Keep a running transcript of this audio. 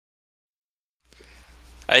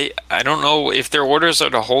I don't know if their orders are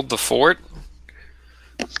to hold the fort.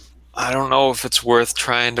 I don't know if it's worth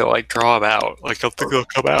trying to like draw them out. Like I think they'll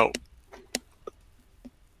come out.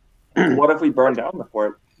 What if we burn down the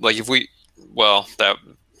fort? Like if we,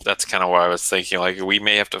 that's kind of what I was thinking. Like we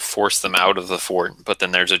may have to force them out of the fort, but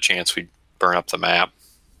then there's a chance we burn up the map.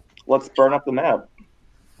 Let's burn up the map.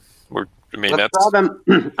 Let's tell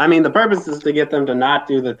them. I mean, the purpose is to get them to not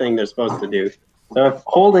do the thing they're supposed to do. So if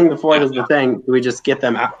holding the fort is the thing, do we just get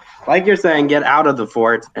them out? Like you're saying, get out of the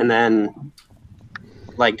fort, and then,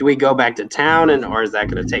 like, do we go back to town, or is that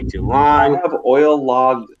going to take too long? I have oil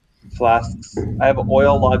logged flasks. I have an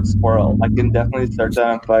oil logged squirrel. I can definitely start that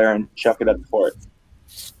on fire and chuck it at the fort.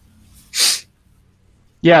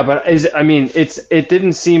 Yeah, but it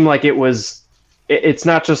didn't seem like it was. It's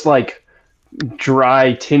not just like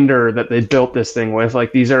dry tinder that they built this thing with.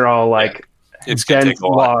 Like these are all like dense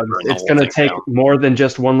logs. It's going to take more than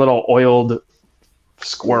just one little oiled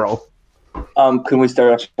squirrel. Can we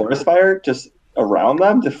start a forest fire just around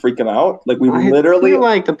them to freak them out? Like we I literally feel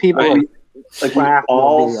like the people like we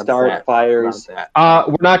all start fires.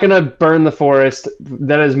 We're not going to burn the forest.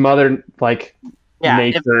 That is mother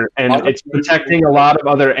nature, and it's protecting a lot of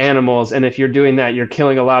other animals. And if you're doing that, you're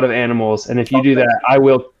killing a lot of animals. And if you do that, I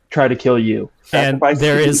will try to kill you. And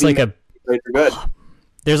there is like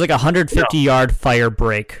there's like a 150-yard fire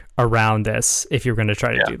break around this if you're going to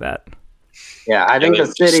try to do that. Yeah, I think the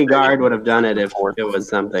city guard would have done it if it was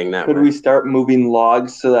something that. Could we start moving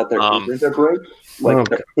logs so that their fingers are break? Like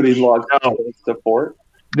putting logs to the fort?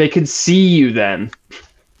 They could see you then.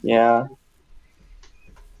 Yeah.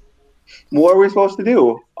 What are we supposed to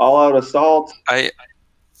do? All-out assault?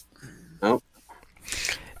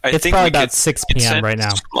 It's probably about 6 p.m. right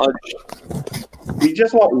now. We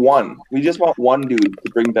just want one. We just want one dude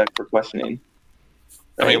to bring back for questioning.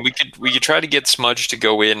 Right? I mean, we could try to get Smudge to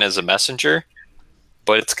go in as a messenger,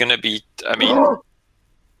 but it's going to be. I mean,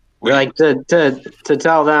 we like to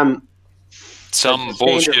tell them some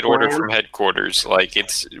bullshit order from headquarters. Like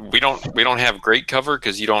we don't have great cover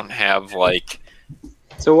because you don't have like.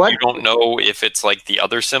 So what? You don't know if it's like the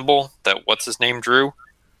other symbol that what's his name drew.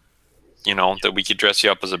 You know, that we could dress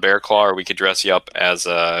you up as a bear claw, or we could dress you up as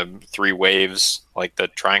 3 waves, like the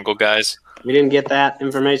triangle guys. We didn't get that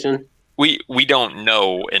information. We don't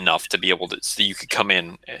know enough to be able to. So you could come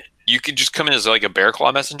in. You could just come in as like a bear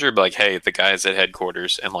claw messenger, be like, "Hey, the guy's at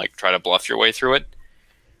headquarters," and like try to bluff your way through it.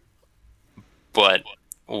 But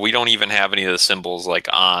we don't even have any of the symbols like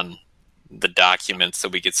on the documents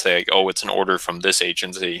that we could say, like, "Oh, it's an order from this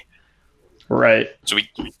agency." Right. So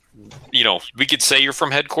we could say you're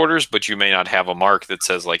from headquarters, but you may not have a mark that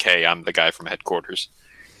says like, "Hey, I'm the guy from headquarters."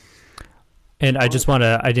 And I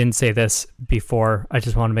didn't say this before. I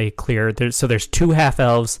just want to make it clear. There's 2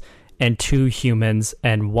 half-elves and 2 humans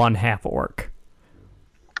and 1 half-orc.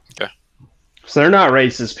 Okay. So they're not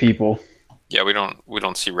racist people. Yeah, we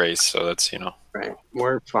don't see race, so that's Right.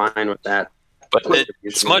 We're fine with that. But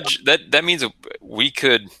Smudge, that means we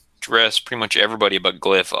could dress pretty much everybody but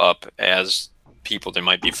Glyph up as people they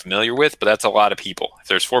might be familiar with, but that's a lot of people. If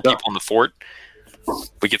there's 4 people in the fort,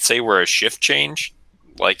 we could say we're a shift change,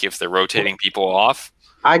 like if they're rotating people off.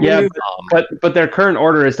 But their current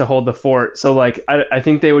order is to hold the fort. So like I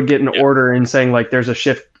think they would get an order in saying like there's a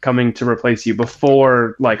shift coming to replace you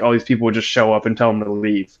before like all these people would just show up and tell them to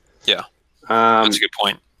leave. Yeah, that's a good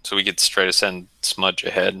point. So we could try to send Smudge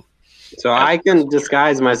ahead. So I can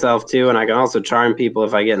disguise myself too, and I can also charm people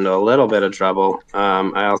if I get into a little bit of trouble.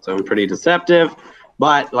 I also am pretty deceptive,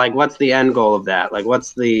 but like, what's the end goal of that? Like,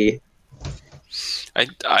 what's the?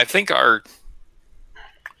 I think our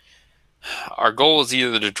goal is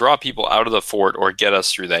either to draw people out of the fort or get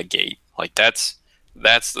us through that gate. Like that's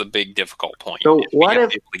the big difficult point. So what if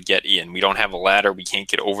be able to get in? We don't have a ladder. We can't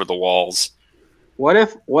get over the walls. What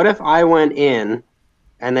if I went in?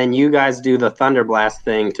 And then you guys do the Thunderblast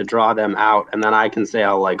thing to draw them out, and then I can say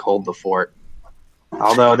I'll like hold the fort.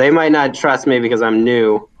 Although they might not trust me because I'm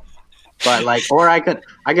new, but like, or I could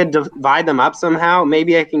divide them up somehow.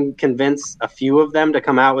 Maybe I can convince a few of them to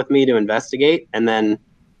come out with me to investigate, and then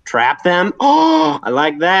trap them. Oh, I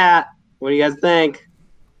like that. What do you guys think?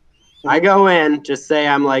 I go in, just say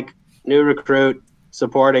I'm like new recruit,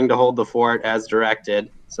 supporting to hold the fort as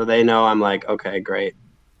directed, so they know I'm like, okay, great.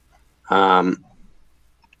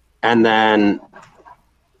 And then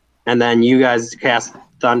you guys cast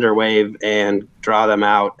Thunder Wave and draw them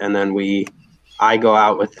out, and then I go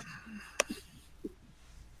out with.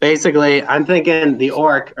 Basically, I'm thinking the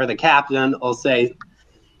orc or the captain will say,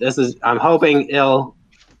 I'm hoping he'll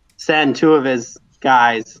send 2 of his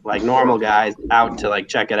guys, like normal guys, out to like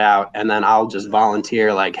check it out, and then I'll just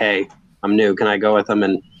volunteer, like, hey, I'm new, can I go with them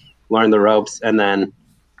and learn the ropes? And then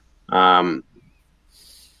And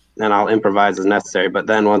I'll improvise as necessary. But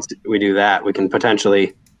then once we do that, we can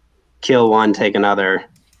potentially kill one, take another,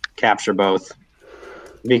 capture both.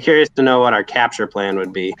 Be curious to know what our capture plan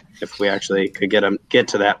would be if we actually could get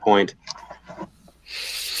to that point.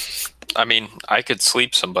 I mean, I could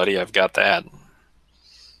sleep somebody. I've got that.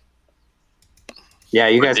 Yeah,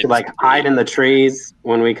 you guys could like hide in the trees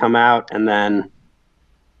when we come out, and then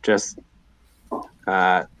just.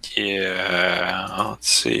 Yeah, let's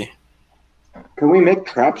see. Can we make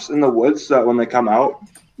traps in the woods so that when they come out,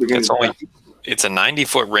 we can? It's a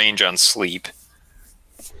 90-foot range on sleep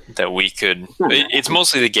that we could. It's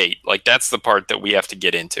mostly the gate. Like that's the part that we have to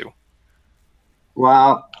get into.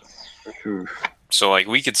 Well. So, like,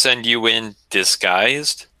 we could send you in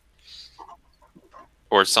disguised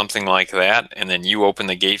or something like that, and then you open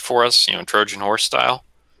the gate for us, Trojan horse style,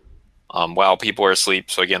 while people are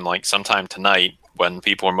asleep. So, again, like, sometime tonight, when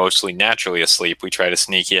people are mostly naturally asleep, we try to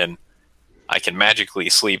sneak in. I can magically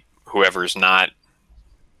sleep whoever's not.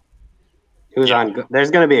 Who's on?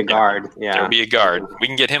 There's going to be a guard. Yeah. There'll be a guard. We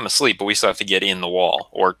can get him asleep, but we still have to get in the wall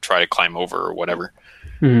or try to climb over or whatever.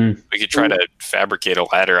 Mm-hmm. We could try to fabricate a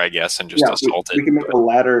ladder, I guess, and just assault it. We can make a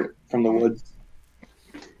ladder from the woods.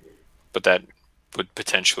 But that would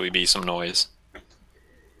potentially be some noise,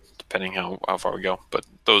 depending how far we go. But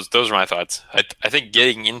those are my thoughts. I think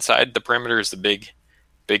getting inside the perimeter is the big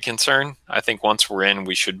concern. I think once we're in,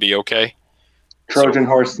 we should be okay. Trojan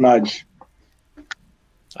horse smudge.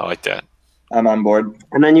 I like that. I'm on board.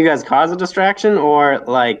 And then you guys cause a distraction, or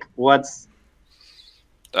like what's?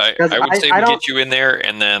 I would say we get you in there,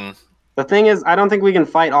 and then the thing is, I don't think we can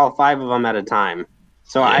fight all 5 of them at a time.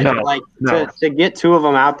 So to get 2 of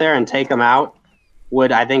them out there and take them out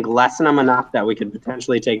would, I think, lessen them enough that we could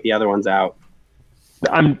potentially take the other ones out.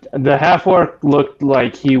 The half-orc looked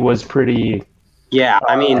like he was pretty. Yeah,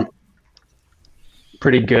 I mean,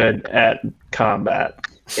 pretty good at combat.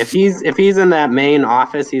 If he's in that main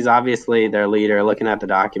office, he's obviously their leader, looking at the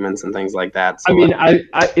documents and things like that. So I mean,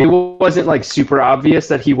 it wasn't like super obvious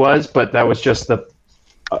that he was, but that was just the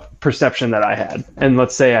perception that I had. And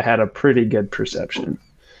let's say I had a pretty good perception.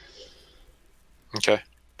 Okay.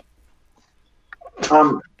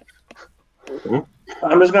 I'm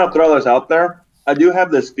just gonna throw those out there. I do have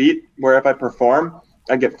this feat where if I perform,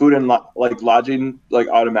 I get food and lodging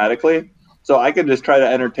automatically. So I could just try to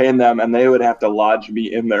entertain them, and they would have to lodge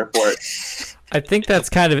me in there for it. I think that's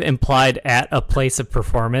kind of implied at a place of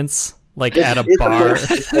performance, like at a bar.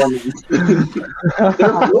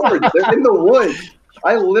 They're bored. They're in the woods.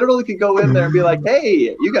 I literally could go in there and be like,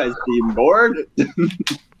 "Hey, you guys seem bored."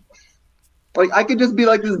 Like I could just be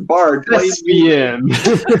like this bard, thespian,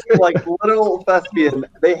 like literal thespian.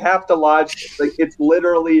 They have to lodge. Like it's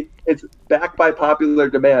backed by popular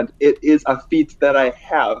demand. It is a feat that I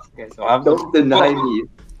have. Okay, so don't deny me.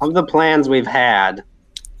 Of the plans we've had,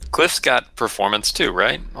 Cliff's got performance too,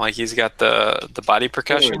 right? Like he's got the body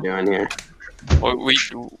percussion. What are we doing here? Well,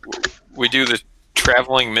 we do the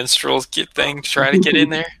traveling minstrels thing to try to get in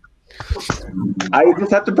there. I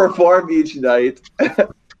just have to perform each night,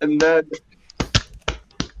 and then.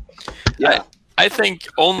 Yeah. I think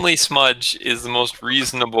only Smudge is the most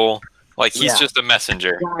reasonable. Like he's just a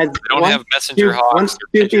messenger. Guys, we don't have messenger hogs. Once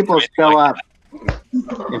 2 people show up,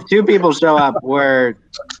 if 2 people show up, we're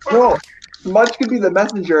no. Smudge could be the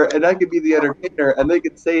messenger, and I could be the entertainer, and they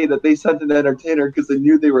could say that they sent an entertainer because they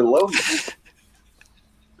knew they were lonely.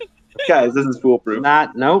 Guys, this is foolproof.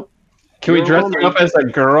 Nope. Can we dress you up as a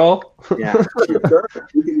girl? Yeah. Sure.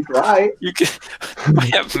 You can try.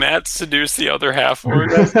 We have Matt seduce the other half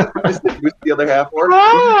orc. Seduce the other half orc.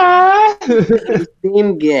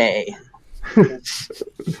 Seem gay.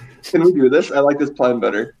 Can we do this? I like this plan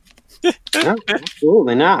better. No,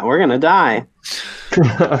 absolutely not. We're gonna die.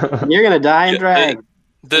 You're gonna die in drag.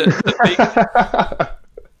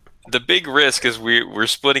 The big risk is we're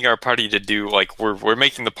splitting our party to do we're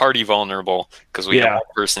making the party vulnerable because we have one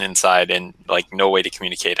person inside and no way to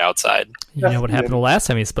communicate outside. You know what happened the last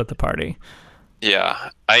time you split the party?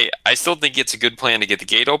 Yeah, I still think it's a good plan to get the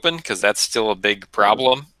gate open because that's still a big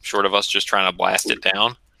problem. Short of us just trying to blast it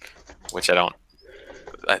down, which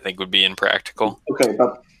I think would be impractical. Okay,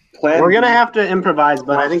 but we're gonna have to improvise,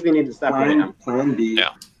 but I think we need to separate them. Plan B.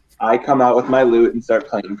 Yeah. I come out with my loot and start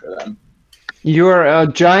playing for them. You're a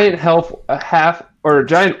giant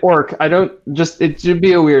giant orc. It should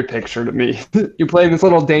be a weird picture to me. You're playing this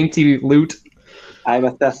little dainty lute. I'm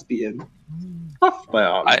a thespian.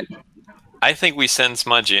 Well, I think we send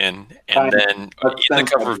Smudge in, and then in the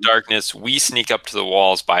cover of darkness, we sneak up to the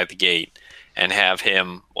walls by the gate and have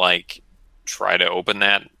him try to open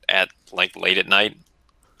that at late at night.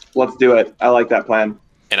 Let's do it. I like that plan.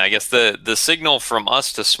 And I guess the signal from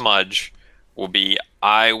us to Smudge will be,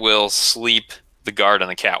 I will sleep the guard on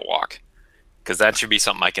the catwalk. Because that should be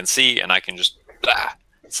something I can see, and I can just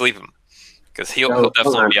sleep him. Because he'll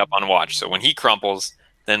definitely be up on watch. So when he crumples,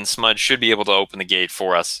 then Smudge should be able to open the gate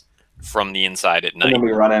for us from the inside at night. And then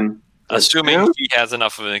we run in. Assuming he has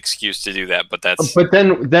enough of an excuse to do that, but that's... But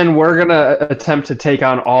then we're going to attempt to take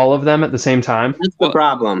on all of them at the same time? That's the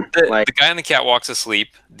problem. The guy on the catwalk's asleep.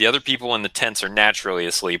 The other people in the tents are naturally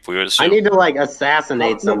asleep, we would assume. I need to,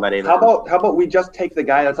 assassinate somebody. How about we just take the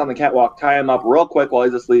guy that's on the catwalk, tie him up real quick while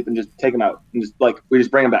he's asleep, and just take him out. And we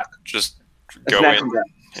just bring him back. Just go Snatch in. and grab.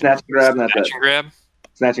 Snatch and grab, and that's it. Snatch and grab?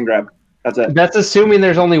 Snatch and grab. That's it. That's assuming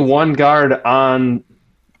there's only one guard on,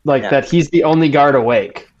 that he's the only guard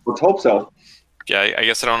awake. Let's hope so. Yeah, I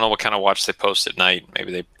guess I don't know what kind of watch they post at night.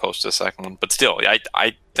 Maybe they post a second one, but still,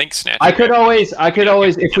 I think Snatch. I could always,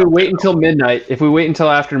 if we wait until midnight, if we wait until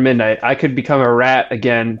after midnight, I could become a rat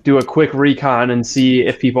again, do a quick recon, and see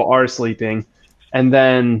if people are sleeping, and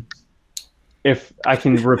then if I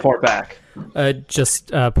can report back.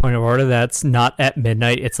 Just point of order, that's not at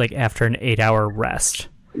midnight. It's after an 8-hour rest.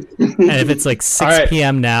 And if it's 6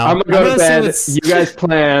 p.m. now, I'm gonna go to bed. You guys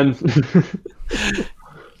plan.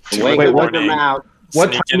 Wait, what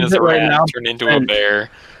time is it right now? Turn into a bear.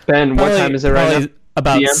 Ben, what time is it right now?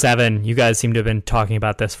 About PM? 7. You guys seem to have been talking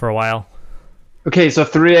about this for a while. Okay, so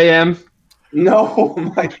 3 a.m. No,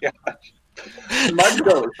 my gosh.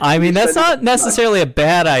 I mean, that's not necessarily a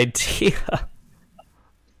bad idea.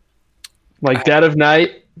 Dead of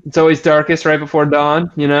night. It's always darkest right before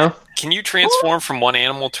dawn, Can you transform from one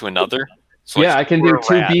animal to another? So I can do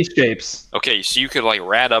 2 beast shapes. Okay, so you could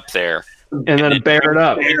rat up there. And then bear it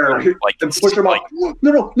up. And push him up.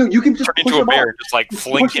 No, you can just turn push into a him bear up. and just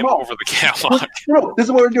fling him over the catwalk. No, this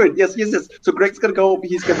is what we're doing. Yes. So Greg's gonna go.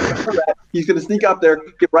 He's gonna sneak up there,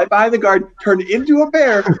 get right behind the guard, turn into a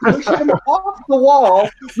bear, push him off the wall.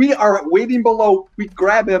 We are waiting below. We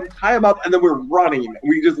grab him, tie him up, and then we're running.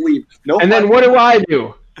 We just leave. And then what do I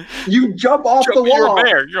do? You jump off the wall. You're a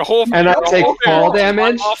bear. Your whole and I take fall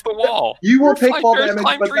damage off the wall. You will take fall damage,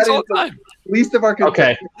 but that is the least of our concern.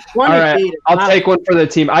 Okay. All right. I'll take one for the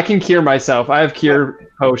team. I can cure myself. I have cure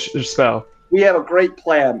potion spell. We have a great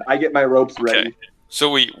plan. I get my ropes ready. Okay. So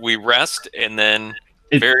we rest, and then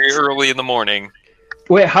very early in the morning.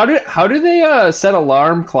 Wait, how do they set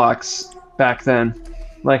alarm clocks back then?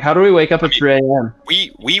 How do we wake up at 3 a.m.?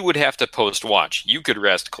 We would have to post watch. You could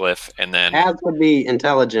rest, Cliff, and then as would be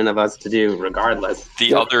intelligent of us to do, regardless.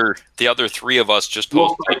 The other 3 of us just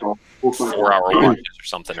post 4-hour watches or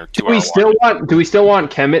something, or 2-hour watches. Do we still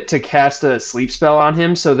want Kemet to cast a sleep spell on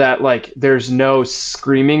him so that there's no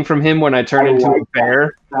screaming from him when I turn into a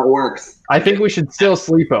bear? That works. I think we should still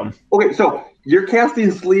sleep him. Okay, so you're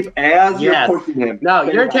casting sleep as you're pushing him. No,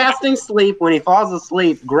 you're casting sleep. When he falls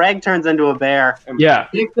asleep, Greg turns into a bear. Yeah.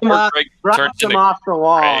 Picks him up, drops him off the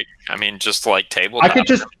wall. Greg. I mean, just table. I could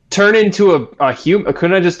just turn into a human.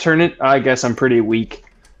 Couldn't I just turn it? I guess I'm pretty weak.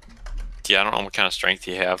 Yeah, I don't know what kind of strength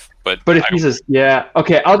you have, but if he's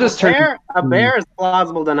okay, I'll just turn. A bear is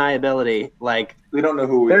plausible deniability. We don't know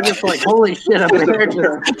who we are. They're just holy shit, a bear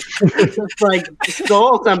just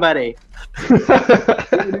stole somebody. Good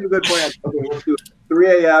plan. Okay, let's do it.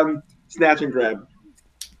 3 a.m. Snatch and grab.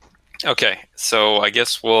 Okay, so I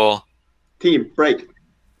guess we'll team break.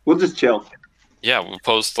 We'll just chill. Yeah, we'll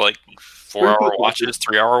post 4-hour watches,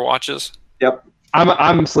 3-hour watches. Yep.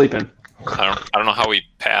 I'm sleeping. I don't know how we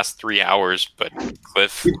passed 3 hours, but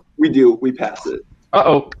Cliff. We do. We pass it.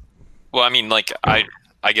 Uh-oh. Well, I mean,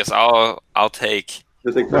 I guess I'll take.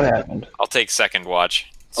 What happened? I'll take second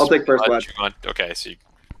watch. I'll take first watch. Okay, so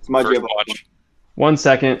first watch. 1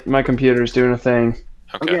 second. My computer's doing a thing.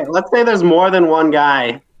 Okay, let's say there's more than one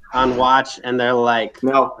guy on watch, and they're no, I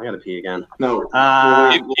gotta pee again. No.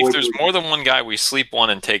 If there's more than one guy, we sleep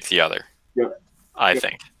one and take the other. Yep. I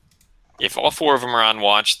think. If all 4 of them are on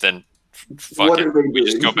watch, then fuck it. We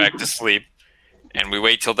just go back to sleep, and we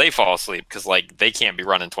wait till they fall asleep because they can't be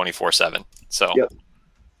running 24/7. So. Yep.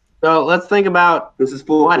 So let's think about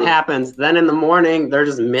what happens. Then in the morning, they're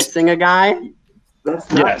just missing a guy.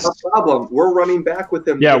 That's not a problem. We're running back with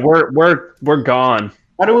them. Yeah, we're gone.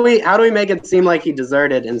 How do we make it seem like he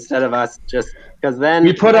deserted instead of us just because then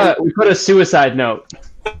we put a suicide note.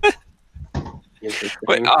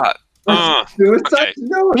 Wait, suicide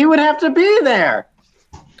note. He would have to be there.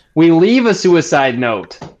 We leave a suicide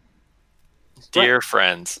note. Dear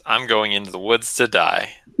friends, I'm going into the woods to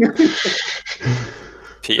die.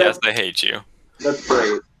 P.S. I hate you. That's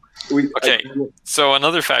great. So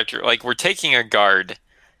another factor, we're taking a guard.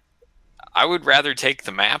 I would rather take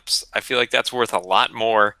the maps. I feel like that's worth a lot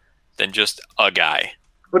more than just a guy.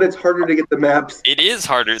 but it's harder to get the maps. It is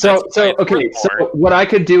harder. So what I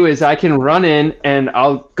could do is I can run in and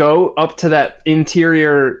I'll go up to that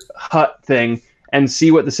interior hut thing and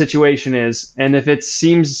see what the situation is, and if it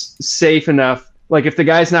seems safe enough, like if the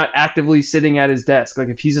guy's not actively sitting at his desk, like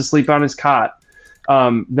if he's asleep on his cot,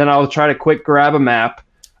 then I'll try to quick grab a map.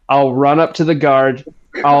 I'll run up to the guard.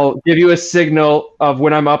 I'll give you a signal of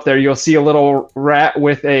when I'm up there. You'll see a little rat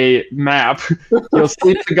with a map. You'll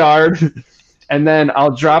sleep the guard, and then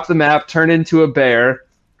I'll drop the map, turn into a bear,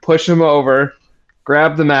 push him over,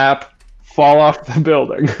 grab the map, fall off the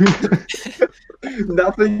building.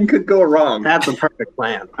 Nothing could go wrong. That's a perfect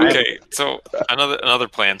plan. Okay, so another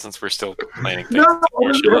plan, since we're still planning things. No,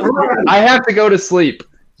 I have to go to sleep.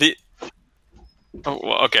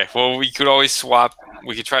 Okay, well, we could always swap.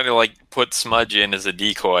 We could try to like put Smudge in as a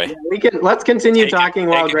decoy. Let's continue talking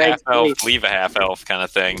while Greg sleeps. Leave a half elf kind of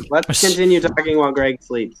thing. Let's continue talking while Greg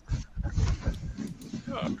sleeps.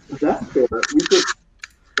 That's fair.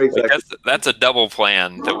 We could. That's a double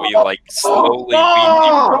plan that we like slowly.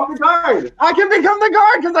 Oh! I can become the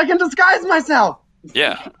guard because I can disguise myself.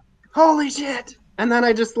 Yeah. Holy shit! And then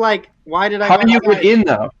I just like, why did I? How do you get in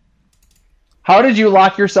though? How did you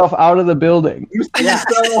lock yourself out of the building? You fell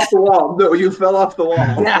off the wall. No, you fell off the wall.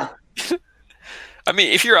 Yeah. I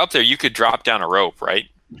mean, if you're up there, you could drop down a rope, right?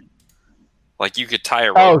 Like you could tie a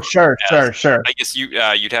rope. Oh, sure. I guess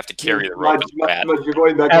you'd have to carry the rope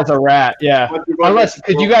as a rat. Yeah. Unless,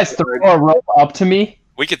 could you guys throw a rope up to me?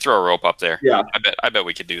 We could throw a rope up there. Yeah. I bet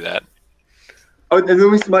we could do that. Oh, and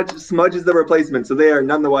then Smudge is the replacement, so they are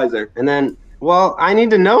none the wiser. And then, well, I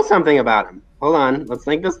need to know something about him. Hold on, let's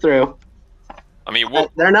think this through. I mean,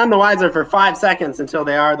 they're none the wiser for 5 seconds until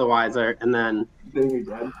they are the wiser, and then you're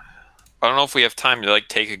dead. I don't know if we have time to like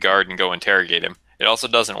take a guard and go interrogate him. It also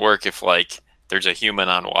doesn't work if like there's a human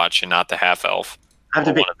on watch and not the half elf.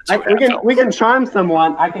 We can charm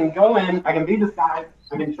someone. I can go in. I can be disguised.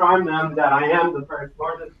 I can charm them that I am the first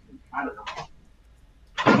Lord. I don't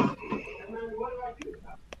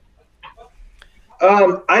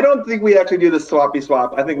know. I don't think we actually do the swappy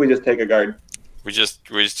swap. I think we just take a guard. We just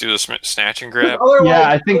do the snatch and grab. Yeah,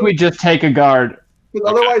 I think we just take a guard. Because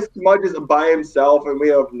otherwise, Smudge is by himself, and we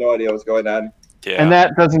have no idea what's going on. Yeah. And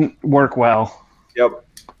that doesn't work well. Yep.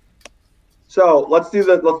 So let's do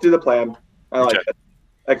the plan. I like it.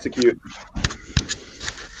 Execute.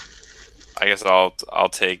 I guess I'll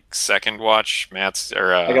take second watch. Matt's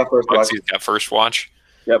I got first watch. He's got first watch.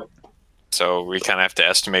 Yep. So we kind of have to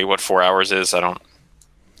estimate what 4 hours is. I don't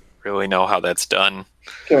really know how that's done.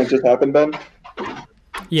 Can it just happen, Ben?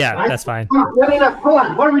 Yeah, that's fine. Hold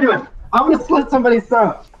on. What are we doing? I want to slit somebody's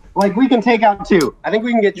throat. Like, we can take out 2. I think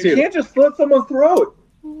we can get 2. You can't just slit someone's throat.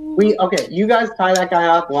 Okay, you guys tie that guy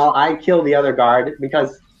up while I kill the other guard,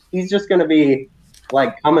 because he's just going to be,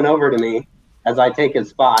 like, coming over to me as I take his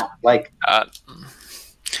spot. Like,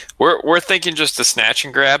 we're thinking just a snatch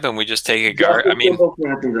and grab, and we just take a guard. I mean,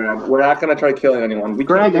 snatch and grab. We're not going to try killing anyone.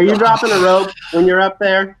 Greg, are you dropping a rope when you're up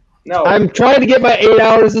there? No. I'm trying to get my 8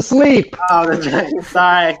 hours of sleep. Oh, that's right.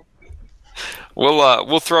 Sorry.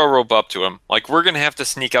 We'll throw a rope up to him. Like, we're gonna have to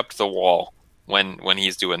sneak up to the wall when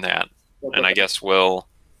he's doing that, and I guess we'll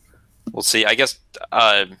see. I guess.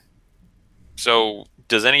 So,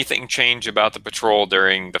 does anything change about the patrol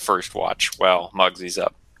during the first watch? Well, Muggsy's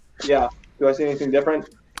up. Yeah. Do I see anything different?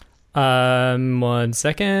 1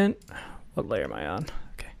 second. What layer am I on?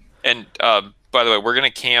 Okay. And by the way, we're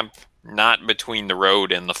gonna camp not between the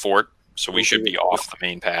road and the fort, so we should be off the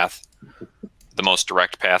main path, the most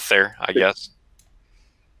direct path there, I guess.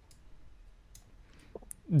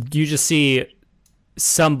 You just see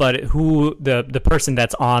somebody who the person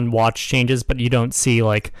that's on watch changes, but you don't see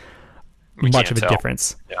like much of a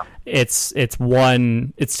difference. Yeah. It's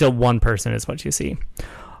still one person is what you see.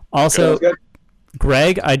 Also,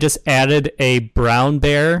 Greg, I just added a brown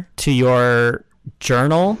bear to your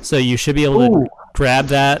journal, so you should be able to grab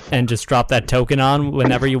that and just drop that token on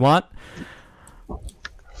whenever you want.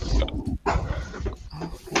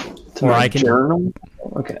 Or I can journal.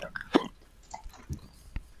 Okay.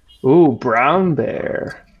 Ooh, brown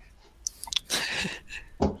bear.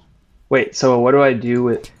 Wait, so what do I do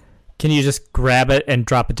with? Can you just grab it and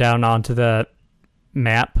drop it down onto the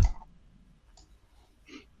map?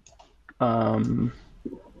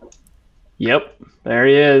 Yep, there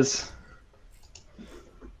he is.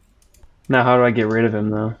 Now, how do I get rid of him,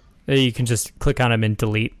 though? You can just click on him and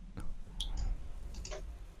delete.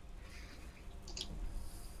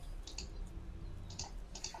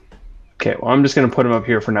 Okay, well, I'm just gonna put him up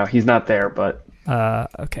here for now. He's not there, but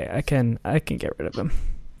okay, I can get rid of him.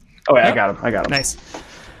 Oh, yeah, I got him. Nice.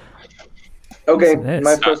 Okay,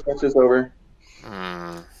 my first match is over.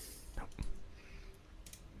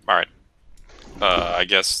 I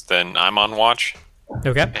guess then I'm on watch,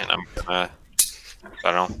 Okay. and I'm gonna,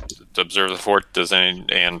 I don't know, to observe the fort.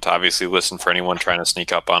 And obviously listen for anyone trying to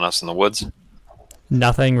sneak up on us in the woods.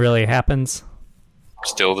 Nothing really happens.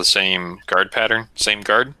 Still the same guard pattern, same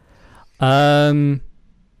guard, Um,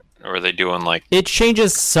 or are they doing like? it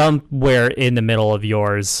changes somewhere in the middle of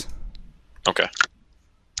yours. Okay,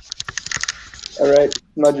 All right,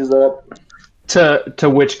 Smudge is up. To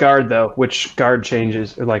which guard though? Which guard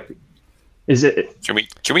changes? Or like, is it? can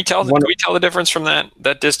we tell can we tell the difference from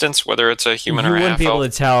that distance, whether it's a human You or a wouldn't half be able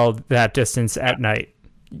elf? to tell that distance at night.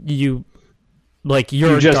 Your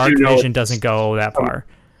just dark do know vision it's- doesn't go that far.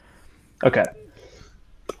 Okay.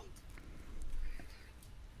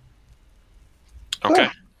 Okay.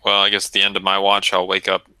 Well, I guess at the end of my watch, I'll wake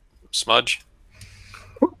up Smudge.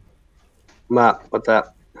 Matt, what's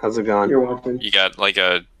that? How's it going? You're welcome. You got like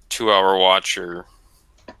a 2-hour watch or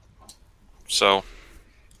so.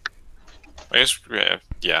 I guess,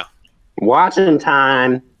 yeah. Watching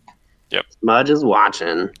time. Yep. Smudge is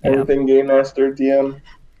watching. Everything Game Master DM.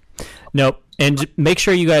 Nope. And make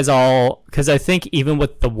sure you guys all, because I think even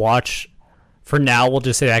with the watch, for now, we'll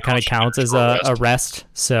just say that kind of counts as a rest.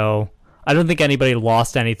 So I don't think anybody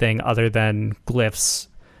lost anything other than Glyph's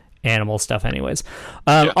animal stuff anyways.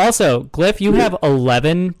 Also, Glyph, you have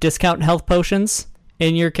 11 discount health potions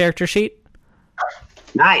in your character sheet.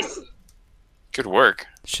 Nice. Good work.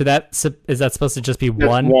 Is that supposed to just be That's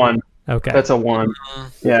one? one. Okay. That's a 1.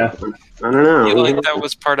 Yeah. I don't know. I feel like that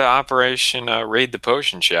was part of Operation Raid the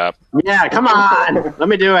Potion Shop. Yeah, come on. Let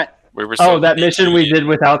me do it. We were Oh, that mission we did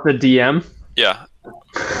without the DM. Yeah.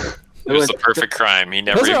 It was the perfect crime. He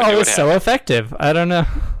never Those even are knew always it so effective. I don't know.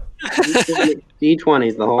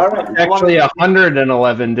 D20's the whole All thing. right, Actually,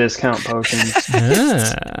 111 discount potions.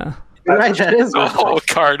 Ah. Right, that is A whole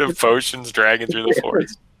cart of potions dragging through the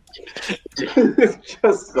forest. It's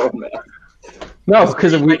just so mad. No,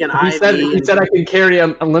 because Like an he said IV. I can carry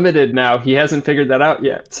unlimited now. He hasn't figured that out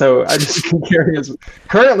yet, so I just can carry his.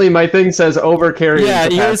 Currently, my thing says over carrying Yeah,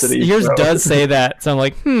 capacity. yours so. does say that. So I'm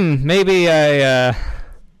like, maybe I.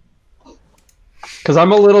 Because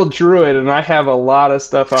I'm a little druid and I have a lot of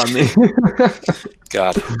stuff on me.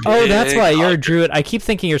 God. Oh, that's big why you're a hug. druid. I keep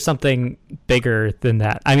thinking you're something bigger than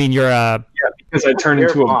that. I mean, you're a. Because I turn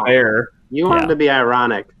into a bear. You wanted Yeah. to be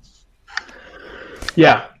ironic.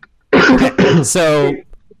 Yeah. So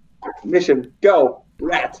Mission, go,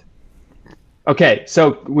 rat. Okay,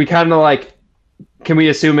 so we kind of like. Can we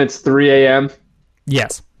assume it's 3 a.m.?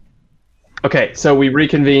 yes. Okay, so we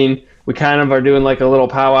reconvene. We kind of are doing like a little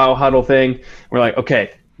powwow huddle thing. We're like,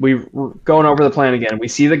 okay, we're going over the plan again. We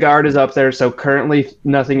see the guard is up there, so currently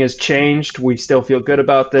nothing has changed. We still feel good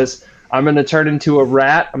about this. I'm going to turn into a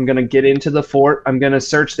rat. I'm going to get into the fort. I'm going to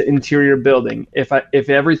search the interior building. If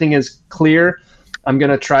everything is clear, I'm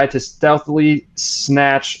going to try to stealthily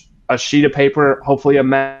snatch a sheet of paper, hopefully a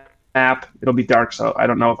map. It'll be dark, so I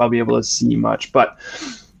don't know if I'll be able to see much, but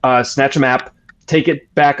snatch a map, take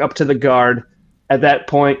it back up to the guard. At that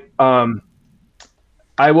point,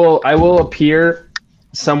 I will appear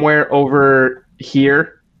somewhere over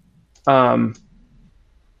here.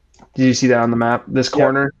 Did you see that on the map? This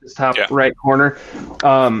corner, this top right corner,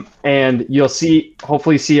 and you'll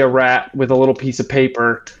hopefully see a rat with a little piece of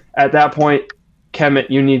paper. At that point, Kemet,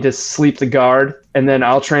 you need to sleep the guard, and then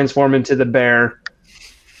I'll transform into the bear,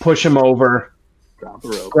 push him over, Drop a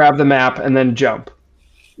rope. grab the map, and then jump.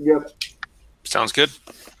 Yep, Sounds good.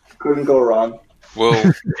 couldn't go wrong. We'll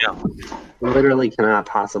yeah. Literally cannot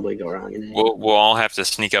possibly go wrong in it. We'll all have to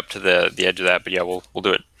sneak up to the edge of that, but yeah, we'll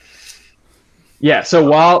do it. Yeah, so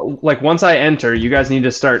once I enter, you guys need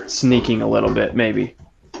to start sneaking a little bit, maybe.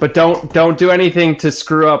 But don't do anything to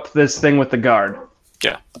screw up this thing with the guard.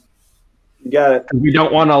 Yeah. You got it. We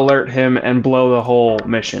don't want to alert him and blow the whole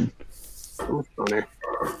mission. Funner.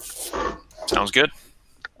 Sounds good.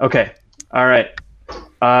 Okay. All right.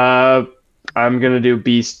 I'm gonna do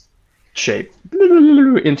beast shape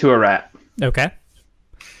into a rat, Okay.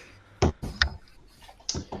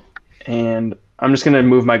 and I'm just gonna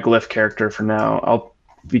move my glyph character for now. I'll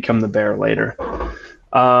become the bear later.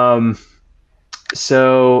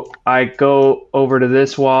 So I go over to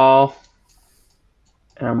this wall,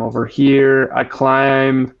 and I'm over here. I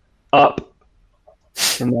climb up,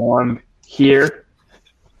 and now I'm here.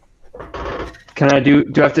 Can I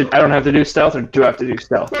do I have to? I don't have to do stealth, or do I have to do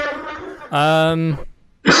stealth?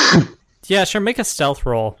 Yeah, sure. Make a stealth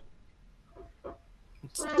roll.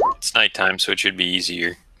 It's nighttime, so it should be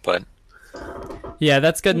easier. But Yeah,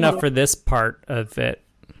 that's good enough for this part of it.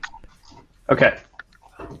 Okay.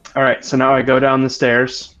 All right. So now I go down the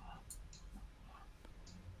stairs.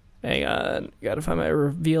 Hang on, gotta find my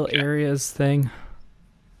reveal areas thing.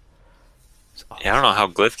 Yeah, I don't know how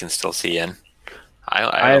Glyph can still see in.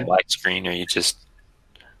 I have a black screen, or you just...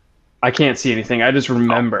 I can't see anything. I just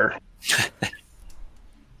remember.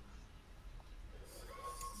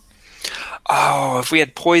 Oh, if we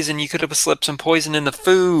had poison, you could have slipped some poison in the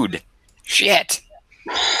food. Shit.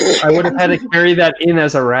 I would have had to carry that in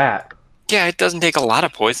as a rat. Yeah, it doesn't take a lot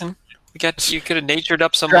of poison. You could have natured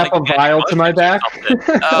up some Strap like a vial to my back.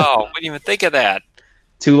 Oh, what do you even think of that?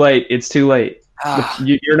 Too late. It's too late.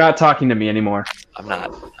 You're not talking to me anymore. I'm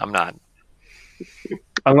not.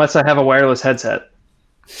 Unless I have a wireless headset.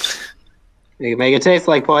 You can make it taste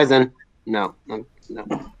like poison. No.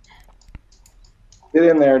 Get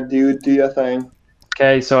in there, dude. Do your thing.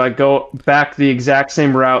 Okay, so I go back the exact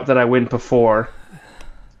same route that I went before.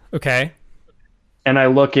 Okay. And I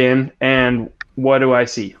look in, and what do I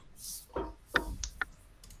see?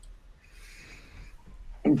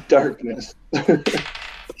 Darkness. The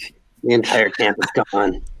entire camp is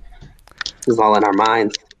gone. It was all in our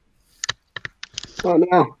minds. Oh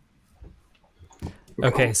no.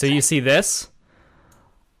 Okay, so you see this,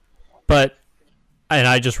 and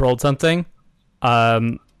I just rolled something.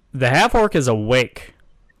 The half orc is awake.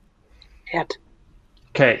 Shit.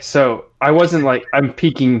 Okay, so I wasn't like I'm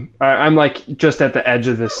peeking. I'm like just at the edge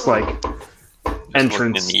of this like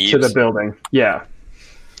entrance to the building. Yeah.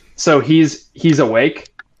 So he's awake.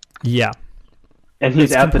 Yeah. And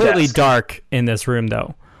he's at the desk. It's completely dark in this room,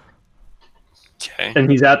 though. Okay.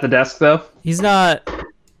 And he's at the desk, though? He's not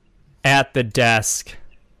at the desk.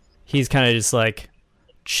 He's kind of just like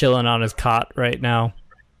chilling on his cot right now.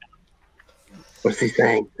 What's he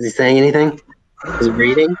saying? Is he saying anything? Is he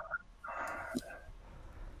reading?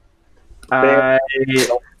 No.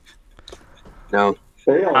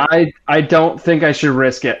 I don't think I should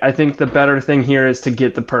risk it. I think the better thing here is to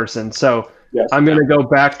get the person. So yes, I'm going to go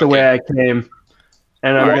back the way I came,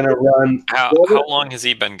 and I'm going to run. How long has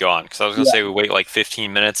he been gone? Because I was going to say we wait like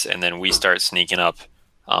 15 minutes, and then we start sneaking up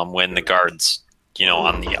when the guard's,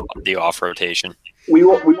 on the off rotation. We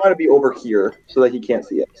want to be over here so that he can't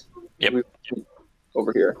see us. Yep.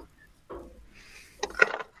 Over here.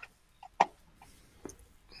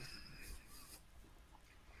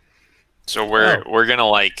 So we're gonna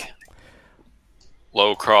like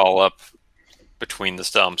low crawl up between the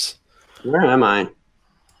stumps. Where am I?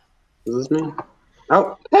 Is this me?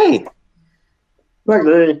 Oh, hey! Back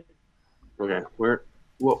there. Okay, where?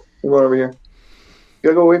 Whoa. We're going over here. You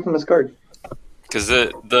gotta go away from this guard. Because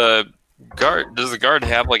the guard, does the guard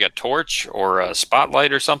have like a torch or a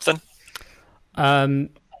spotlight or something?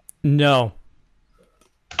 No.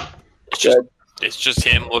 It's just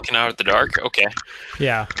him looking out at the dark? Okay.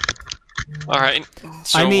 Yeah. All right.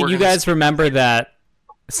 So I mean, you guys remember that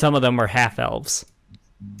some of them were half-elves.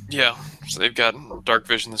 Yeah, so they've got dark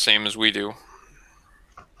vision the same as we do.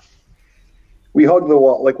 We hug the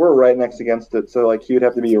wall, like we're right next against it, so like he would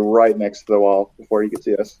have to be right next to the wall before he could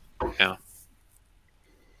see us. Yeah.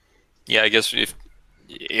 Yeah, I guess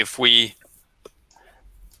if we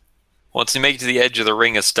once we make it to the edge of the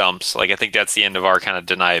ring of stumps, like I think that's the end of our kind of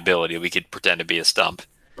deniability. We could pretend to be a stump.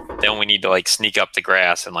 Then we need to like sneak up the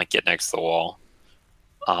grass and like get next to the wall.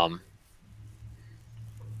 And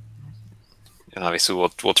obviously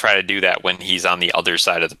we'll try to do that when he's on the other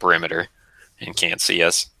side of the perimeter and can't see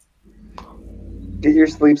us. Get your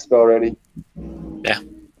sleep spell ready. Yeah.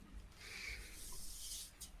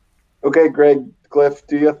 Okay, Greg, Glyph,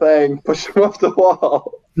 do your thing. Push him off the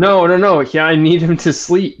wall. No. Yeah, I need him to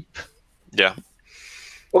sleep. Yeah.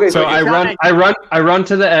 Okay, so I run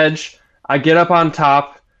to the edge. I get up on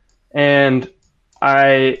top. And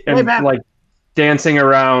I am like dancing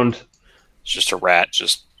around. It's just a rat,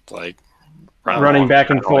 just like running back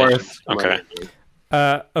and forth. Okay.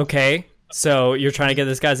 Okay. So you're trying to get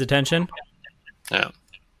this guy's attention? Yeah.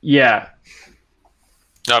 Yeah.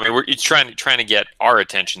 No, I mean he's trying to get our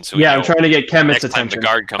attention. So I'm trying to get Kemet's attention. Next time the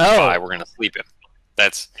guard comes by, we're gonna sleep him.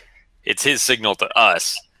 It's his signal to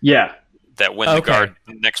us. Yeah. That when the guard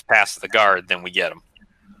next passes the guard, then we get him.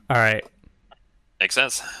 All right. Makes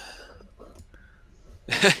sense.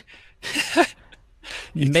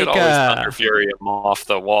 You could always Thunder Fury him off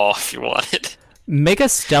the wall if you wanted. Make a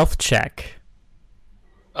stealth check.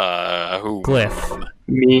 Who? Glyph.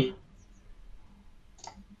 Me.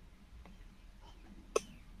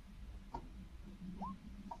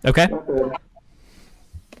 Okay.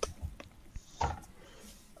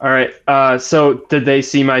 All right. So did they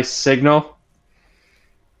see my signal?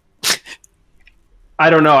 I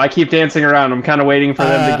don't know. I keep dancing around. I'm kind of waiting for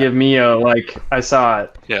them to give me a like. I saw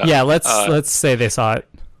it. Yeah. Let's say they saw it.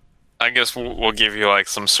 I guess we'll give you like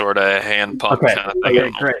some sort of hand pump kind of thing. Okay,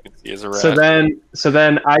 great. So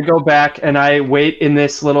then I go back and I wait in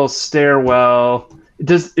this little stairwell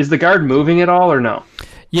is the guard moving at all or no?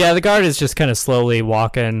 Yeah, the guard is just kind of slowly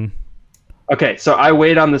walking. Okay, so I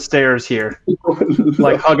wait on the stairs here,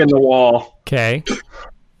 like hugging the wall. Okay.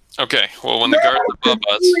 Okay. Well, when the guard's above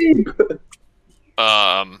us,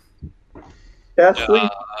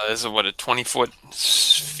 this is what, a 20-foot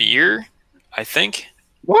sphere, I think.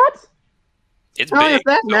 What? It's How big. is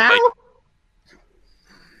that So, now?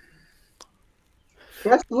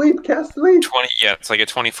 Cast sleep. 20. Yeah, it's like a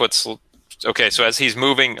 20-foot. Okay, so as he's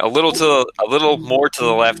moving a little more to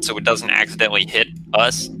the left, so it doesn't accidentally hit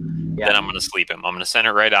us, then I'm gonna sleep him. I'm gonna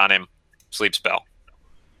center right on him. Sleep spell.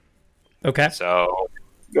 Okay. So.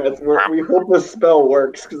 We hope the spell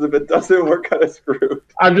works, because if it doesn't work, kind of screwed.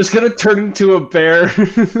 I'm just gonna turn into a bear.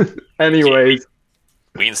 Anyways.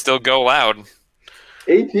 We can still go loud.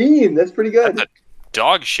 18. That's pretty good. That's a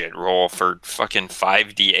dog shit roll for fucking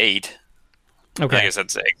 5d8. Okay. I guess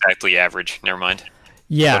that's exactly average. Never mind.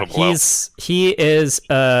 Yeah, he is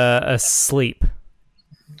asleep.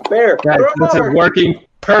 Bear, Guys, this is working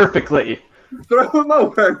perfectly. Throw him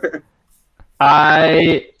over.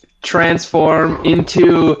 I transform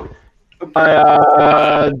into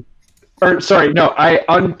I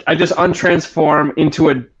just untransform into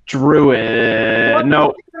a druid.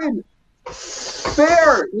 No.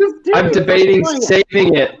 Bear, I'm debating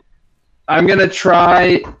saving it. I'm gonna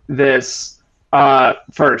try this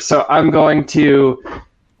first. So I'm going to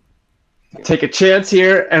take a chance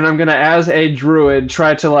here, and I'm gonna, as a druid,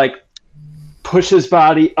 try to like push his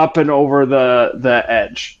body up and over the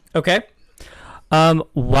edge. Okay.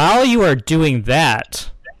 While you are doing that,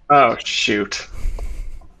 oh shoot!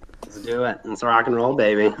 Let's do it. Let's rock and roll,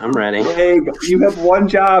 baby. I'm ready. Hey, you have one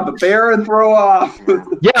job: bear and throw off.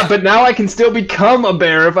 Yeah, but now I can still become a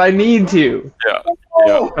bear if I need to.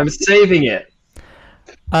 Yeah. I'm saving it.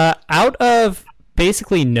 out of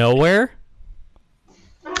basically nowhere,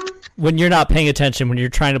 when you're not paying attention, when you're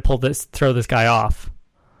trying to throw this guy off.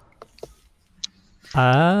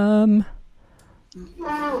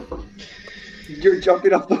 You're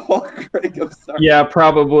jumping off the wall, Greg. I'm sorry. Yeah,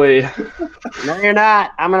 probably. No, you're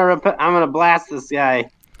not. I'm gonna blast this guy.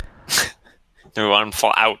 Do we want him to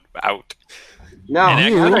fall out? No, And the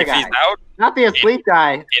actually, other if he's guy. out, Not the asleep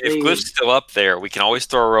guy. and if Glyph's still up there, we can always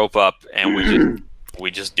throw a rope up, and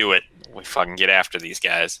we just do it. We fucking get after these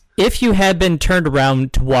guys. If you had been turned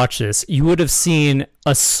around to watch this, you would have seen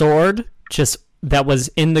a sword just that was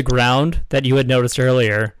in the ground that you had noticed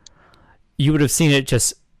earlier. You would have seen it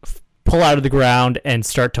just pull out of the ground and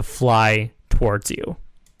start to fly towards you.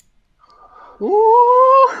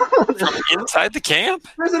 Ooh. From inside the camp?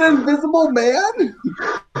 There's an invisible man.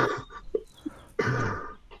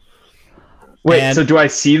 Wait, so do I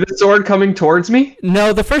see the sword coming towards me?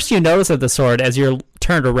 No, the first you notice of the sword as you're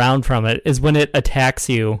turned around from it is when it attacks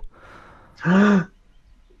you.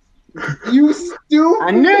 You stupid.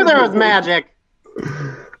 I knew there was magic.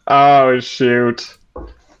 Oh, shoot.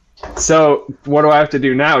 So, what do I have to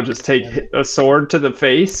do now? Just take a sword to the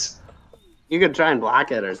face? You could try and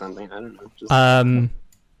block it or something. I don't know. Just I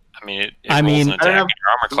mean, it rolls an attack in your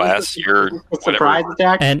armor class. You're surprise whatever.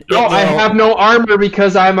 attack. And No, I have no armor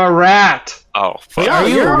because I'm a rat. Oh, fuck. Are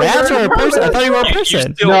you a rat or a person? I thought you were a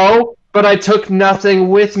person. No, but I took nothing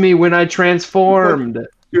with me when I transformed.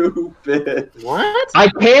 Stupid. What? I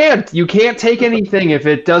can't. You can't take anything if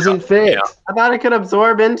it doesn't fit. Yeah. I thought it could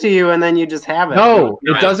absorb into you and then you just have it. No,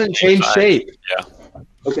 it Right. doesn't change shape. Yeah.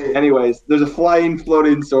 Okay, anyways, there's a flying,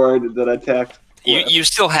 floating sword that attacked. You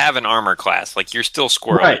still have an armor class. Like, you're still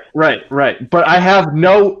squirrely. Right. But I have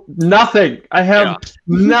nothing. I have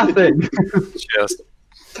nothing. Just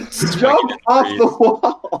Jump off the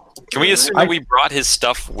wall. Can we assume that we brought his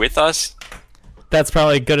stuff with us? That's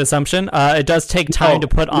probably a good assumption. It does take time to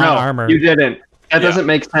put on armor. You didn't. That Yeah. doesn't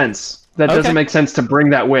make sense. That Okay. doesn't make sense to bring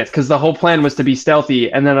that with, because the whole plan was to be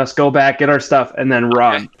stealthy and then us go back, get our stuff, and then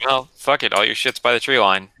run. Okay, well, fuck it. All your shit's by the tree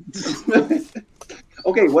line.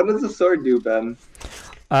 Okay, what does the sword do, Ben?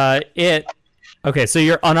 Okay, so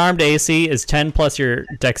your unarmed AC is 10 plus your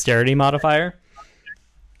dexterity modifier.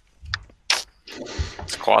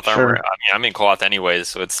 It's cloth Sure. armor. I mean, I'm in cloth anyways,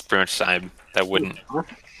 so it's pretty much time that wouldn't.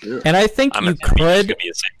 And I think I'm you assuming it's could, gonna be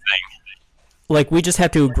the same thing. like, we just have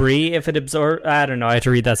to agree if it absorbs. I don't know. I have to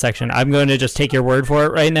read that section. I'm going to just take your word for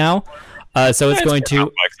it right now. So it's going to.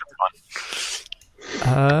 Complex, it's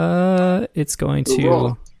fun. It's going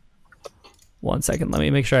to. 1 second. Let me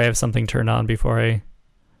make sure I have something turned on before I.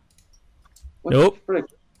 What Nope. the frick?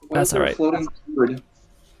 Why That's is there a alright. floating sword?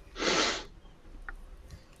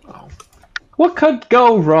 What could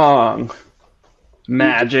go wrong?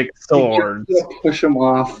 Magic sword. You just push him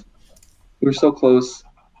off. We're so close.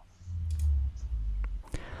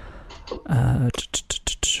 I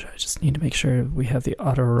just need to make sure we have the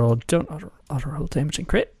auto roll. Don't auto roll damage and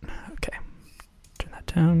crit. Okay. Turn that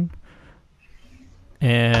down.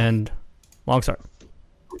 And longsword.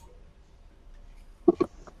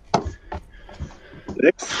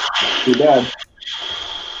 6. Too bad.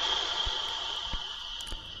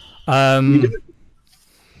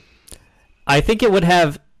 I think it would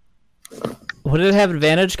have. Would it have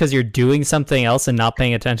advantage because you're doing something else and not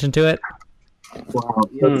paying attention to it? Well,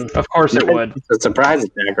 Of course it would. It's a surprise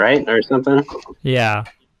attack, right, or something? Yeah.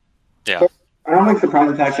 Yeah. I don't think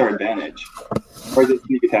surprise attacks are advantage. Or is it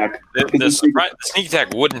sneak attack? The sneak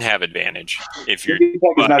attack wouldn't have advantage if you're. Sneak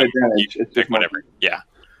attack is not you advantage. It's pick just whatever. Yeah.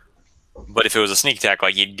 But if it was a sneak attack,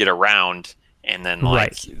 like you'd get around and then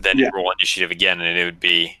then you'd roll initiative again, and it would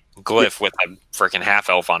be Glyph with a freaking half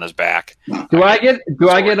elf on his back. Do I get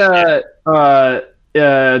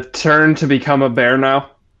a turn to become a bear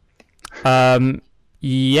now?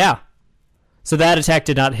 Yeah. So that attack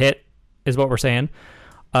did not hit, is what we're saying.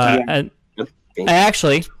 And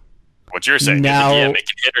actually, what you're saying now, is, make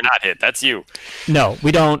it hit or not hit. That's you. No,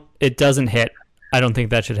 we don't. It doesn't hit. I don't think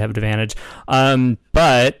that should have advantage.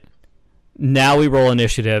 But now we roll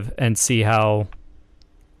initiative and see how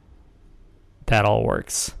that all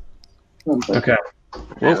works. Okay.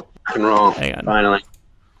 Yeah, I can roll. Hang on. Finally.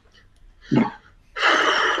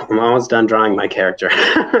 I'm almost done drawing my character.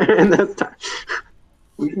 This time.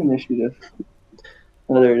 Where's the initiative?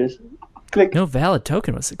 Oh, there it is. Click. No valid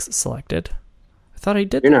token was selected. I thought I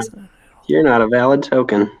did. You're not a valid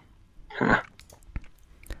token. Huh.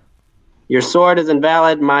 Your sword is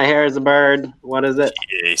invalid. My hair is a bird. What is it?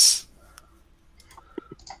 Jeez.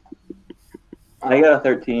 I got a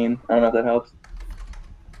 13. I don't know if that helps.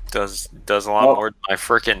 Does a lot more than my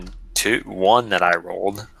freaking 1 that I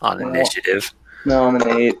rolled on initiative. No, I'm an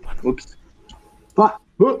 8. Oops.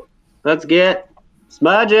 Let's get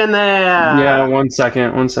Smudge in there. Yeah, 1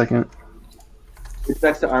 second. It's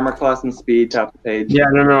next to armor class and speed, top of the page. Yeah,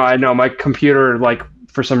 no, I know. My computer,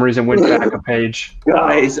 for some reason, went back a page.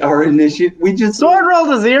 Guys, our initiative. We just Sword rolled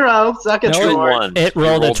a 0. Suck it, No, sword. it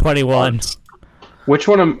rolled a 21. Which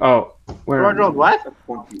one am? Oh, where? Sword rolled what?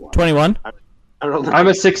 21? I'm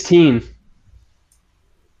a 16.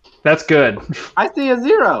 That's good. I see a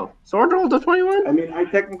 0. Sword rolled a 21. I mean, I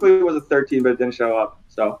technically was a 13, but it didn't show up.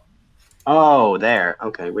 So. Oh, there.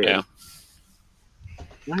 Okay, weird. Yeah.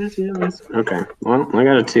 Why does he have this? Okay. Well, I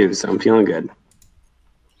got a 2, so I'm feeling good.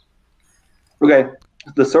 Okay,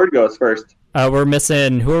 the sword goes first. We're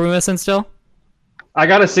missing. Who are we missing still? I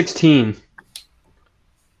got a 16.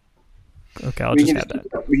 Okay, I'll just add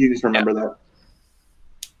that. We can just remember that.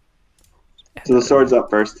 So the sword's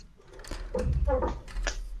up first.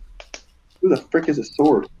 Who the frick is a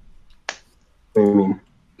sword? What do you mean?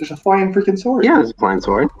 There's a flying freaking sword. Yeah, there's a flying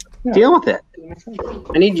sword. Yeah. Deal with it.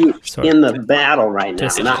 I need you Sorry. in the battle right now,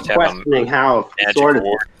 Just not have questioning how Magic sword is.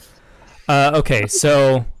 ward. Okay,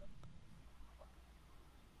 so.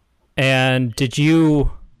 And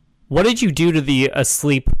what did you do to the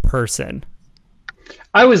asleep person?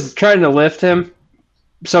 I was trying to lift him,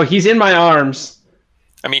 so he's in my arms.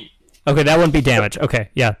 I mean, Okay, that wouldn't be damage. Okay,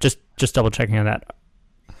 yeah, just double checking on that.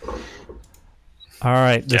 All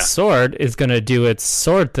right, the sword is going to do its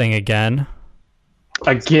sword thing again.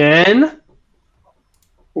 Again?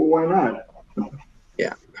 Well, why not?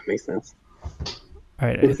 Yeah, that makes sense. All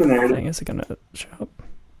right, What's the narrative? thing is it going to show up?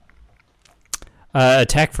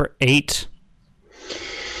 Attack for 8.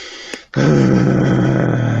 No.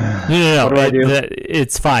 What do I do?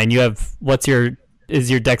 It's fine. You have is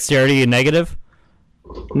your dexterity a negative?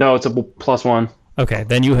 No, it's a +1. Okay,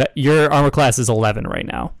 then your armor class is 11 right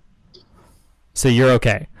now, so you're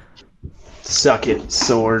okay. Suck it,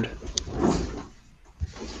 sword.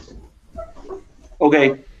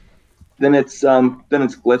 Okay, then it's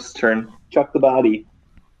Glyph's turn. Chuck the body.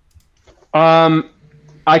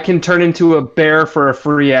 I can turn into a bear for a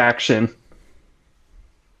free action.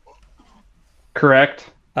 Correct?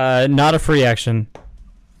 Not a free action.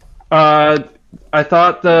 I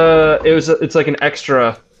thought it's like an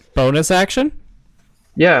extra Bonus action?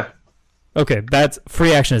 Yeah. Okay, that's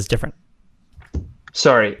free action is different.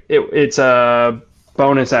 Sorry, it's a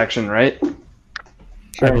bonus action, right?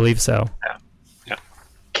 I believe so.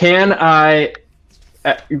 Can I?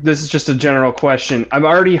 This is just a general question. I'm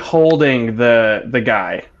already holding the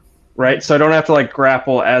guy, right? So I don't have to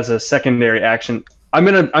grapple as a secondary action. I'm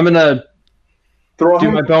gonna Throw do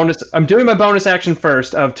him. my bonus. I'm doing my bonus action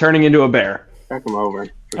first of turning into a bear, Check him over.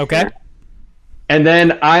 Okay. and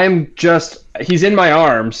then he's in my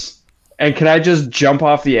arms, and can I just jump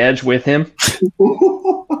off the edge with him?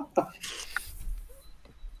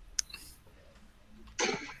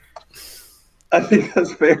 I think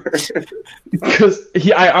that's fair. Because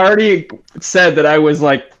I already said that I was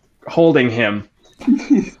like holding him.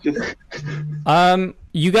 Just,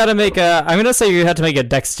 You got to make a. I'm gonna say you have to make a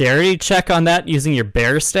dexterity check on that using your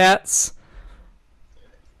bear stats.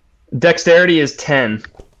 Dexterity is 10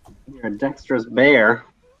 You're a dexterous bear.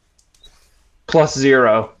 plus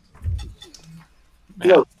 0.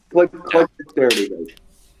 no, click dexterity, guys.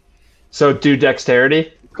 So do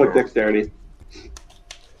dexterity. Click dexterity.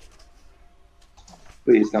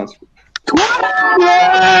 Please, sounds.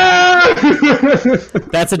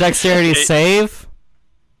 That's a dexterity save.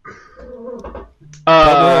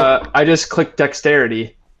 I just clicked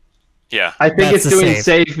dexterity. Yeah. I think That's it's a doing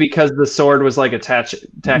save. save because the sword was like attacking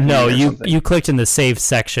No, me or you something. clicked in the save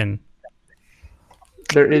section.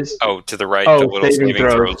 There is. Oh, to the right, Oh, the little saving saving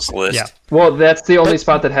throws. throws list. Yeah. Well, that's the only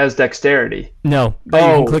spot that has dexterity. No, but you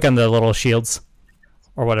Oh. can click on the little shields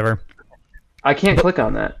or whatever. I can't click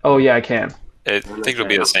on that. Oh yeah, I can. I think it'll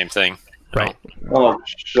be the same thing. Right. Oh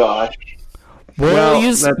gosh.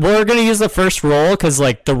 We're gonna use the first roll because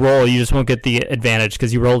like the roll you just won't get the advantage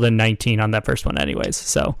because you rolled a 19 on that first one anyways.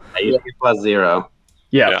 So I usually plus 0.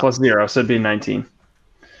 Yeah, Yeah. plus 0, so it'd be 19.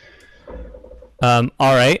 all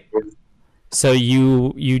right. So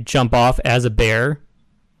you jump off as a bear.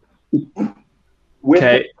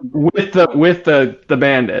 Okay, with the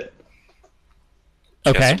bandit. Yeah,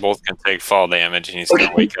 Okay. so both can take fall damage, and he's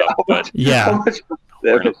gonna wake up. But How Yeah. much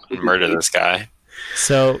we're gonna murder this guy.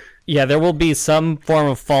 So yeah, there will be some form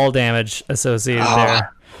of fall damage associated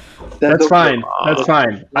there. That's fine. That's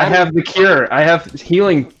fine. I have the cure. I have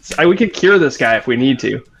healing. We could cure this guy if we need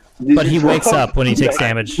to. But he wakes up when he takes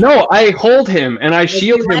damage. No, I hold him and I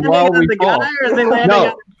shield him while we fall.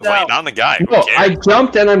 No, Wait, on the guy. Who no, I cares?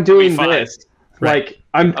 jumped and I'm doing Fine. this. Right. Like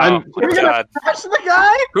I'm. Oh, my God. Crush the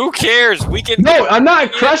guy? Who cares? We can. No, I'm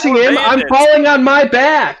not crushing him. I'm falling on my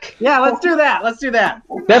back. Yeah, let's do that. Let's do that.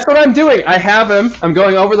 That's what I'm doing. I have him. I'm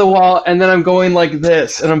going over the wall and then I'm going like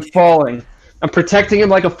this and I'm falling. I'm protecting him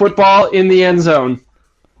like a football in the end zone.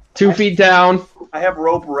 2 feet down. I have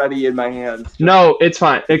rope ready in my hands. No, it's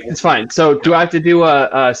fine. It's fine. So do I have to do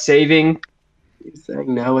a saving? You're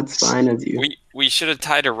saying no, it's fine as you. We should have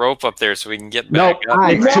tied a rope up there so we can get No, back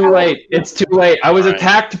up. it's too late. It's too late. I was All right.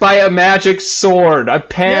 attacked by a magic sword. I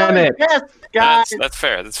panicked. Yes, guys. That's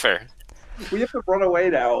fair. That's fair. We have to run away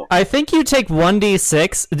now. I think you take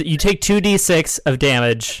 1d6. You take 2d6 of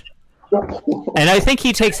damage, and I think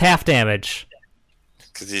he takes half damage.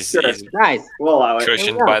 Because he's Nice. We'll allow it.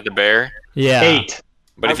 cushioned by the bear. Yeah. 8.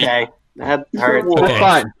 But if he Okay. That hurts. Okay. That's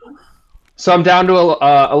fine. So I'm down to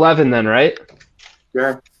 11 then, right?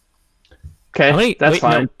 Sure. Okay, that's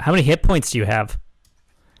fine. How many hit points do you have?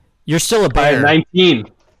 You're still a I have bear.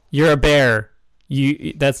 19. You're a bear.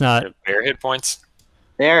 That's not. bear hit points.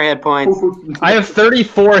 There, hit points. I have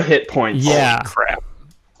 34 hit points. Yeah. Crap.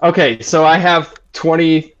 Okay, so I have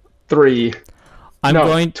 23. I'm no,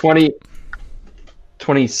 going.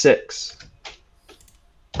 26.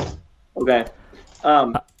 Okay.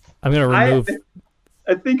 I'm gonna remove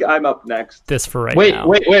I think I'm up next. this for right Wait, now.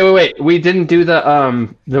 wait. We didn't do the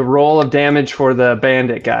roll of damage for the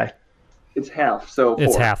bandit guy. It's half, so 4.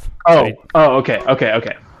 It's half. Oh, okay.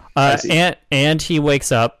 I see. And he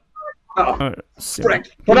wakes up. Oh, So-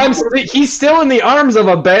 frick. But he's still in the arms of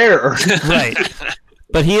a bear. right.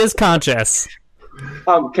 But he is conscious.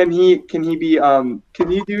 Can he be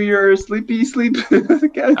can you do your sleepy sleep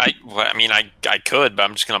again? I could, but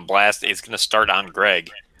I'm just gonna blast. It's gonna start on Greg.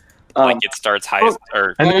 Um, Like it starts highest,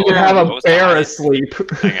 or And then you have a goes to bear highest. asleep.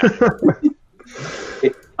 Hang on.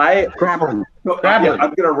 Grab him.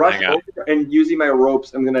 I'm gonna rush Hang on. over and using my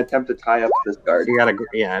ropes, I'm gonna attempt to tie up this guard. You gotta.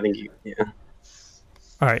 Yeah, I think you. Yeah.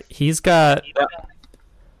 All right. He's got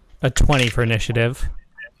a 20 for initiative.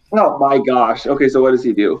 Oh my gosh. Okay, so what does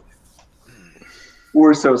he do?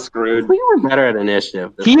 We're so screwed. We were better at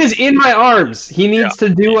initiative. He is in my arms. He needs to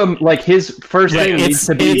do his first Right. thing needs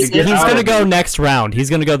to be He's to get out gonna of go it. next round. He's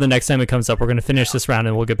gonna go the next time it comes up. We're gonna finish this round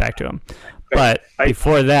and we'll get back to him. But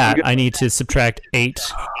before that, I need to subtract 8.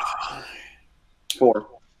 4.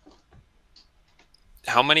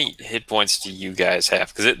 How many hit points do you guys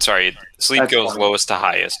have? Because sleep That's goes fine. lowest to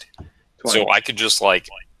highest. 20. So I could just like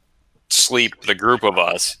sleep the group of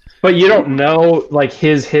us. But you don't know like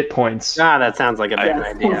his hit points. Ah, that sounds like a bad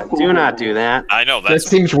idea. Do not do that. I know That that's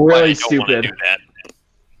seems why really I don't wanna stupid. do that.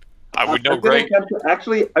 I would know I'm gonna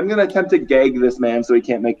Greg. I'm gonna attempt to gag this man so he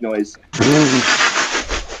can't make noise.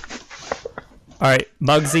 All right,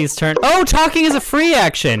 Mugsy's turn. Oh, talking is a free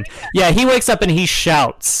action. Yeah, he wakes up and he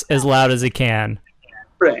shouts as loud as he can.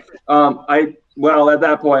 Frick. At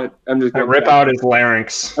that point, I'm just I gonna rip out his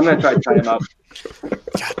larynx. I'm gonna try to tie him up.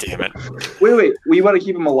 God damn it. Wait. We want to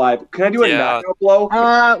keep him alive. Can I do a knockout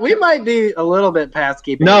blow? We might be a little bit past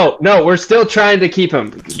keeping. No, we're still trying to keep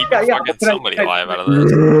him. Keep fucking somebody alive out of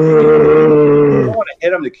this. I don't want to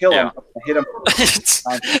hit him to kill him. I hit him.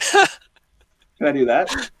 Can I do that?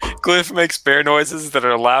 Glyph makes bear noises that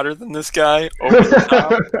are louder than this guy. Over the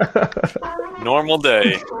top. Normal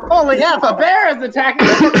day. Holy F, a bear is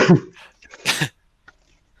attacking.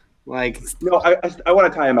 Like, no, I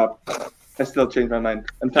want to tie him up. I still changed my mind.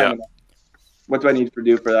 I'm tying him up. What do I need to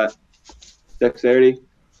do for that? Dexterity?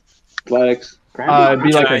 Athletics? It'd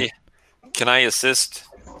be Can I assist?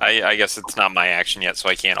 I guess it's not my action yet, so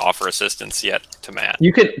I can't offer assistance yet to Matt.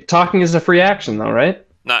 You could. Talking is a free action, though, right?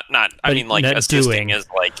 Not. I mean, like assisting is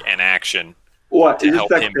like an action. What to is help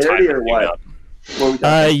this him dexterity tie or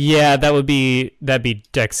what? Yeah, that'd be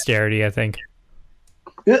dexterity, I think.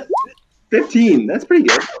 15. That's pretty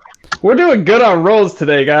good. We're doing good on rolls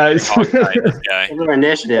today, guys. This guy. our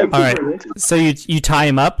initiative. All right. So you tie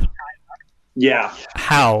him up? Yeah.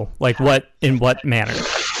 How? Like what? In what manner?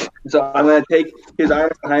 So I'm gonna take his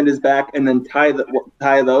arms behind his back and then tie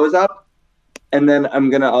those up, and then I'm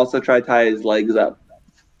gonna also try tie his legs up.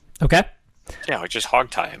 Okay. Yeah, like just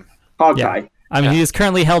hog tie him. Hog Yeah. tie. I mean, he is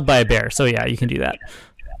currently held by a bear, so yeah, you can do that.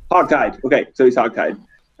 Hog tied. Okay, so he's hog tied,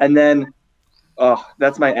 and then,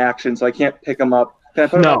 that's my action. So I can't pick him up. Can I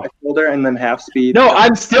put him on my shoulder and then half speed? No,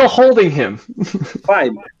 I'm still holding him.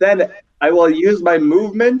 Fine. Then I will use my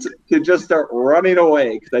movement to just start running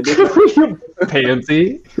away because I didn't.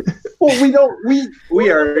 Pansy. Well, we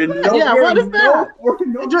are in no. Yeah, what is that?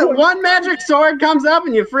 Just One magic sword comes up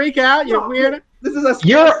and you freak out. You're weird. This is a.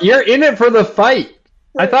 You're in it for the fight.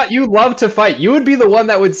 I thought you loved to fight. You would be the one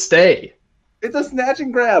that would stay. It's a snatch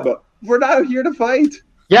and grab. We're not here to fight.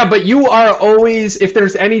 Yeah, but you are always, if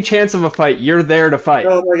there's any chance of a fight, you're there to fight.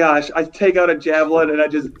 Oh my gosh! I take out a javelin and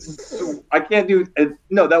I can't do.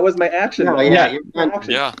 No, that was my action. No, yeah.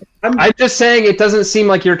 Yeah. I'm just saying it doesn't seem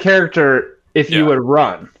like your character if you would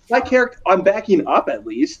run. My character, I'm backing up at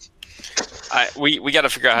least. We got to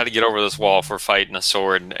figure out how to get over this wall if we're fighting a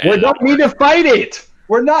sword. We don't need to fight it.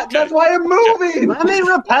 We're not. That's why I'm moving. Let me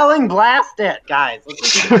repelling blast it, guys.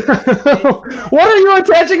 What are you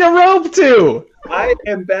attaching a rope to? I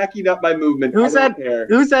am backing up my movement. Who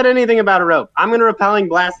said anything about a rope? I'm going to repelling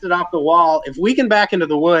blast it off the wall. If we can back into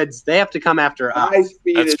the woods, they have to come after us. My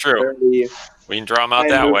speed That's is true. 30. We can draw them out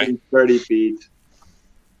that way. 30 feet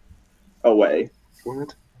away.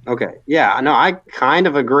 What? Okay. Yeah. No, I kind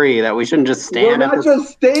of agree that we shouldn't just stand. We're not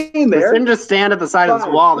just staying We there. shouldn't just stand at the side of this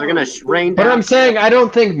wall. They're going to rain down. But I'm saying I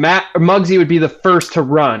don't think Muggsy would be the first to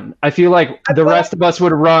run. I feel like the rest of us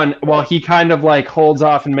would run while he kind of like holds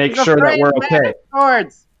off and makes sure that we're okay.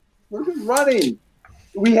 Swords. We're just running.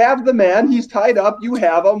 We have the man. He's tied up. You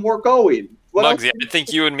have him. We're going. Muggsy, I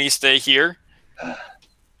think you and me stay here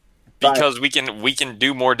because we can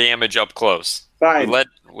do more damage up close. Fine.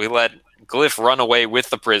 We let Glyph run away with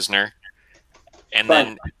the prisoner, and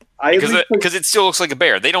then because it still looks like a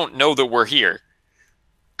bear. They don't know that we're here.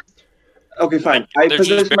 Okay, fine. They're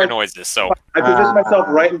just bear noises. So I position myself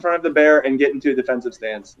right in front of the bear and get into a defensive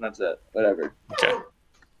stance. And that's it. Whatever. Okay.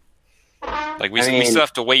 Like we still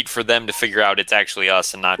have to wait for them to figure out it's actually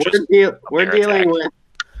us and not just. We're dealing with.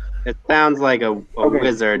 It sounds like a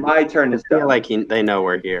wizard. My turn is I feel done. like they know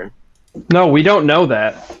we're here. No, we don't know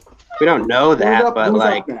that. We don't know that, but Who's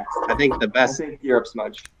like, up next? I think the I best. think you're up,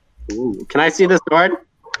 Smudge. Ooh. Can I see the sword?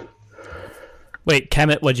 Wait,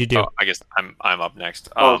 Kemet, what'd you do? Oh, I guess I'm up next.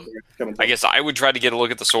 Come on. I guess I would try to get a look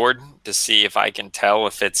at the sword to see if I can tell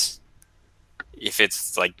if the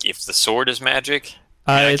sword is magic.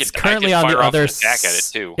 It's currently on the other attack at it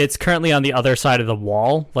too. It's currently on the other side of the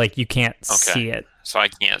wall. Like you can't see it. So I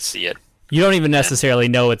can't see it. You don't even necessarily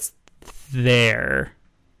know it's there.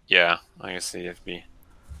 Yeah, I can see it be.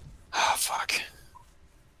 Oh fuck.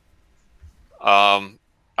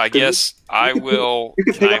 I guess I will.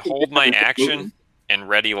 Can I hold my action and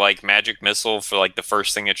ready like magic missile for like the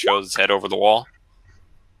first thing that shows its head over the wall?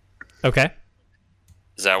 Okay.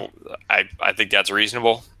 Is that I think that's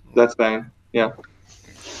reasonable. That's fine. Yeah.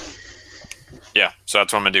 Yeah, so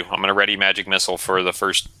that's what I'm gonna do. I'm gonna ready magic missile for the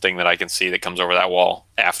first thing that I can see that comes over that wall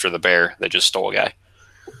after the bear that just stole a guy.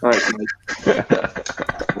 All right.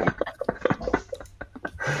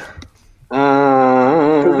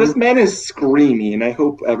 So this man is screaming. I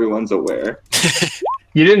hope everyone's aware.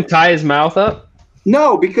 You didn't tie his mouth up?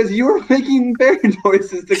 No, because you were making bear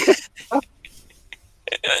noises.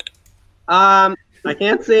 I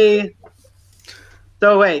can't see.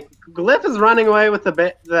 So wait, Glyph is running away with the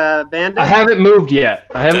bandit. I haven't moved yet.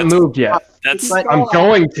 I'm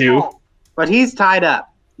going to. But he's tied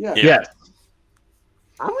up. Yeah. Yes.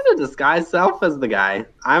 I'm gonna disguise self as the guy.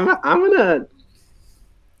 I'm gonna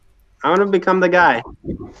become the guy.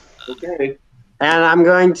 Okay. And I'm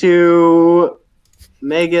going to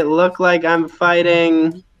make it look like I'm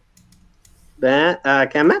fighting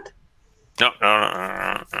Kemet? No.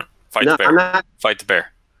 Fight the bear. I'm not. Fight the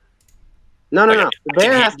bear. No. Okay, The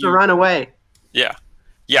bear has to run away. Yeah.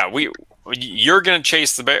 You're gonna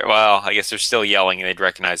chase the bear. Well, I guess they're still yelling, and they'd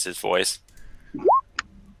recognize his voice. He's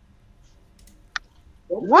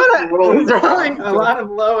rolling a lot of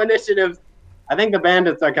low initiatives. I think the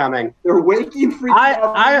bandits are coming. They're waking freaking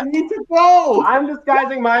up. We need to go. I'm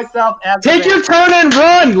disguising myself as. Take your turn and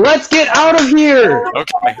run. Let's get out of here.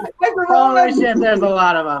 Okay. Holy shit! There's a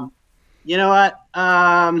lot of them. You know what?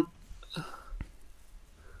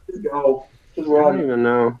 Just go. Just I don't run. even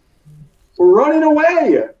know. We're running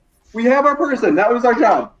away. We have our person. That was our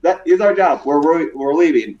job. That is our job. We're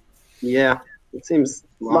leaving. Yeah, it seems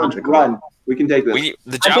logical. Run. We can take this.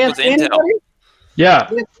 The job was intel. Yeah.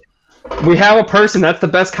 We have a person. That's the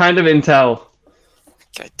best kind of intel.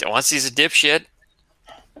 Unless he's a dipshit.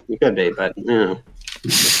 You could be, but you know.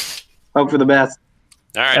 Hope for the best.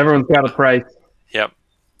 All right. Everyone's got a price. Yep.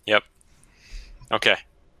 Okay.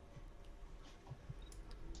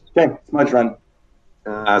 Okay, Smudge, run.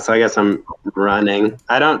 So I guess I'm running.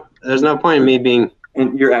 There's no point in me being.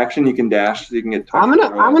 In your action, you can dash, so you can get. I'm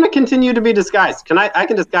gonna continue to be disguised. I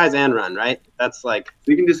can disguise and run, right? That's like.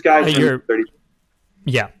 You can disguise. You're- 30.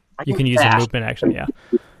 Yeah, you can use your dash. movement action. Yeah.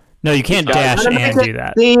 No, you can't dash I'm gonna and make do it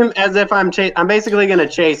that. Seem as if I'm basically gonna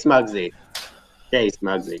chase Muggsy. Chase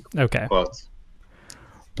Muggsy. Okay, Quotes.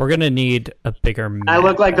 we're gonna need a bigger map. I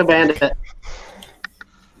look like the bandit.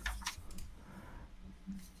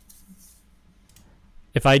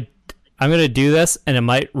 I'm gonna do this, and it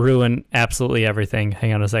might ruin absolutely everything.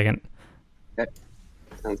 Hang on a second.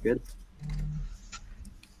 Sounds good.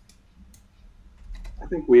 I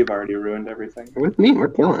think we've already ruined everything. With me, we're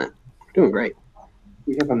killing it. We're doing great.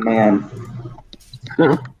 We have a man.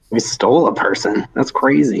 We stole a person. That's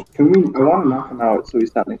crazy. Can we? I want to knock him out so he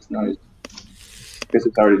stops making noise. Because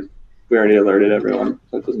we already alerted everyone,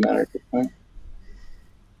 so it doesn't matter at this point.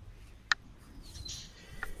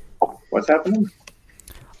 What's happening?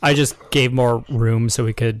 I just gave more room so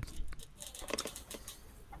we could.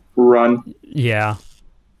 Run. Yeah.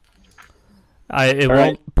 It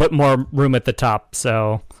won't put more room at the top,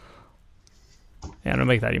 so. Yeah, I'm gonna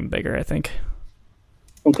make that even bigger, I think.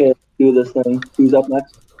 Okay, let's do this then. Who's up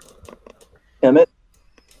next? Emmett?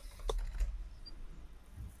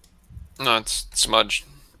 No, it's Smudge.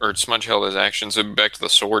 Or Smudge held his action, so back to the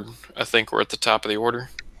sword. I think we're at the top of the order.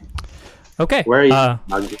 Okay. Where are you?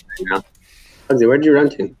 Muggsy, right now? Muggsy, where'd you run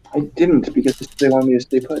to? I didn't because they wanted me to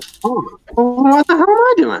stay put. Oh, what the hell am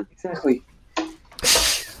I doing? Exactly.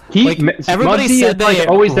 Everybody Muggsy said is, like, they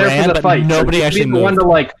always there ran, for the but fight. nobody So actually he's the one moved. to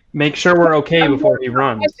like make sure we're okay before he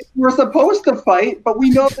runs. We're supposed to fight, but we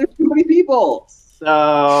know there's too many people.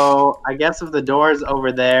 So I guess if the door's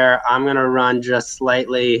over there, I'm gonna run just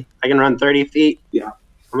slightly. I can run 30 feet. Yeah.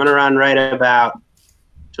 I'm gonna run right about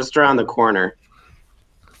just around the corner.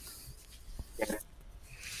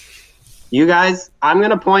 You guys, I'm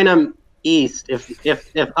gonna point them east. If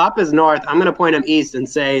up is north, I'm gonna point them east and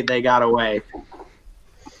say they got away.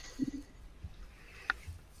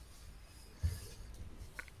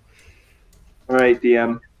 All right,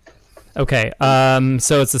 DM. Okay,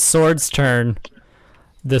 so it's the sword's turn.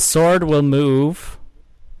 The sword will move.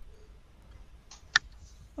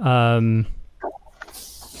 Do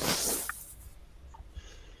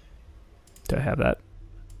I have that?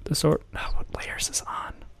 The sword. Oh, what layer is this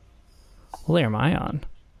on? What layer am I on?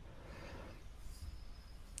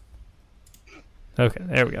 Okay,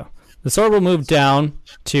 there we go. The sword will move down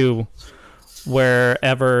to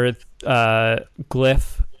wherever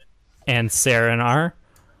Glyph and Saren are.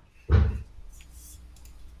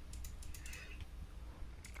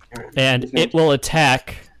 And it will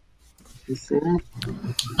attack. It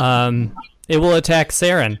will attack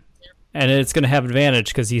Saren, and it's going to have advantage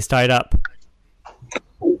because he's tied up.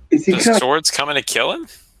 Is he The sword's coming to kill him?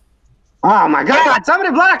 Oh my God!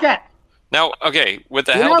 Somebody block it! Now, okay, with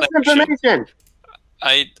the Give held us action, information.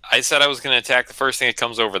 I said I was going to attack the first thing that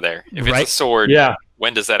comes over there. If it's Right. a sword, Yeah.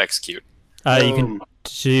 when does that execute? You can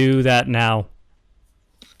do that now.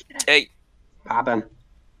 Hey, Poppin'.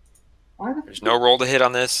 there's no roll to hit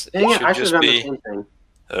on this. Dang It it, I should should have just done the be same thing.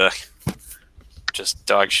 just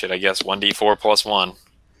dog shit, I guess. 1d4 plus 1.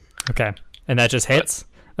 Okay, and that just hits.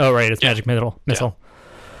 Oh, right, it's Yeah. magic missile.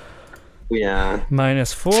 Yeah.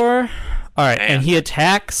 -4. All right, and Man. he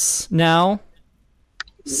attacks now.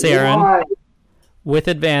 Saren with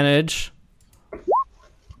advantage.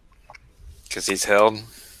 Because he's held.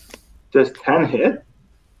 Just 10 hit?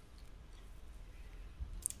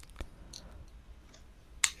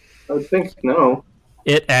 I would think no.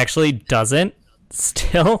 It actually doesn't.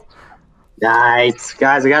 Still. Nice.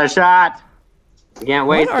 Guys, I got a shot. I can't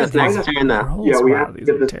wait What are this next these turn, though. rolls? Yeah, we Wow, have to these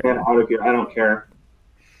get are this man terrible. out of here. I don't care.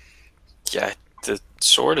 Yeah, the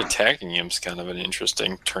sword attacking him is kind of an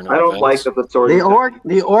interesting turn of I don't events. like that the sword.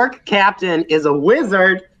 The orc captain is a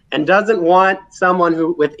wizard and doesn't want someone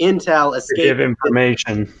who with intel To escape. give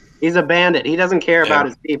information. He's a bandit. He doesn't care about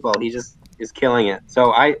his people. He just is killing it.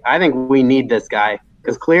 So I think we need this guy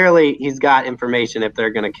because clearly he's got information if they're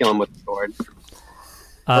going to kill him with the sword.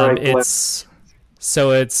 Alright, It's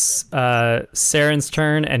Saren's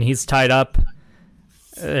turn, and he's tied up.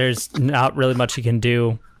 There's not really much he can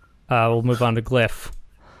do. We'll move on to Glyph.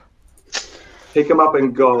 Pick him up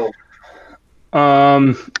and go.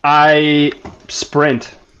 I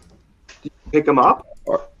sprint. Pick him up.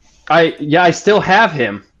 I still have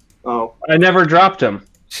him. Oh, I never dropped him.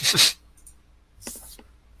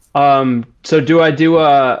 So do I do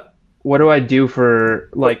what do I do for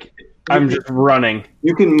like I'm just running.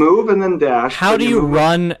 you can move and then dash. How do you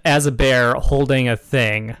run as a bear holding a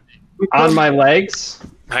thing? On my legs?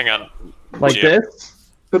 Hang on. Like Yeah. this?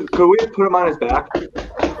 Could we put him on his back?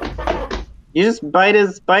 You just bite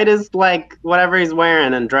his like whatever he's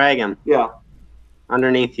wearing and drag him Yeah.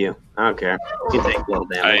 underneath you. I don't care. You take a little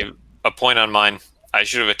damage. A point on mine. I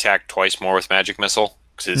should have attacked twice more with magic missile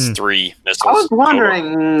because it's 3 missiles. I was total.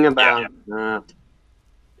 wondering about.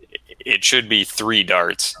 It should be 3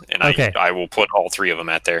 darts, and Okay. I will put all 3 of them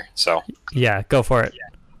at there. So Yeah, go for it.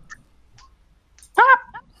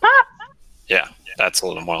 yeah, that's a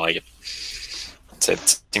little more like it.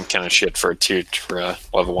 It's kind of shit for a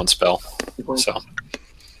level 1 spell. So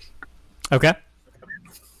Okay.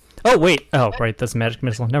 Oh, wait. Oh, right. That's a magic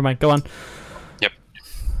missile. Never mind. Go on.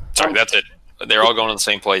 sorry, that's it. They're all going to the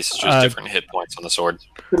same place. It's just different hit points on the sword.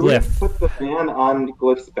 Could we Glyph. put the fan on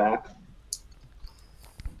Glyph's back?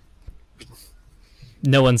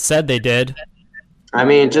 No one said they did. I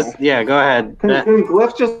mean, just go ahead. Can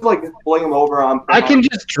Glyph just like fling him over on? I can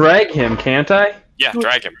just drag him, can't I? Yeah,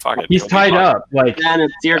 drag him. Fuck it. He's It'll be tied fine. up. Like Then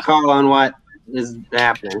it's your call on what is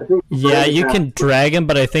happening. Yeah, you can drag him,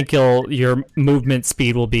 but I think your movement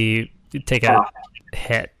speed will be take a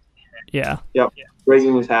hit. Yeah. Yep.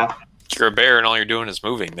 Raising his half. You're a bear, and all you're doing is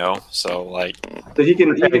moving, though. So like, So he can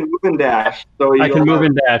move and dash. So I can move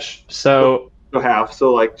and dash. So half.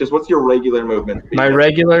 So like, just what's your regular movement? speed? my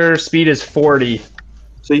regular speed is 40.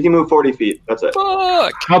 So you can move 40 feet. That's it.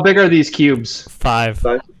 fuck. How big are these cubes? 5.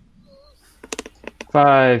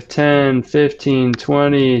 5, 10, 15,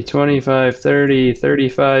 20, 25, 30,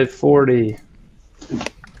 35, 40.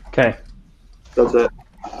 Okay. That's it.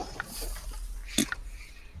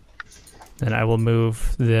 Then I will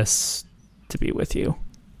move this to be with you.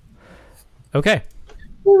 Okay.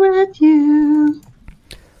 With you.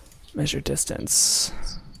 Measure distance.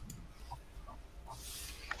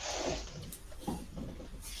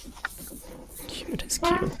 Cute is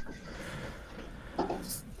cute.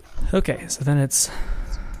 Okay, so then it's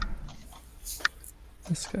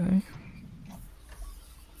this guy.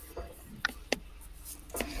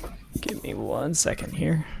 Give me 1 second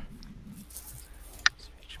here.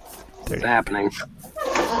 What's happening?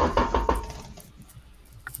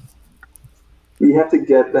 We have to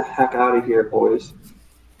get the heck out of here, boys.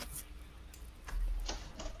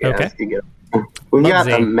 Yeah, Okay. that's good. We got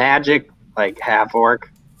the Muggsy. magic like half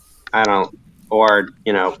orc. I don't, or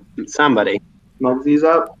somebody. Muggsy's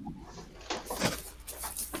up.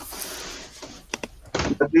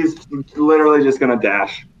 He's literally just gonna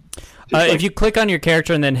dash. If you click on your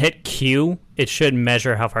character and then hit Q, it should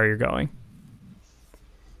measure how far you're going.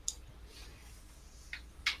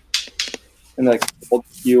 And like hold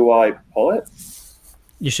Q while I pull it.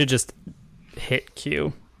 You should just hit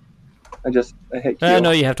Q. I hit Q.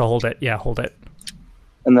 No, you have to hold it. Yeah, hold it.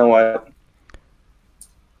 And then what?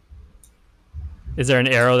 Is there an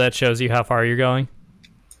arrow that shows you how far you're going?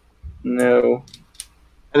 No.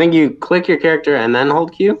 I think you click your character and then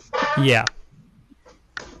hold Q. Yeah.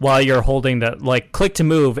 While you're holding click to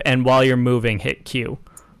move, and while you're moving, hit Q.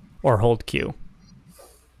 Or hold Q.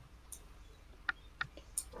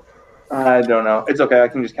 I don't know. It's okay. I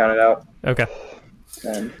can just count it out. Okay.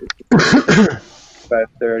 10, 25,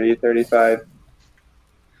 30, 35,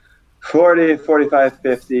 40, 45,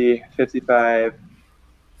 50, 55,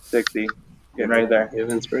 60. Getting right there. You have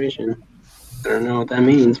inspiration. I don't know what that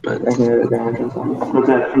means, but That's it.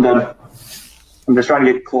 I'm done. I'm just trying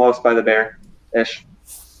to get close by the bear-ish.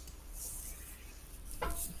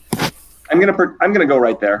 I'm gonna go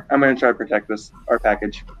right there. I'm gonna try to protect our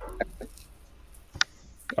package.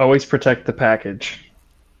 Always protect the package.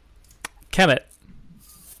 Kemet.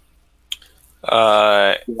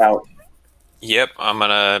 Uh, Out. Yep,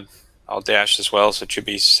 I'll dash as well, so it should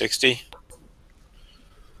be 60.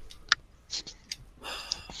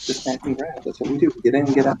 Just snap and grab. That's what we do. Get in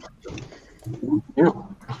and get out. Yeah.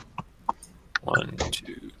 1,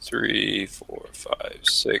 2, 3, 4, 5,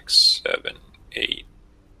 6, 7, 8,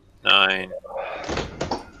 9,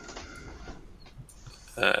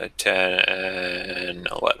 10,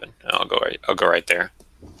 11. I'll go right there.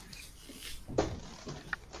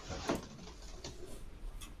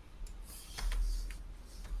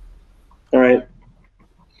 All right.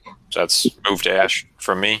 So that's move dash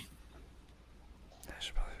from me.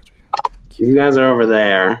 You guys are over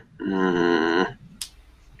there.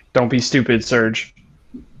 Don't be stupid, Surge.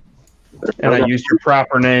 And I used your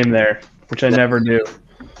proper name there, which I never do.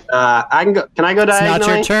 I can go. Can I go It's diagonally?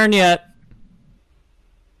 not your turn yet.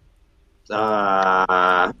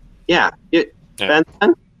 Yeah. Ben?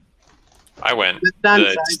 I went. It's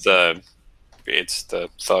done, It's the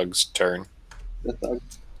thug's turn.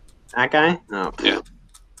 That guy? Oh. Yeah.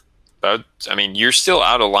 But I mean, you're still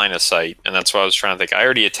out of line of sight, and that's what I was trying to think. I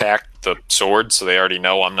already attacked the sword, so they already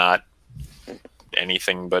know I'm not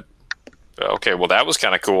anything but. Okay, well that was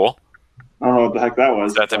kind of cool. I don't know what the heck that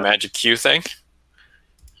was. Is that the magic Q thing?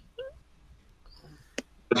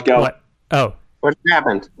 Let's go. What? Oh, What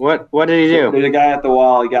happened? What did he do? There's a guy at the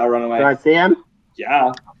wall. He got to run away. Do I see him?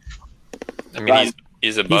 Yeah. I mean,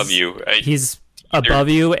 he's above He's- you. he's above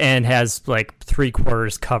you and has like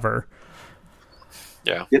 3/4 cover.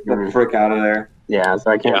 Yeah. Get the frick out of there. Yeah, so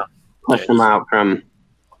I can't Yeah. push him out from.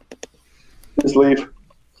 Just leave.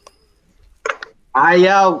 I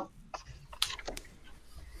yell,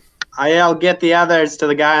 get the others to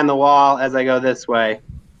the guy on the wall as I go this way.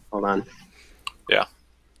 Hold on. Yeah.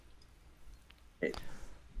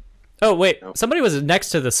 Oh wait, Nope. somebody was next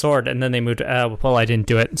to the sword and then they moved. Well, I didn't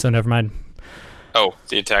do it, so never mind. Oh,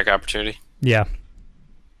 the attack opportunity. Yeah,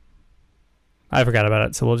 I forgot about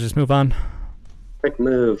it, so we'll just move on. Quick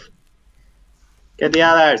move. Get the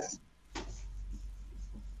others.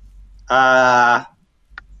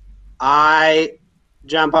 I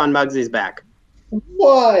jump on Muggsy's back.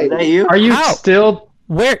 Why? Is that you? Are you How? still?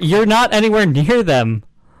 Where? You're not anywhere near them.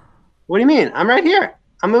 What do you mean? I'm right here.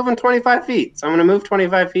 I'm moving 25 feet. So I'm going to move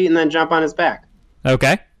 25 feet and then jump on his back.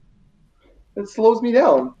 Okay. It slows me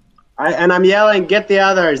down. And I'm yelling, get the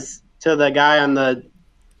others to the guy on the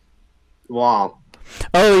wall.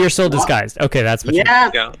 Oh, you're still disguised. Okay, that's what.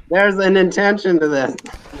 Yes, Yeah. there's an intention to this.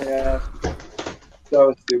 Yeah.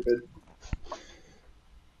 So stupid.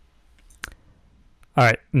 All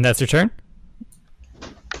right, and that's your turn.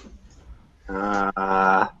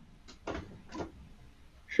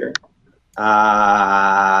 Sure.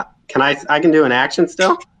 Can I can do an action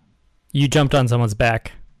still? You jumped on someone's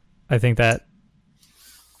back. I think that.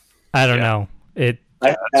 I don't know. It. I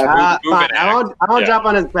move Fine. and I won't Yeah. jump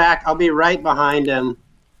on his back. I'll be right behind him.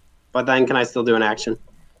 But then can I still do an action?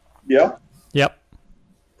 yeah. Yep.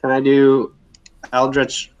 Can I do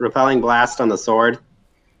Eldritch Repelling Blast on the sword?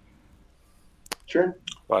 Sure.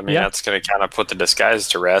 Well, I mean, Yeah. that's going to kind of put the disguise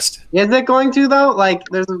to rest. Is it going to though? Like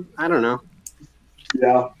I don't know.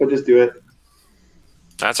 Yeah, but just do it.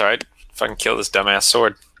 That's all right. If I can kill this dumbass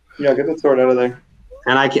sword. Yeah, get the sword out of there.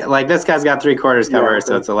 And I can this guy's got 3/4 cover, Yeah,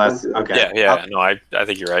 so it's a less. that's- Okay. Yeah. No, I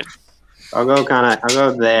think you're right. I'll go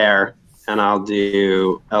there, and I'll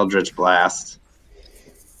do Eldritch Blast.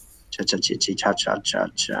 Cha cha cha cha cha cha cha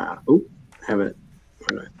cha. Oop, have it.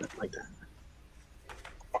 Where do I put it? Like that.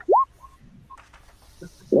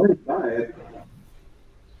 45.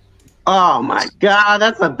 Oh my god,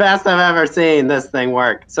 that's the best I've ever seen this thing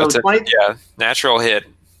work. So That's 20, natural hit.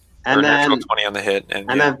 and or natural then 20 on the hit.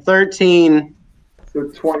 And then 13, So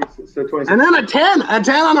 20. So 20. and then a 10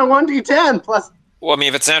 on a 1d10 plus. well, I mean,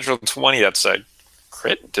 if it's natural 20, that's a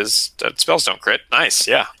crit. Spells don't crit. Nice.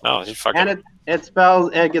 Yeah. No, you fucking. And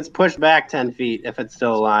it gets pushed back 10 feet if it's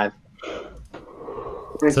still alive.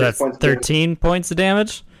 26 So that's points. 13 points of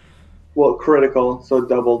damage. Well, critical, so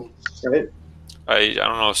doubled, right? I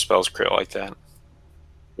don't know if spells crit like that.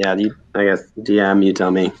 Yeah, I guess DM, you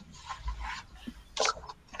tell me. I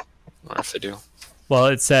don't know if they do. Well,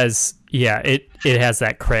 it says it has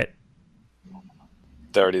that crit.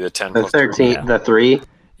 They're already the 10 The plus 13, yeah. the 3.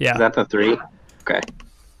 Yeah. Is that the 3? Okay.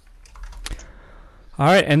 All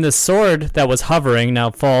right, and the sword that was hovering now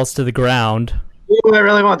falls to the ground. Ooh, I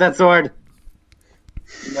really want that sword.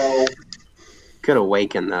 No. Could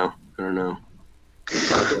awaken though. I don't know.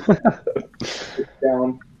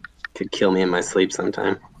 Down. Could kill me in my sleep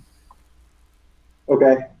sometime.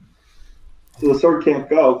 Okay. So the sword can't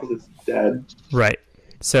go because it's dead. Right.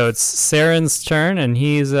 So it's Saren's turn, and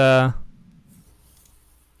he's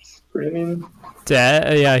Screaming.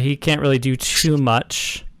 dead. Yeah, he can't really do too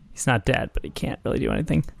much. He's He's not dead, but he can't really do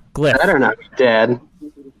anything. Glyph. Better not be dead.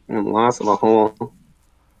 I'm lost in the hole.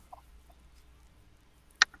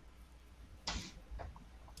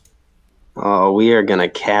 Oh, we are gonna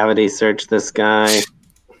cavity search this guy.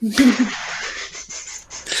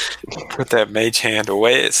 Put that mage hand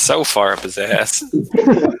away. It's so far up his ass.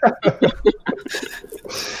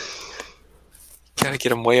 Gotta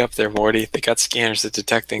get him way up there, Morty. They got scanners that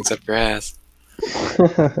detect things up your ass.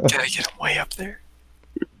 Gotta get him way up there.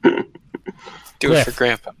 Do it for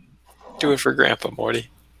Grandpa. Do it for Grandpa, Morty.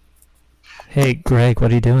 Hey, Greg, what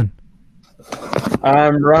are you doing?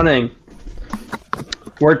 I'm running.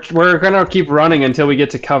 We're gonna keep running until we get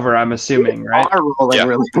to cover. I'm assuming, right? Are rolling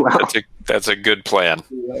really well. That's a good plan.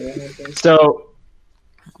 So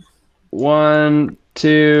 1,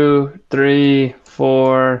 2, 3,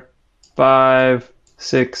 4, 5,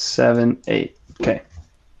 6, 7, 8. Okay.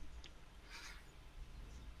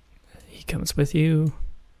 He comes with you.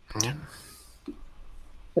 Yeah.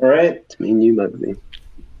 All right. It's me and you, Muggsy.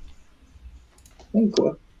 Thank you.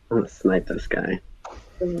 I'm gonna snipe this guy.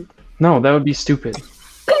 No, that would be stupid.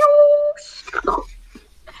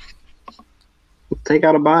 Take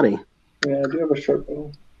out a body. Yeah, I do have a short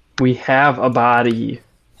bow. We have a body.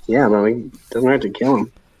 Yeah, but we doesn't hurt to kill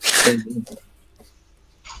him.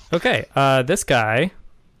 Okay, this guy.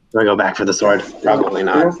 Do I go back for the sword? Probably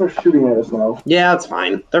They're not. gonna start shooting at us now. Yeah, it's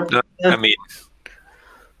fine. They're, I mean,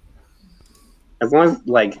 as long as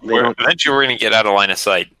like they don't, eventually we're gonna get out of line of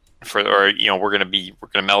sight we're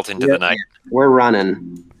gonna melt into the night. we're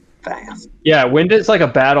running fast. Yeah, when does like a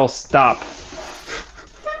battle stop?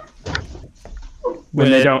 When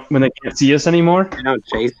they can't see us anymore? They don't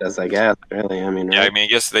chase us, I guess. Really, I mean, Yeah, right? I mean, I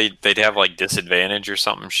guess they'd have like disadvantage or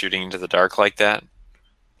something shooting into the dark like that.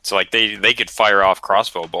 So like they could fire off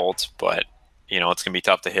crossbow bolts, but it's gonna be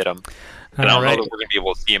tough to hit them. And I don't know that we're gonna be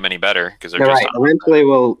able to see them any better because they're You're just right. Eventually,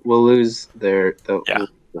 we'll lose their Yeah.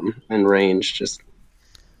 them in range. Just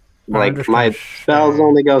I'm like just my gonna spells share.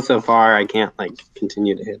 only go so far. I can't like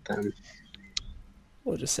continue to hit them.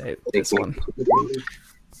 We'll just say this one.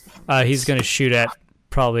 He's going to shoot at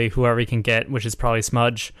probably whoever he can get, which is probably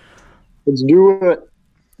Smudge. Let's do it.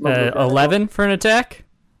 11 for an attack?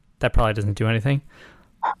 That probably doesn't do anything.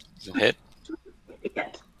 doesn't hit.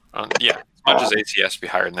 Yeah, Smudge's AC has to be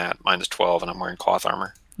higher than that. Mine is 12, and I'm wearing cloth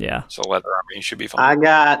armor, Yeah. so leather armor you should be fine. I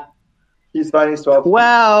got He's fine. He's 12.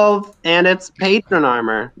 12, and it's patron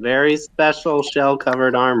armor. Very special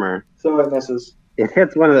shell-covered armor. So it misses. It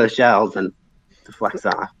hits one of the shells and deflects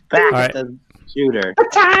off. Back All right. at the shooter.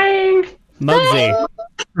 Muggsy.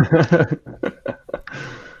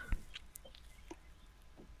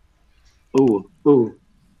 Ooh.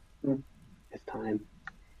 It's time.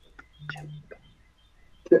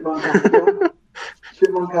 Chipmunk cocktail.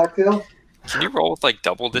 Chipmunk cocktail. Can you roll with like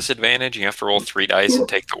double disadvantage? You have to roll 3 dice and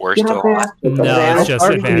take the worst of No, it's just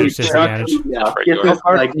advantage, disadvantage. Yeah. Right, Get go this,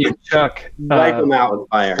 ahead. like, you Chuck, wipe them out with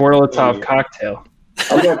fire. Orlotov cocktail.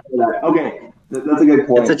 Okay. Okay. That's a good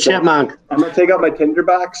point. It's a chipmunk. I'm gonna take out my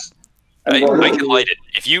tinderbox. I can light it.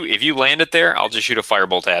 If you land it there, I'll just shoot a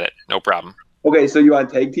firebolt at it. No problem. Okay, so you want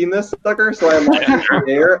to tag team this sucker? So I'm lighting it in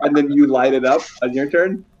the air, and then you light it up on your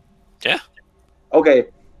turn. Yeah. Okay.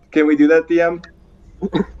 Can we do that, DM?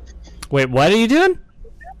 Wait, what are you doing?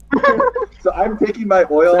 So I'm taking my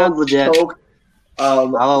oil Sounds legit. soaked I'll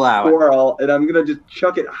allow it. squirrel, and I'm gonna just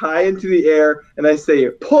chuck it high into the air, and I say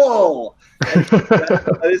pull. And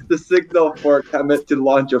that is the signal for Kemet to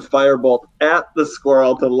launch a firebolt at the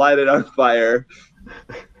squirrel to light it on fire,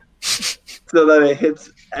 so that it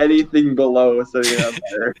hits anything below. So you have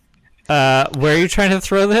fire. Where are you trying to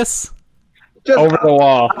throw this? Just Over the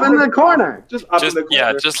wall. Up in the corner. Just up Just in the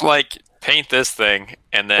corner. just like paint this thing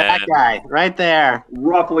and then That guy, right there.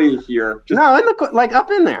 roughly here. Just No, in the like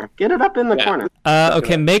up in there. Get it up in the Yeah. corner.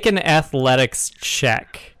 Okay, make an athletics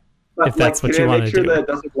check. if that's what you can I wanna make sure do. that it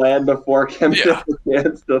doesn't land before Kemet Yeah. has a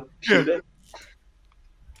chance to shoot it?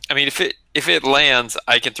 I mean if it lands,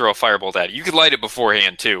 I can throw a firebolt at it. You could light it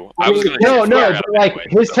beforehand too. I was gonna No, shoot fire but at it like anyway,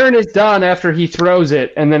 his so. turn is done after he throws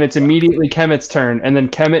it, and then it's immediately Kemet's turn, and then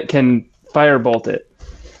Kemet can firebolt it.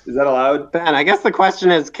 Is that allowed? Ben, I guess the question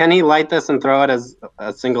is, can he light this and throw it as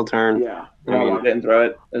a single turn? Yeah. I didn't throw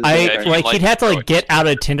it. It's I if you like like he'd have to throw like it. get out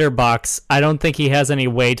a tinderbox. I don't think he has any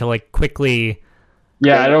way to like quickly.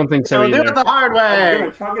 Yeah, I don't think so So do either. it the hard I'm way.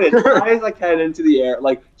 gonna chuck it as high as I can into the air,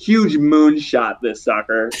 like huge moonshot this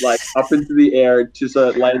sucker, like up into the air to so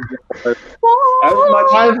it lands as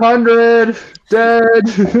much 500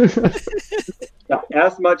 dead.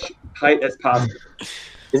 as much height as possible.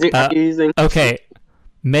 Is he Uh, using? Okay,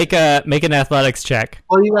 make an athletics check.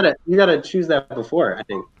 Well, you gotta choose that before. I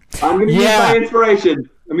think. I'm gonna use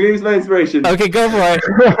my inspiration. Okay, go for it.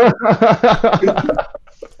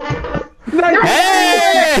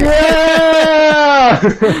 Hey!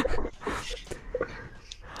 Yeah!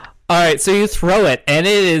 All right, so you throw it, and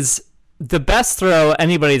it is the best throw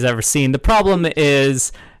anybody's ever seen. The problem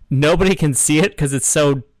is nobody can see it because it's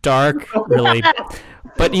so dark, really.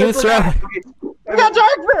 But you throw. We got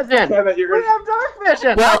dark vision. We have dark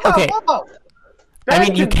vision. Well, okay. I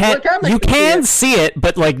mean, you can see it,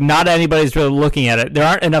 but like not anybody's really looking at it. There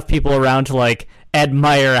aren't enough people around to like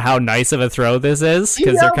admire how nice of a throw this is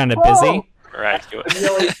because they're kind of busy. Right.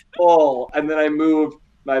 Really full, and then I move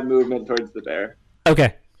my movement towards the bear.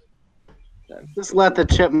 Okay. Just let the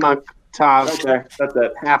chipmunk top Okay, that's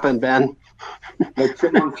it. happen, Ben. The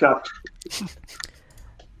chipmunk chop.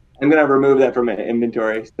 I'm gonna remove that from my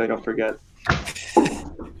inventory so I don't forget.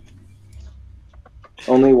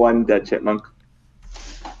 Only one dead chipmunk.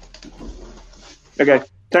 Okay,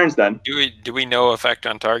 turn's done. Do we know effect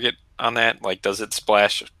on target on that? Like, does it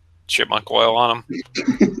splash chipmunk oil on them?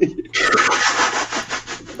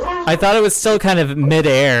 I thought it was still kind of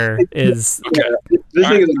midair. Is Okay. This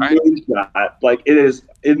thing is a Alright. moonshot. Like it is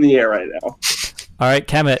in the air right now. all right,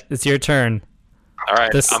 Kemet, it's your turn. All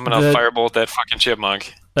right, This- I'm gonna firebolt that fucking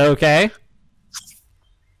chipmunk. Okay.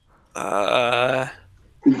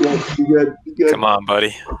 Be good. Come on,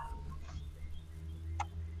 buddy.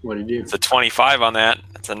 What do you do? It's a 25 on that.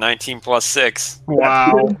 It's a 19 plus 6.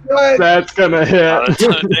 Wow. Good. That's gonna Not a hit.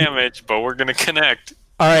 ton of damage, but we're gonna connect.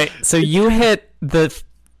 All right, so you hit the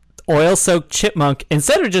oil-soaked chipmunk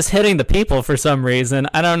instead of just hitting the people for some reason.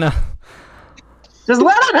 I don't know. Just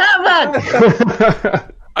let it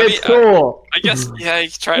happen. It's cool. I guess, yeah, you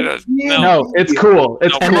try to. No, it's cool.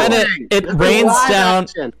 It's No, And cool. then it rains Live down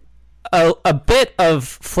action. a bit of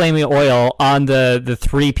flaming oil on the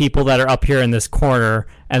three people that are up here in this corner,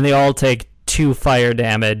 and they all take 2 fire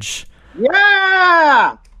damage.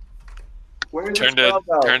 Yeah. Where's Turn the to spell,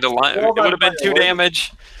 though? turn to line. It Hold on, would have been 2 where's-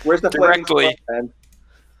 damage. Where's the flaming directly. squirrel land?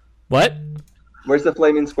 What? Where's the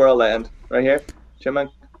flaming squirrel land? Right here, chipmunk.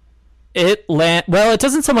 Well, it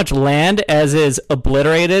doesn't so much land as is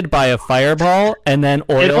obliterated by a fireball, and then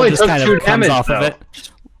oil only just took kind 2 of comes damage, off of though. it.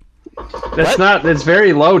 That's not. It's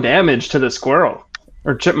very low damage to the squirrel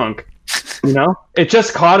or chipmunk. You know, it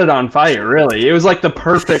just caught it on fire. Really, it was like the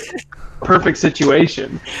perfect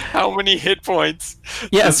situation. How many hit points?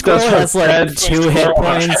 Yeah, It's squirrel just has like red 2 hit squirrel.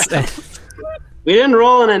 points. We didn't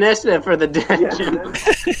roll an initiative for the Yeah, dungeon.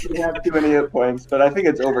 we have too many hit points, but I think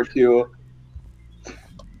it's over 2.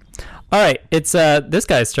 All right, it's this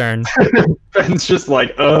guy's turn. Ben's just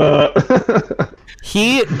like,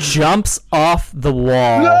 He jumps off the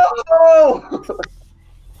wall. No!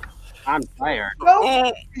 On fire.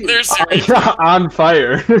 Oh, there's on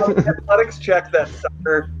fire. Athletics check that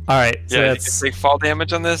sucker. All right, so yeah. You can it's take fall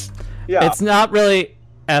damage on this. Yeah. it's not really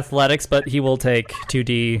athletics, but he will take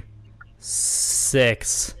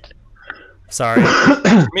 2d6. Sorry.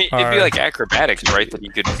 I mean, it'd be Alright. like acrobatics, right? That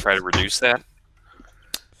you could try to reduce that.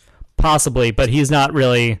 Possibly, but he's not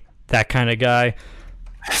really that kind of guy.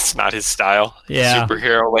 It's not his style. Yeah.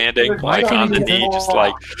 Superhero landing, like on the knee, just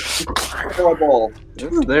like. Horrible.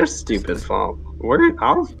 This is their stupid fault.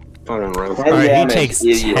 I'll fucking roast. All right, he damage, takes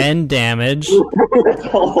idiot. 10 damage.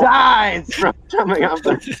 Dies from jumping up.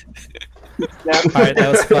 All right,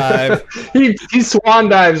 that was 5. he swan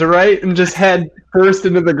dives right and just head first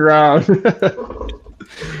into the ground.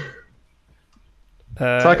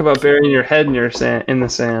 Talk about burying your head in in the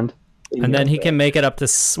sand. And then he can make it up to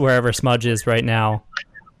wherever Smudge is right now.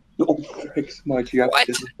 Oh, frick, Smudge, you have What?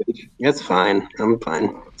 to disadvantage. It's fine. I'm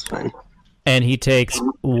fine. It's fine. And he takes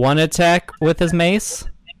 1 attack with his mace,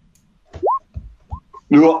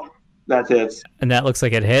 Ugh, That's it. and that looks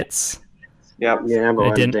like it hits. Yep. Yeah, but It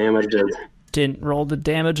what didn't- damage did. Didn't roll the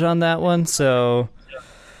damage on that one, so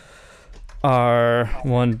our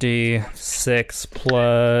 1d6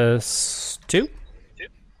 plus 2.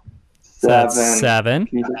 So that's 7.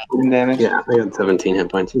 Can you take 7 damage? Yeah, I got 17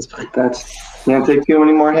 hit points. It's fine. That's. You don't take too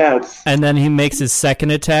many more hits. And then he makes his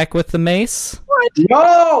second attack with the mace.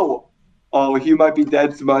 No! Oh, you might be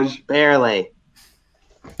dead, Smudge. Barely.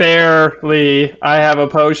 Barely. I have a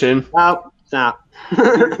potion. Oh, stop.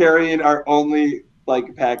 You're carrying our only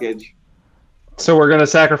package. So we're gonna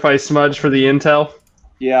sacrifice Smudge for the intel.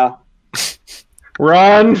 Yeah.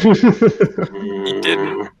 Run! He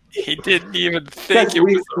didn't even think Yes, it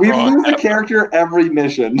we was the wrong lose a number. character every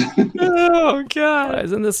mission. Oh god!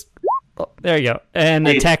 Isn't this? Oh, there you go. And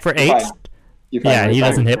 8. attack for 8. You're fine. You're fine. Yeah, he You're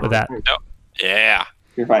fine. doesn't hit with that. Yeah.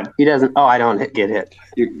 You're fine. He doesn't. Oh, I don't get hit.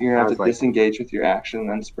 You're gonna I have was to like- disengage with your action and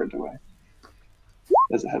then sprint away.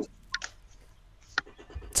 As it has.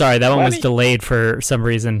 Sorry, that one was 20. delayed for some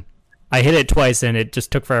reason. I hit it twice and it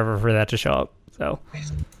just took forever for that to show up. So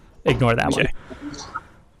ignore that one.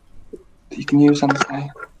 You can use on this guy.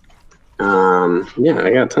 Yeah,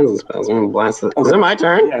 I got tons of spells. I'm gonna blast it. Is it my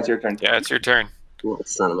turn? Yeah, it's your turn. Yeah, it's your turn. Oh,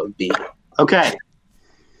 son of a bee. Okay.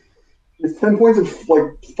 It's 10 points of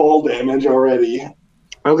fall damage already.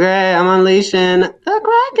 Okay, I'm unleashing the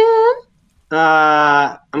Kraken.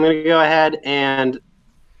 I'm gonna go ahead and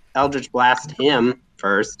Eldritch Blast him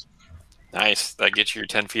first. Nice. That gets you your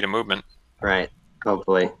 10 feet of movement. Right.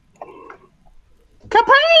 Hopefully.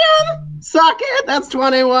 Capram! Suck it! That's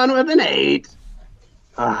 21 with an 8.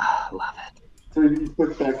 Ah, love it. So you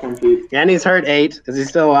push back 10 feet. And he's hurt 8. Is he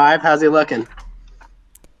still alive? How's he looking?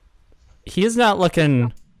 He is not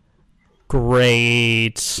looking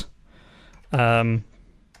great. But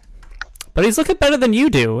he's looking better than you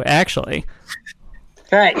do, actually.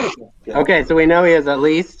 Okay, so we know he has at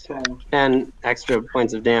least 10 extra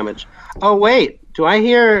points of damage. Oh, wait. Do I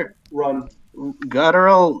hear Run.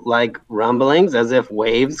 guttural, rumblings as if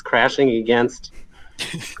waves crashing against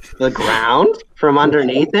the ground from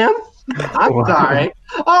underneath him? I'm sorry.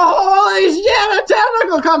 Oh, holy shit! A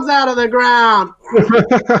tentacle comes out of the ground!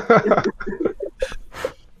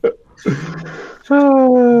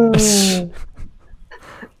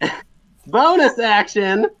 Bonus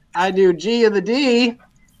action, I do G of the D,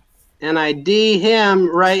 and I D him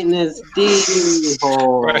right in his D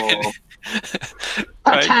hole. Right.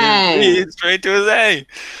 Patang! Straight to his A.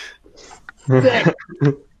 Sick.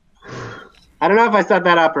 I don't know if I set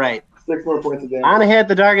that up right. 6 more points of damage. On a hit,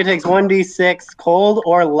 the target takes 1d6 cold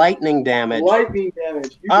or lightning damage. Lightning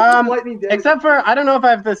damage. You can do lightning damage. Except for, I don't know if I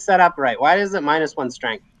have this set up right. Why is it -1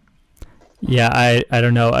 strength? Yeah, I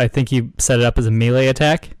don't know. I think you set it up as a melee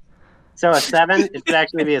attack. So a 7? It should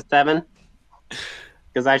actually be a 7?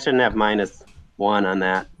 Because I shouldn't have -1 on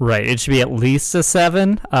that. Right. It should be at least a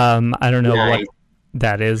 7. I don't know what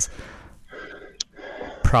that is.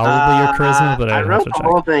 Probably your charisma, but I wrote the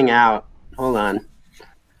whole thing out. Hold on.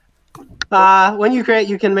 When you crit,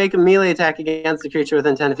 you can make a melee attack against the creature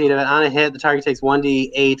within 10 feet of it. On a hit, the target takes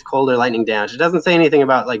 1d8 cold or lightning damage. It doesn't say anything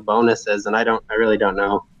about bonuses, and I really don't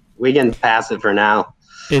know. We can pass it for now.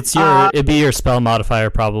 It'd be your spell modifier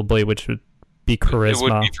probably, which would be charisma. It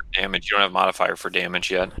would be for damage. You don't have modifier for damage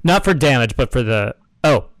yet. Not for damage, but for the.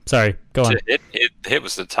 Oh, sorry. Go on. Hit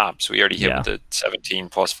was the top, so we already hit with the 17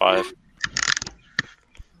 plus 5.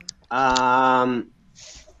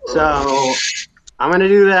 So I'm gonna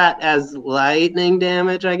do that as lightning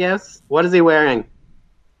damage, I guess. What is he wearing?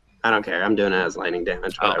 I don't care. I'm doing it as lightning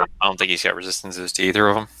damage. I don't think he's got resistances to either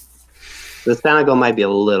of them. The tentacle might be a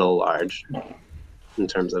little large in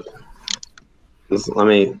terms of.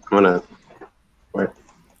 I'm gonna.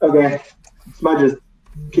 Okay. Smudges.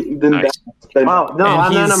 Nice. Oh no!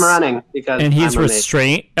 I'm running because. And he's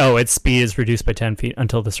restrained. Oh, its speed is reduced by 10 feet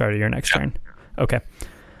until the start of your next turn. Okay.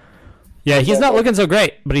 Yeah, he's not looking so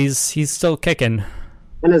great, but he's still kicking.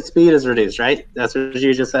 And his speed is reduced, right? That's what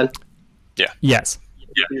you just said? Yeah. Yes.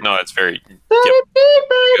 Yeah, no, that's very good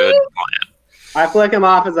plan. I flick him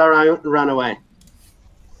off as I run away.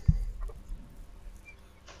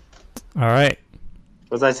 All right.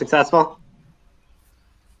 Was I successful?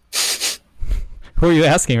 Who are you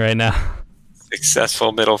asking right now?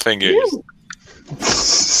 Successful middle fingers.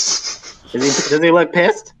 Does he look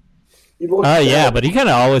pissed? Yeah, but he kind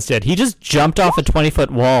of always did. He just jumped off a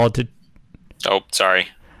 20-foot wall to. Oh, sorry.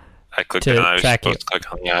 I clicked To on I was track supposed you. to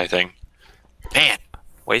click on the eye thing. Man,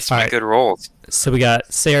 wasting All my right. good rolls. So we got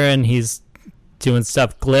Saren. He's doing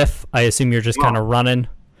stuff. Glyph, I assume you're just kind of running.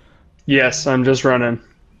 Yes, I'm just running.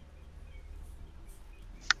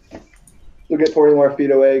 You'll get 40 more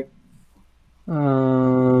feet away.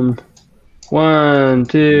 1,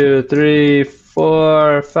 2, 3,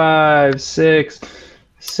 4, 5, 6,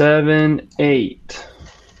 7, 8.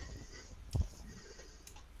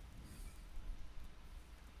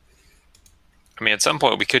 I mean, at some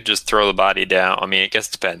point we could just throw the body down. I mean, I guess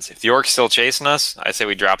it depends. If the orc's still chasing us, I say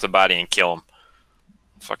we drop the body and kill him.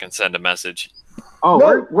 Fucking send a message. Oh,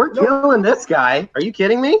 No, we're killing this guy. Are you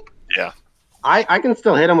kidding me? Yeah. I can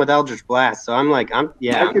still hit him with Eldritch Blast, so I'm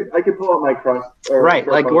yeah. I could pull out my cross. Right,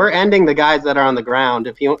 we're ending the guys that are on the ground.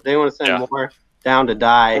 If they want to send more down to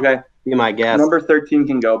die, Okay. be my guess. Number 13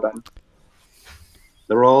 can go, Ben.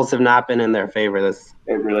 The rolls have not been in their favor.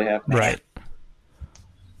 They really have. Right.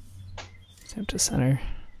 Snap to center.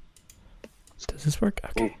 Does this work?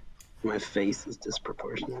 Okay. My face is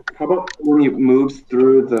disproportionate. How about when he moves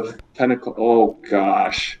through the tentacle? Oh,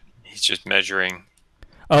 gosh. He's just measuring.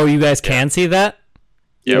 Oh, you guys can see that?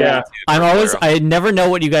 Yeah. I never know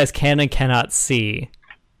what you guys can and cannot see.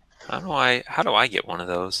 How do I get one of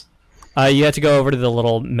those? You have to go over to the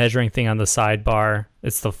little measuring thing on the sidebar.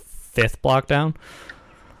 It's the 5th block down.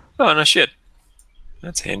 Oh, no shit.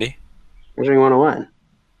 That's handy. Measuring 101.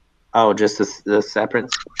 Oh, just the separate.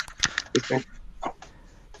 Okay.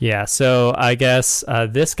 Yeah, so I guess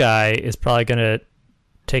this guy is probably going to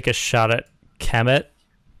take a shot at Kemet.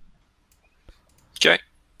 Okay.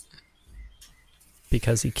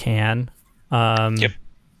 Because he can. Yep.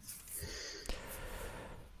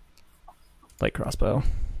 Light crossbow.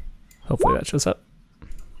 Hopefully that shows up.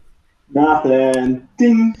 Nothing.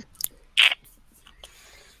 Ding.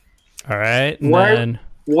 All right, and Worst- then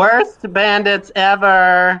Worst bandits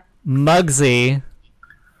ever. Muggsy.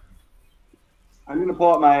 I'm going to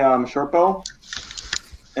pull out my short bow,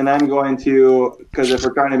 and I'm going to, because if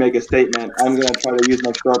we're trying to make a statement, I'm going to try to use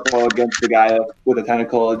my short bow against the guy with a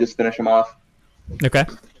tentacle and just finish him off. Okay.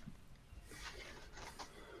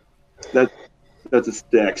 That's a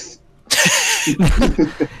six.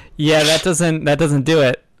 Yeah, that doesn't do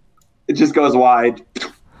it. It just goes wide.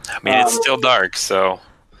 I mean, it's still dark, so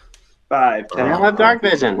 5, 10, I don't have dark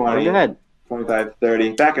vision. We're 20, good. 25,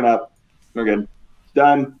 30. Backing up. We're good.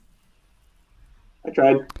 Done. I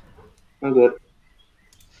tried. That was it.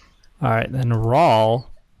 All right, then Rawl,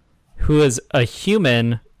 who is a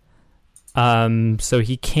human, so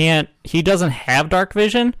he doesn't have dark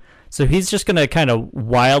vision, so he's just gonna kind of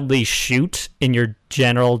wildly shoot in your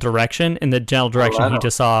general direction, in the general direction he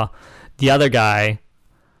just saw the other guy.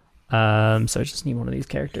 So I just need one of these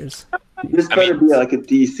characters. This better be like a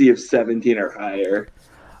DC of 17 or higher.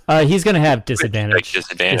 He's gonna have disadvantage.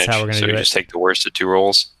 disadvantage. Is how we're gonna So do you it. just take the worst of 2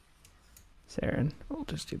 rolls. Saren, we'll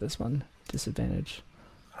just do this one. Disadvantage.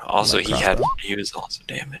 Also, Like he was also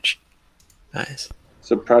damaged. Nice.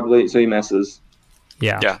 So he misses.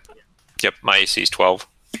 Yeah. Yeah. Yep, my AC is 12.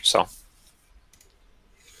 So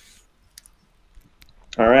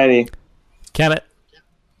Alrighty. Kemet.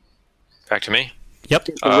 back to me. Yep.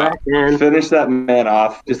 Man. Finish that man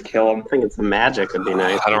off. Just kill him. I think it's some magic would be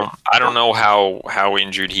nice. I don't know how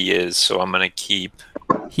injured he is, so I'm gonna keep.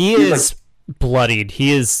 He He's is bloodied.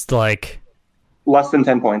 He is like. Less than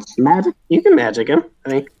 10 points. Magic? You can magic him. I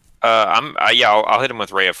mean, I'll hit him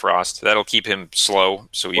with Ray of Frost. That'll keep him slow.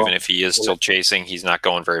 So even if he is still chasing, he's not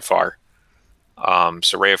going very far.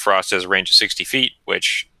 So Ray of Frost has a range of 60 feet,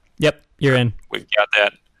 which Yep, you're in. we've got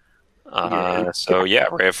that. So yeah,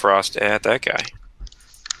 Ray of Frost at that guy.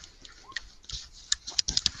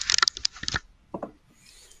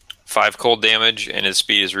 5 cold damage, and his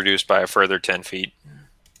speed is reduced by a further 10 feet.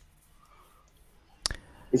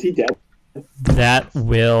 Is he dead? That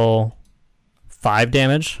will 5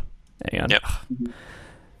 damage. Hang on. Yep.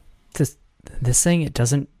 This thing, it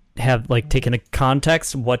doesn't have like taken a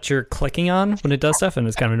context what you're clicking on when it does stuff, and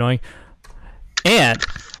it's kind of annoying. And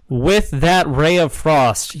with that Ray of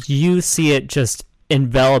Frost, you see it just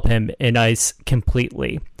envelop him in ice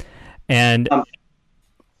completely. And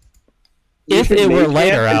if it were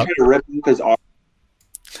lighter out, rip his arm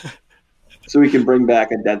so we can bring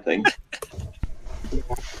back a dead thing.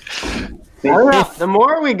 I don't know. The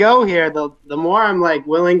more we go here, the more I'm like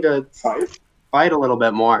willing to fight a little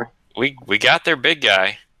bit more. We got their big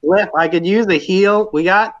guy. If I could use the heal, we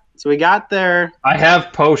got their. I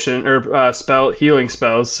have potion or healing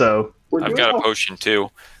spells, so I've got a potion too.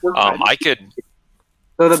 I could.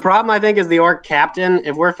 So the problem I think is the orc captain.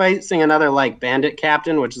 If we're facing another like bandit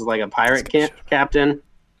captain, which is like a pirate captain,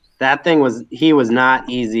 that thing was not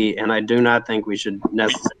easy, and I do not think we should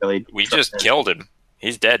necessarily. We just killed him.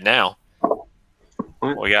 He's dead now.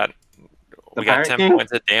 What? We got Pirate 10 King?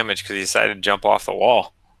 points of damage because he decided to jump off the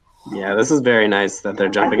wall. Yeah, this is very nice that they're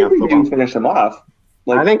I jumping think up we the can wall. finish him off.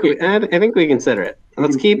 I think we consider it.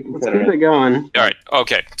 Let's keep it going. All right.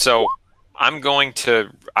 Okay. So I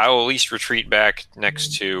will at least retreat back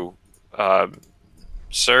next to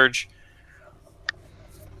Surge.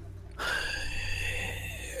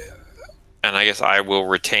 And I guess I will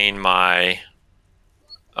retain my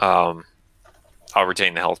I'll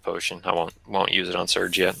retain the health potion. I won't use it on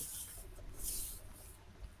Surge yet.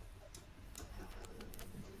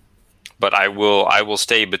 But I will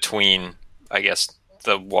stay between, I guess,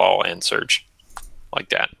 the wall and Surge, like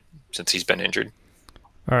that, since he's been injured.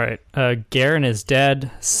 all right. Garen is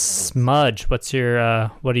dead. Smudge, what are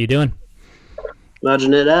you doing?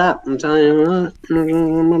 Smudging it up. I'm telling you what.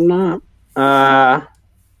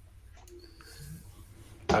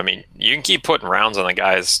 I mean, you can keep putting rounds on the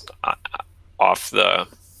guys off the.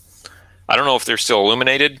 I don't know if they're still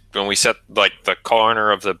illuminated when we set like the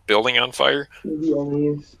corner of the building on fire,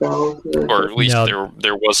 or at least No.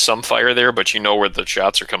 there was some fire there, but you know where the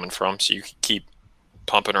shots are coming from, so you can keep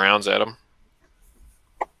pumping rounds at them.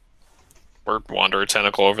 Or wander a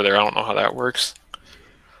tentacle over there. I don't know how that works.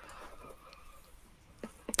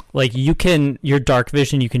 Like your dark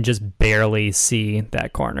vision, you can just barely see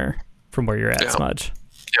that corner from where you're at, Smudge.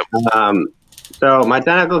 So my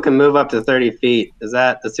tentacle can move up to 30 feet. Is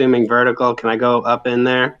that assuming vertical? Can I go up in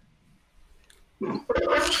there?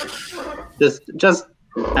 Just.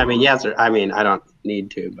 I mean, yes. I mean, I don't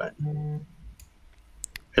need to, but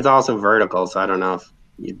it's also vertical, so I don't know if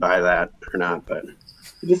you'd buy that or not. But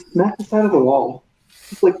just smack the side of the wall.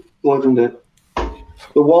 Just like bludgeoned it.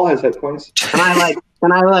 The wall has hit points.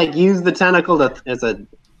 Can I use the tentacle as a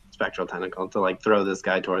spectral tentacle to like throw this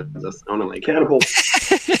guy towards us? I want to like catapult.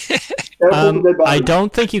 I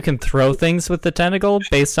don't think you can throw things with the tentacle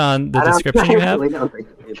based on the description you have.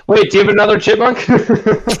 Wait, do you have another chipmunk? I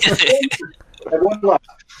have one left.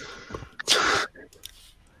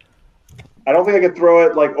 I don't think I could throw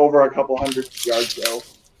it like over a couple hundred yards though.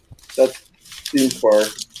 That seems far.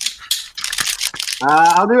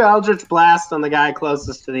 I'll do Eldritch Blast on the guy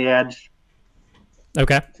closest to the edge.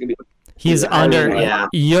 Okay. He's under. Yeah.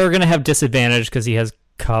 You're gonna have disadvantage because he has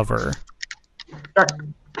cover. Sure.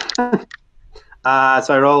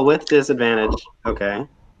 So I roll with disadvantage. Okay. And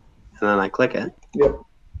then I click it. Yep.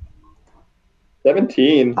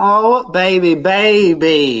 17. Oh, baby.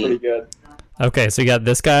 Pretty good. Okay, so you got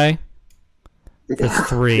this guy for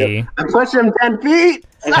 3. Yep. I push him 10 feet.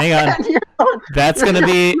 Hang on. That's gonna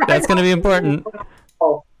be important.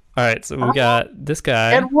 All right, so we got this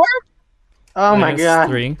guy. It worked. Oh my god.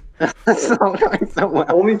 3. so well.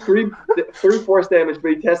 Only 3 force damage,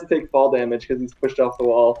 but he has to take fall damage because he's pushed off the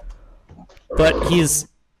wall. But he's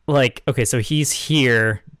like, okay, so he's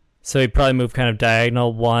here, so he'd probably move kind of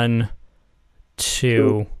diagonal 1,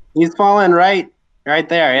 2. He's falling right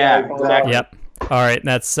there. Yeah, exactly. Yep. All right,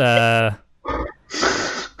 that's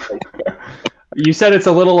You said it's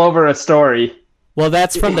a little over a story. Well,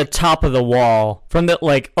 that's from the top of the wall, from the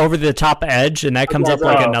like over the top edge, and that comes up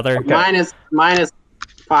like another. Okay. Minus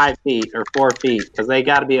 5 feet or 4 feet because they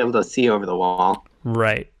got to be able to see over the wall.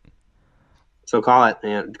 Right. So call it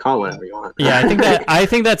whatever you want. Yeah, I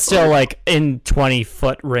think that's still like in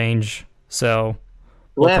 20-foot range. So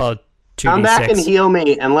we'll call it 2d6. Come back and heal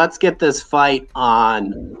me, and let's get this fight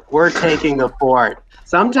on. We're taking the fort.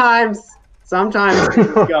 Sometimes things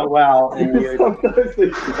go well, and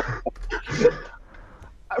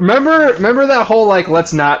Remember that whole like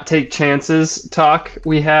let's not take chances talk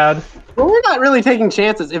we had? Well, we're not really taking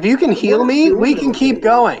chances. If you can heal me, we can keep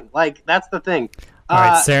going. Like that's the thing. All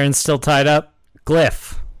right, Saren's still tied up.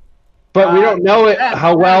 Glyph. But we don't know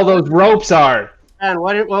how well those ropes are. And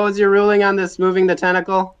what was your ruling on this moving the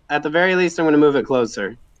tentacle? At the very least, I'm going to move it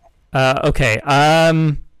closer. Okay.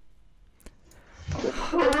 I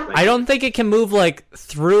don't think it can move like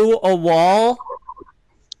through a wall.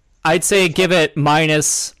 I'd say give it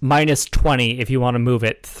minus 20 if you want to move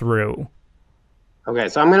it through. Okay,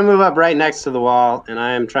 so I'm going to move up right next to the wall, and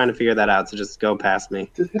I am trying to figure that out. So just go past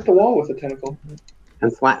me. Just hit the wall with a tentacle.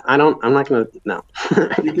 And I'm not going to. No.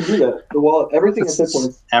 You can do that. The wall. Everything is hit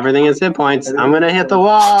points. Everything is hit points. I'm going to hit the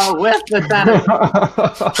wall with the tentacle.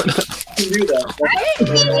 You can do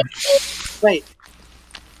that. Wait.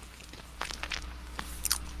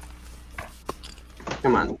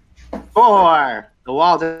 Come on. 4. The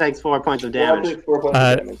wall takes 4 points of damage.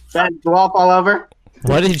 Ben, the wall fall over?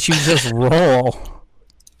 What did you just roll?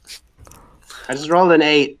 I just rolled an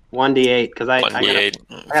 8, 1d8, because I got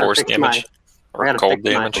force damage or cold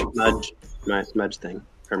damage. My smudge thing.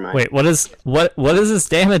 Wait, what is this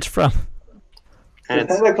damage from? And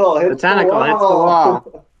the tentacle hits the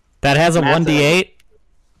wall. That has a 1d8?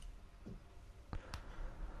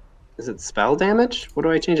 Is it spell damage? What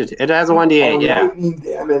do I change it to? It has a 1d8, yeah. Lightning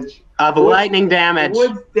damage. Of lightning damage.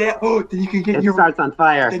 Then you can get your starts on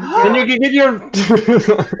fire. Then you can get your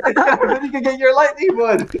then you can get your lightning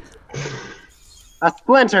wood. A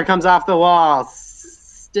splinter comes off the wall,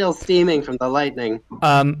 still steaming from the lightning.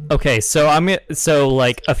 Okay, so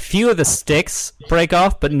like a few of the sticks break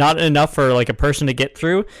off, but not enough for like a person to get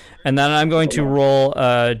through. And then I'm going to roll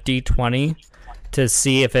a d20 to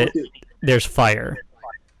see if there's fire.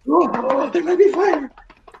 Oh, there might be fire.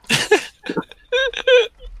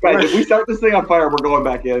 Guys, if we start this thing on fire, we're going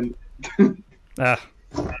back in.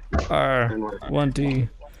 1d20.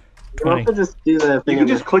 Just do the thing. You can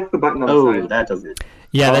just click the button on the side. That doesn't.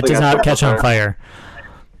 Yeah, that does not catch on fire.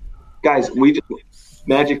 Guys,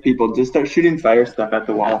 magic people, just start shooting fire stuff at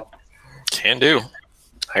the wall. Can do.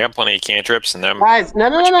 I got plenty of cantrips and them. Guys, no.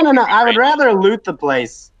 I would rather loot the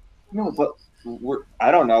place. No, but I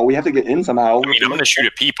don't know. We have to get in somehow. I mean, I'm going to shoot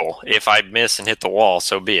at people. If I miss and hit the wall,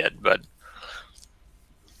 so be it. But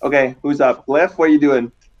okay, who's up? Glyph, what are you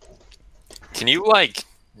doing? Can you like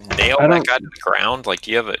nail that guy to the ground? Like,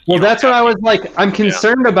 do you have a? Well, that's what I was like. I'm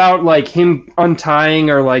concerned about like him untying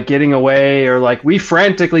or like getting away or like we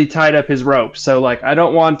frantically tied up his rope. So like I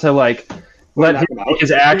don't want to like let him make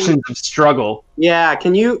his actions of struggle. Yeah,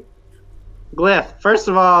 can you, Glyph? First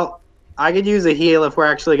of all, I could use a heal if we're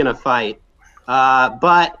actually gonna fight.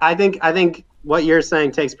 But I think what you're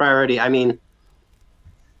saying takes priority. I mean.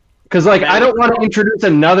 Because, like, I don't want to introduce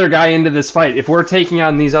another guy into this fight. If we're taking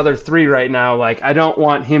on these other 3 right now, like, I don't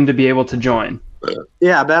want him to be able to join.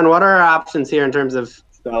 Yeah, Ben, what are our options here in terms of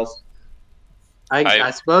spells?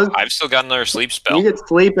 I suppose... I've still got another sleep spell. You could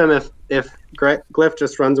sleep him if Glyph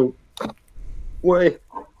just runs away.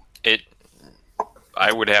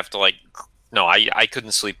 I would have to, like... No, I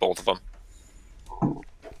couldn't sleep both of them.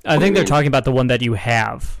 I think they're talking about the one that you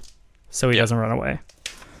have, so he doesn't run away.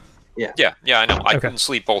 Yeah, I know. I couldn't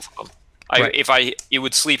sleep both of them. It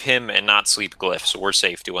would sleep him and not sleep Glyph, so we're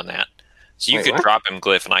safe doing that. So you could drop him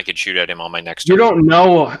Glyph, and I could shoot at him on my next turn. You don't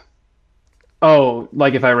know. Oh,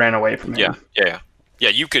 like if I ran away from him. Yeah.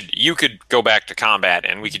 You could go back to combat,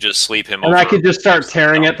 and we could just sleep him. And I could just start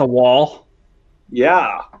tearing at the wall.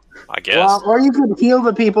 Yeah, I guess. Well, or you could heal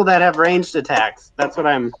the people that have ranged attacks. That's what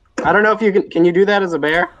I'm. I don't know if you can. Can you do that as a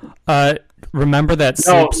bear? Remember that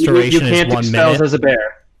sleep's duration you can't is 1 do minute. spells as a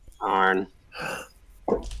bear. Darn.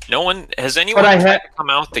 No one has anyone tried to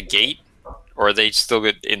come out the gate, or are they still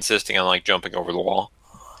insisting on like jumping over the wall?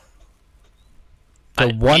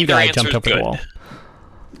 The one guy jumped over the wall.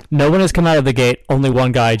 No one has come out of the gate. Only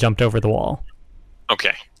one guy jumped over the wall.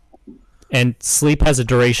 Okay. And sleep has a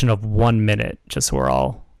duration of 1 minute. Just so we're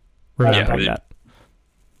all remembering that.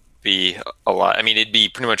 Be a lot. I mean, it'd be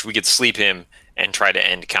pretty much we could sleep him and try to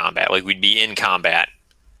end combat. Like we'd be in combat,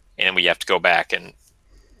 and we have to go back and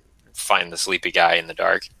find the sleepy guy in the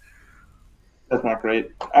dark. That's not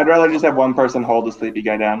great. I'd rather just have one person hold the sleepy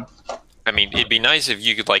guy down. I mean, it'd be nice if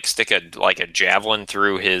you could like stick a javelin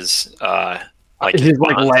through his leg,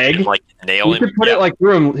 and, like nail you him. Could put it like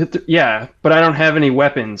through him. But I don't have any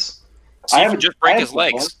weapons. So you could just break his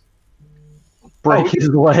legs. Break his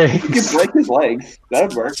legs. You could break his legs. That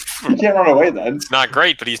would work. You can't run away then. It's not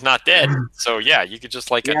great, but he's not dead. So yeah, you could just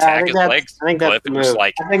like attack his legs. I think that's the move.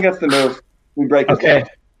 I think that's the move. We break his legs.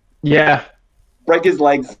 Yeah. Break his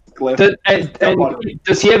legs, Glyph.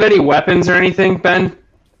 Does he have any weapons or anything, Ben?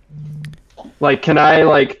 Like, can I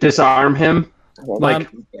like disarm him? Like,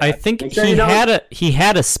 I think he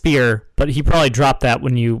had a spear, but he probably dropped that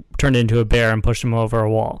when you turned into a bear and pushed him over a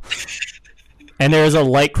wall. And there is a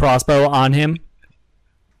light crossbow on him.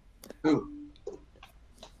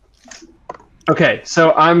 Okay,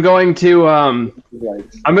 so I'm going to I'm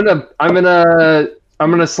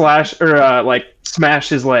gonna slash or like smash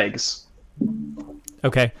his legs.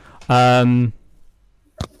 Okay. I'm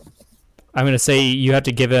gonna say you have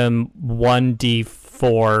to give him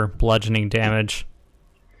 1d4 bludgeoning damage.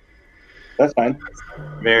 That's fine.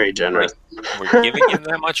 Very generous. We're giving him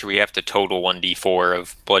that much, or we have to total 1d4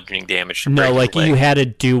 of bludgeoning damage to break No, like his leg? you had to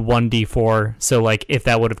do 1d4, so like if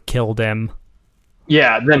that would have killed him.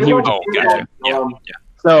 Yeah, then he would. Oh, gotcha. Yeah.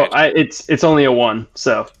 So it's only a 1.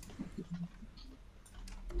 So.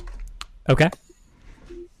 Okay.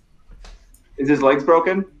 Is his legs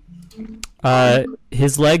broken?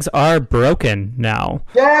 His legs are broken now.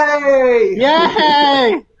 Yay!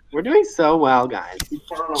 Yay! We're doing so well, guys.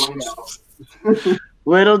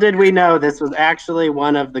 Little did we know this was actually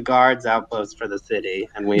one of the guards' outposts for the city,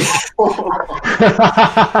 and we. You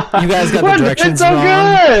guys got the directions wrong.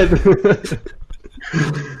 It's so good.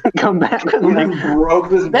 Come back. They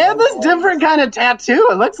Broke have this different kind of tattoo.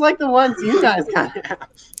 It looks like the ones you guys kind of have.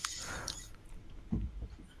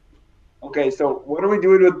 Okay, so what are we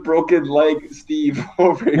doing with broken leg Steve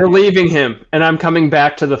over here? We're leaving him, and I'm coming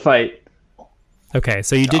back to the fight. Okay,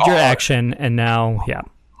 so you did your action, and now, yeah.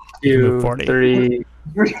 2, 40. 3,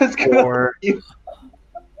 You're just gonna 4.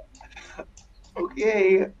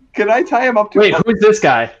 Okay. Can I tie him up to Wait, who's this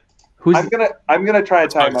guy? I'm gonna try to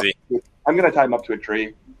tie him up. Bugsy. I'm gonna tie him up to a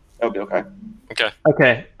tree. That'll be okay. Okay.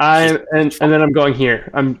 Okay, and then I'm going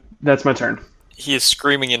here. That's my turn. He is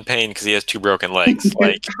screaming in pain because he has 2 broken legs.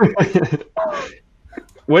 Like,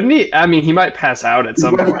 Wouldn't he? I mean, he might pass out at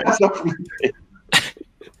some point.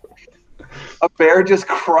 A bear just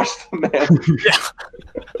crushed the man.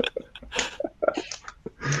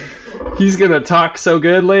 He's gonna talk so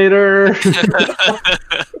good later.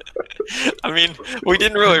 I mean, we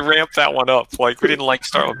didn't really ramp that one up. Like, we didn't like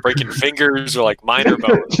start with breaking fingers or like minor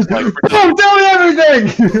bones. Like, we're just... Don't tell me everything.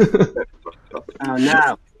 Oh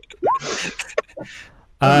no!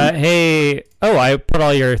 Hey, I put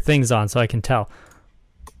all your things on so I can tell.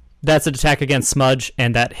 That's an attack against Smudge,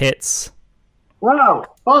 and that hits. Whoa!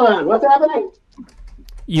 Hold on. What's happening?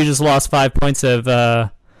 you just lost 5 points of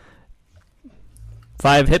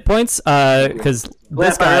 5 hit points because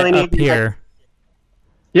this guy really up here.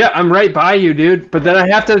 Yeah, I'm right by you, dude. But then I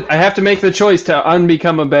have to make the choice to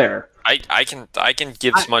unbecome a bear. I can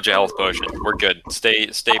give Smudge a health potion. We're good. Stay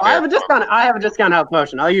bear. I have a discount health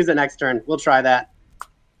potion. I'll use it next turn. We'll try that.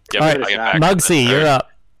 Yep, All I right, get back. Muggsy, you're up.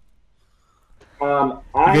 You're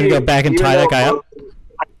gonna go back and tie that guy up?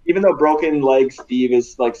 Even though Broken Leg Steve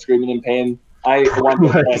is like screaming in pain, I want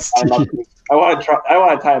to tie him up. I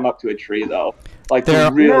want to tie him up to a tree though. Like There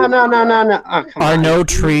are- really, No. Oh, come Are on. no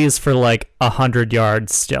trees for like 100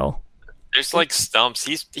 yards still. There's like stumps.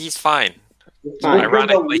 He's fine. Fine.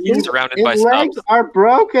 Ironically, he's surrounded by His legs stumps. are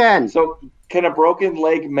broken. So can a broken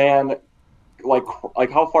leg man like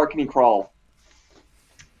how far can he crawl?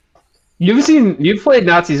 You've played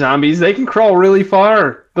Nazi Zombies. They can crawl really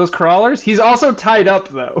far. Those crawlers. He's also tied up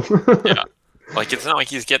though. Yeah. Like it's not like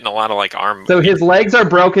he's getting a lot of like arm. So his legs are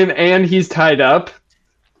broken and he's tied up.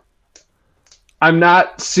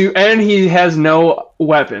 And he has no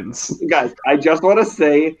weapons. Guys, I just want to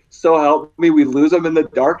say, so help me, we lose him in the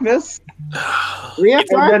darkness, We have and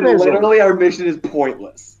dark then vision. literally our mission is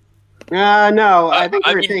pointless. No, I think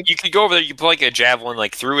I we're mean, taking. you could go over there. You put like a javelin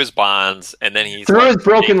like through his bonds, and then he's Through like, his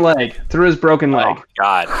broken leg. Oh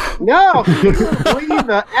God. No, leave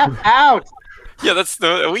the F out. Yeah,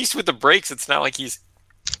 at least with the brakes, it's not like he's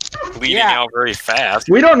bleeding Yeah. out very fast.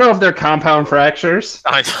 We don't know if they're compound fractures.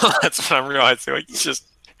 I know, that's what I'm realizing. Like he's just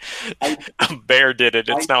a bear did it.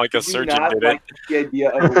 It's not like a do surgeon not did like it. the idea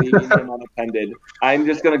of leaving him unattended. I'm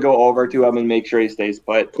just gonna go over to him and make sure he stays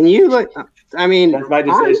put. Can you look? I mean, That's my I'm,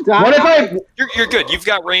 decision. What if I? You're good. You've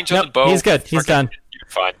got range on Yep, the bow. he's good. He's done. You're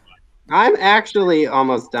fine. I'm actually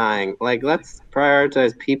almost dying. Like, let's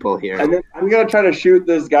prioritize people here. And then I'm gonna try to shoot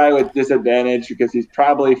this guy with disadvantage because he's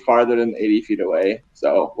probably farther than 80 feet away.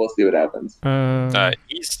 So we'll see what happens.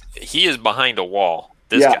 He is behind a wall.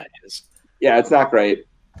 This Yeah. guy is. Yeah, it's not great.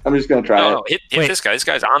 I'm just gonna try No, it. no, hit Wait. this guy. This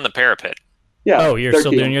guy's on the parapet. Yeah. Oh, you're 13.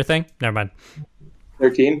 still doing your thing? Never mind.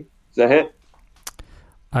 13. Is that hit?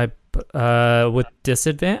 With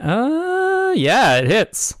disadvantage? Yeah, it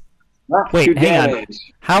hits. Wait, Two hang on. damage.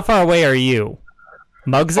 How far away are you?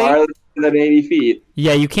 Muggsy? Farther than 80 feet.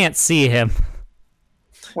 Yeah, you can't see him.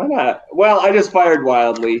 Why not? Well, I just fired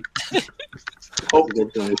wildly. Oh,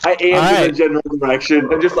 Good choice. I aimed in Alright. the general direction.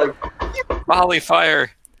 I'm just like, Volley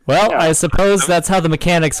fire. Well, Yeah. I suppose that's how the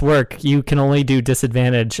mechanics work. You can only do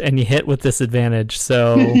disadvantage, and you hit with disadvantage.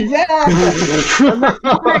 So, yeah!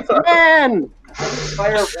 Man,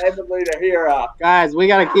 Fire randomly to here. guys, we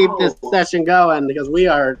gotta keep this session going because we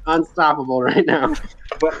are unstoppable right now.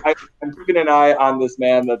 But I'm keeping an eye on this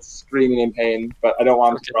man that's screaming in pain, but I don't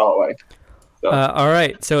want him to crawl away. all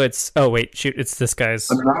right. So it's. Oh wait, shoot! It's this guy's.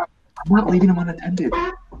 I'm not leaving him unattended.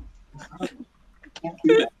 Can't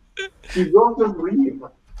do that. He will just leave.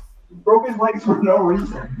 He broke his legs for no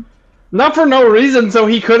reason. Not for no reason, so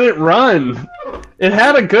he couldn't run. It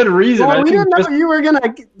had a good reason. Well, I we think didn't know just- you were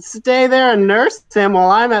gonna stay there and nurse him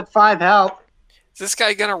while I'm at 5 health. Is this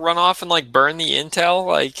guy gonna run off and like burn the intel?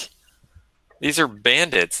 Like these are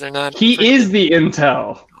bandits. They're not. he is the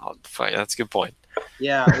intel. Oh, fine. That's a good point.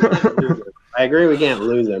 Yeah, we can't lose him. I agree. We can't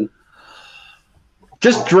lose him.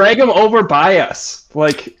 Just drag him over by us.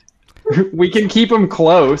 Like, we can keep him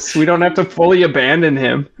close. We don't have to fully abandon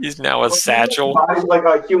him. He's now a satchel. Body's like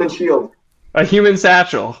a human shield. A human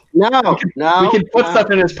satchel. No, no. We can put no. stuff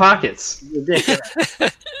in his pockets. Ridiculous.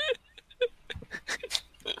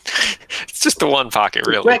 It's just the one pocket,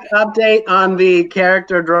 really. Quick update on the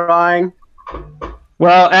character drawing.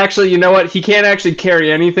 Well, actually, you know what? He can't actually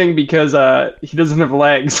carry anything because he doesn't have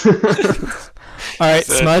legs. All right,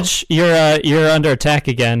 So- Smudge, you're under attack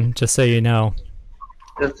again. Just so you know.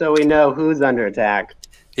 Just so we know who's under attack.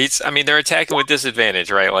 They're attacking with disadvantage,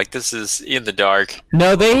 right? Like this is in the dark.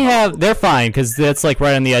 No, they're fine because that's like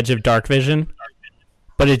right on the edge of dark vision.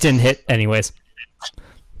 But it didn't hit anyways.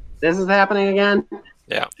 This is happening again.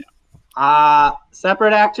 Yeah.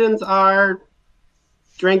 Separate actions are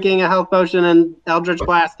drinking a health potion and Eldritch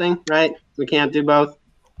blasting, right? We can't do both.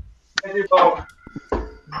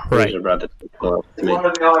 Right.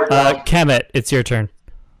 Kemet, it's your turn.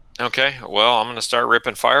 Okay. Well, I'm gonna start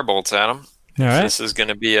ripping firebolts at him. All right. This is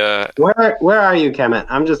gonna be a. Where are you, Kemet?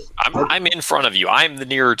 I'm in front of you. I'm the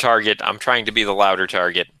nearer target. I'm trying to be the louder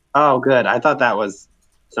target. Oh, good. I thought that was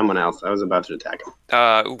someone else. I was about to attack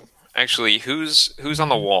him. Actually, who's on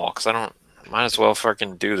the wall? Because I don't. Might as well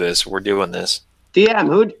fucking do this. We're doing this.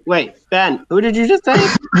 DM, wait, Ben, who did you just say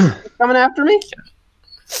is coming after me?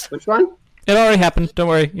 Which one? It already happened. Don't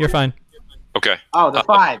worry. You're fine. Okay. Oh, the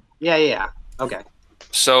 5. Yeah. Okay.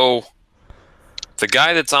 So, the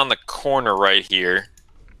guy that's on the corner right here,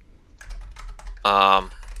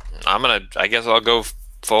 I guess I'll go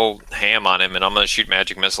full ham on him, and I'm gonna shoot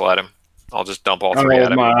magic missile at him. I'll just dump all three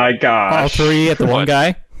at him. Oh my gosh! All three at the one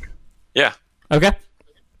guy. Yeah. Okay.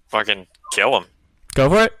 Fucking kill him. Go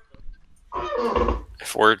for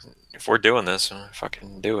it. If we're doing this,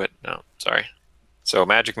 fucking do it. No, sorry. So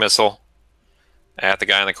magic missile at the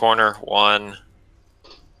guy in the corner.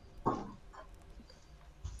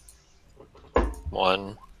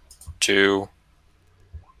 1, 2,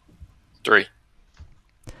 3.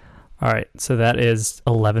 All right. So that is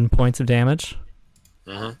 11 points of damage.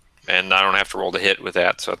 Mm-hmm. And I don't have to roll to hit with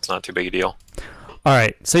that, so it's not too big a deal. All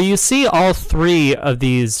right. So you see all three of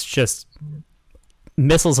these just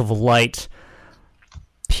missiles of light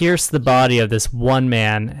pierce the body of this one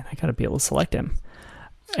man, and I gotta be able to select him.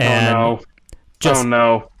 And oh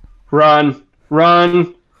no! Run!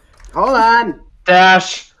 Hold on.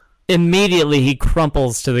 Dash! Immediately he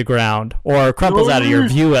crumples to the ground, or crumples out of your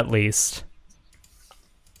view at least.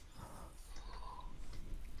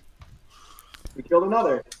 We killed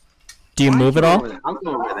another. Do you move at all? I'm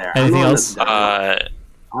going over there. Anything else? I'll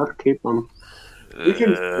keep them. We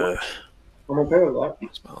can. I'm okay with that.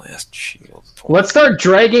 What's my last shield? Let's start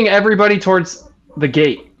dragging everybody towards the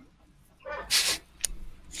gate.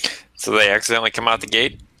 So they accidentally come out the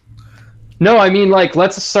gate? No, I mean, like,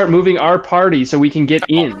 let's start moving our party so we can get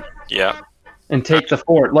in Yeah. and take the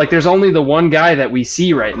fort. Like, there's only the one guy that we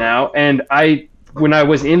see right now, and when I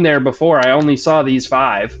was in there before, I only saw these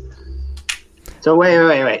 5. So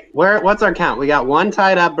wait. What's our count? We got 1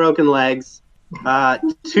 tied up, broken legs,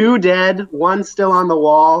 2 dead, 1 still on the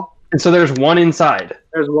wall. And so there's 1 inside.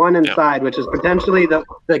 There's 1 inside, which is potentially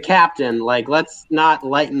the captain. Like, let's not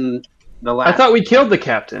lighten the last. I thought we killed the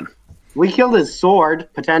captain. We killed his sword,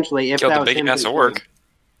 potentially. If Killed that the was big him ass who- orc.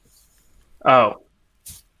 Oh.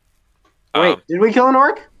 Wait, did we kill an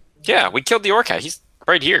orc? Yeah, we killed the orc guy. He's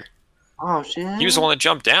right here. Oh, shit. He was the one that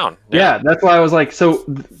jumped down. Yeah, that's why I was like, so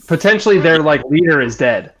potentially their, like, leader is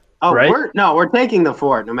dead. Oh, right? we're taking the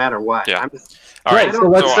fort no matter what. Yeah. I'm- All Right, right. so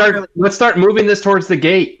let's start moving this towards the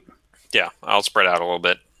gate. Yeah, I'll spread out a little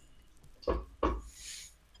bit.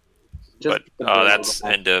 just- But that's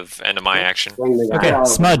end of my action. Bring the guy. Okay,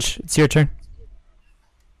 Smudge, it's your turn.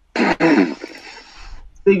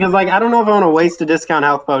 Because, like, I don't know if I want to waste a discount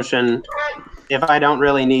health potion if I don't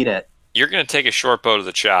really need it. You're gonna take a short bow to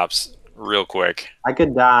the chops real quick. I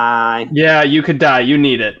could die. Yeah, you could die. You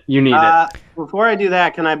need it. You need it. Before I do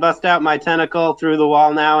that, can I bust out my tentacle through the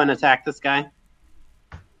wall now and attack this guy?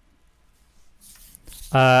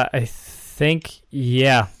 I think,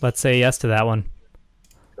 yeah, let's say yes to that one.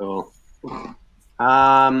 Cool.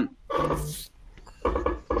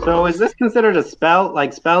 So is this considered a spell,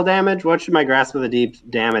 like spell damage? What should my Grasp of the Deep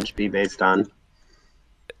damage be based on?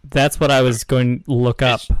 That's what I was going to look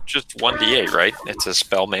up. It's just 1d8, right? It's a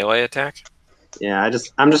spell melee attack. Yeah,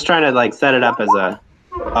 I'm just trying to like set it up as a.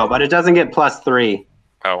 Oh, but it doesn't get +3.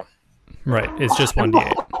 Oh, Right, it's just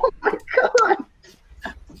 1d8. Oh my god!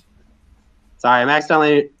 Sorry, I'm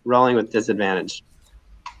accidentally rolling with disadvantage.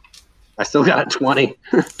 I still got a 20.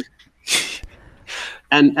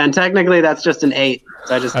 and technically that's just an 8.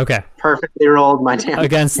 So I just Okay. perfectly rolled my damage.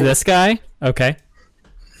 Against this guy? Okay.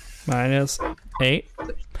 -8.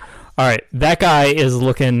 All right, that guy is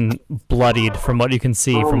looking bloodied from what you can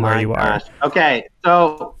see Oh from where my you are. gosh. Okay,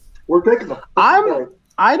 so We're taking the.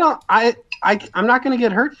 I'm not gonna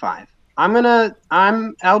get hurt 5.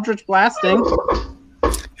 I'm Eldritch Blasting.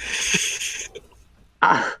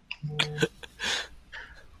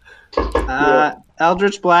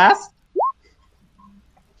 Eldritch Blast.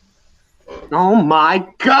 Oh my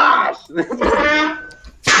gosh! That's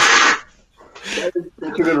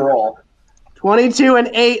a good roll. 22 and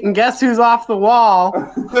 8, and guess who's off the wall?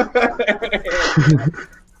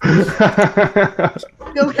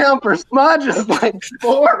 Skill count for Smudge is like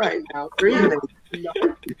 4 right now. Breathing.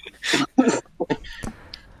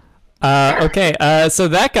 Okay, so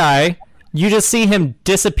that guy, you just see him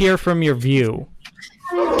disappear from your view.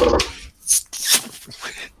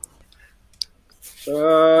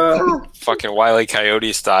 fucking Wile E.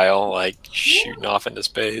 Coyote style, like shooting off into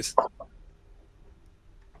space.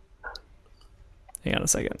 Hang on a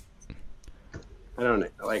second. I don't know.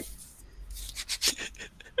 Like,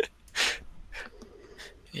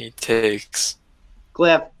 He takes.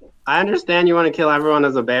 Cliff, I understand you want to kill everyone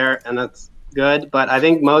as a bear, and that's good, but I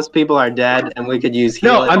think most people are dead, and we could use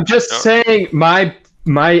healing. No, I'm just saying my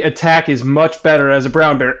attack is much better as a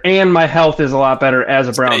brown bear, and my health is a lot better as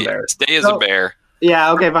a brown bear. Stay as a bear.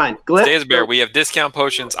 Yeah, okay, fine. Glyph, Stay as a bear. We have discount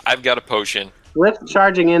potions. I've got a potion. Glyph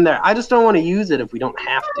charging in there. I just don't want to use it if we don't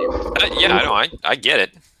have to. Yeah, I know. I get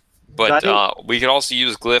it. But we could also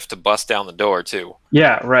use Glyph to bust down the door too.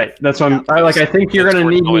 Yeah, right. That's what I think you're gonna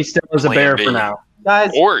need me still as a bear for now,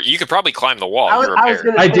 guys. Or you could probably climb the wall. You're a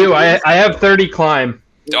bear. I do. I have 30 climb.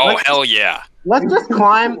 Oh hell yeah! Let's just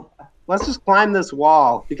climb. Let's just climb this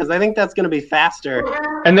wall because I think that's gonna be faster.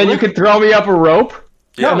 And then you could throw me up a rope,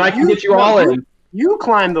 and I can get you all in. You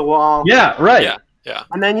climb the wall. Yeah, right. Yeah.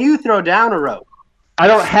 And then you throw down a rope. I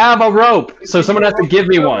don't have a rope, so someone has to give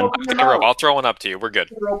me one. I'll throw one up to you. We're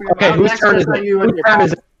good. Okay, whose turn is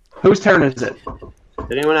it? Whose turn is it?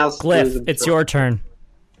 Did anyone else? Glyph, it's your turn.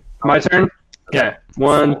 My turn? Okay.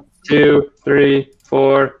 1, 2, 3,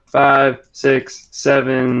 4, 5, 6,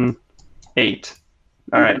 7, 8.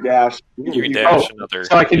 All right. Dash. You can dash another.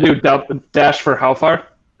 So I can do dash for how far?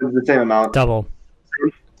 It's the same amount. Double.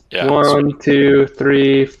 Yeah. 1, 2,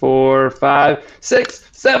 3, 4, 5, 6,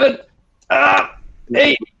 7,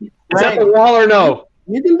 8. Is that the wall or no?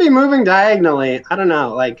 You can be moving diagonally. I don't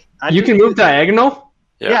know. Like You can move diagonal?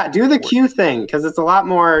 Yeah, do the Q thing because it's a lot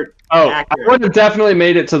more. I accurate. would have definitely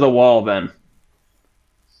made it to the wall then.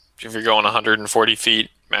 If you're going 140 feet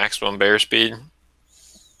maximum bear speed.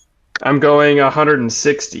 I'm going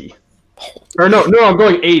 160. Or no, I'm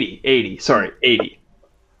going 80. 80. Sorry, 80.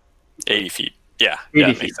 80 feet. Yeah, 80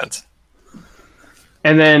 that feet. makes sense.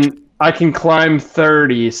 And then I can climb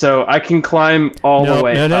 30, so I can climb all the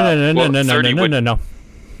way. No.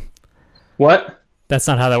 What? That's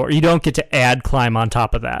not how that works. You don't get to add climb on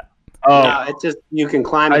top of that. Oh, No, it's just you can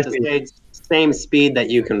climb at the same speed that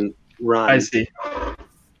you can run. I see.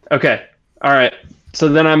 Okay. All right. So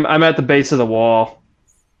then I'm at the base of the wall,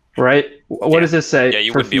 right? What does this say? Yeah,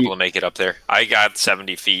 you wouldn't be able to make it up there. I got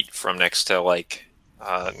 70 feet from next to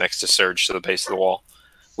Surge to the base of the wall,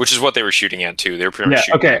 which is what they were shooting at too. They were pretty much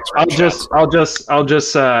shooting. Okay. I'll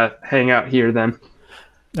just hang out here then.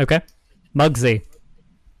 Okay. Muggsy.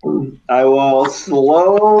 I will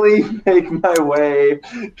slowly make my way,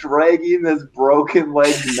 dragging this broken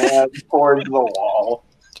legged man towards the wall,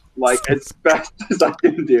 like as fast as I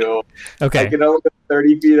can do. Okay. I can only go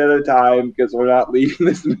 30 feet at a time because we're not leaving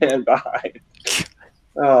this man behind.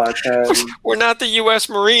 Oh, we're not the U.S.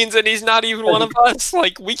 Marines, and he's not even one of us.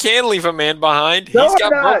 Like, we can leave a man behind. No, He's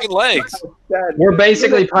got I'm not. broken legs. We're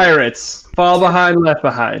basically pirates. Fall behind, left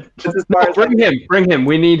behind. Bring him.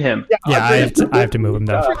 We need him. Yeah, I have to move him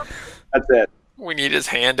down. That's it. We need his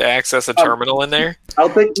hand to access a terminal in there.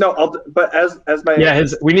 But as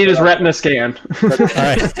my we need his retina scan. All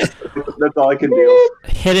right. That's all I can do.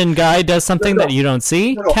 Hidden guy does something that you don't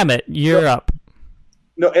see. Kemet, you're up.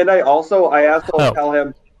 No, and I also tell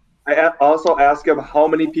him. I also ask him how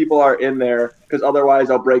many people are in there because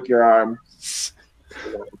otherwise I'll break your arm.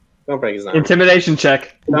 Don't break his arm. Intimidation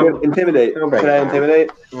check. Intimidate. Don't break Can I his arm.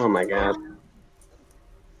 intimidate? Oh my god.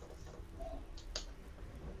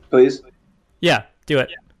 Please. Yeah, do it.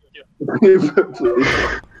 Please.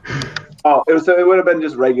 Oh, it would have been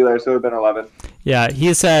just regular, so it would have been 11. Yeah,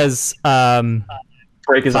 he says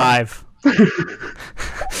Break his arm. 5.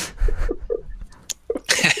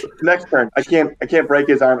 Next turn. I can't break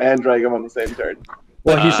his arm and drag him on the same turn.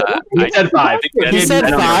 Well, he said 5. He said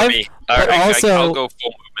 5. All right, also- I'll go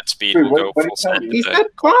full movement speed. Wait, We'll what go full did send. He with said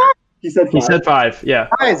it. 5. He said 5. He said 5. Yeah.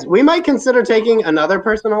 Guys, we might consider taking another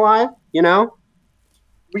person alive. You know,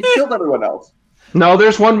 We killed everyone else. No,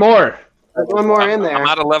 there's one more. there's one more in there. I'm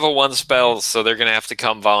out of level 1 spells, so they're going to have to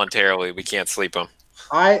come voluntarily. We can't sleep them.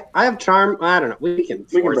 I have charm. I don't know. We can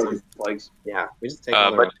We can force break him. his legs. Yeah, we just take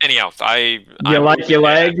another But anyhow, You like your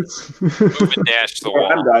legs? Move and dash to the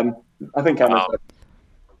wall. I'm done. I think I'm All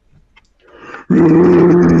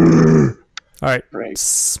right. Great.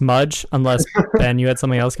 Smudge, unless Ben, you had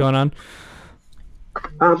something else going on.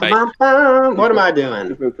 What am I doing?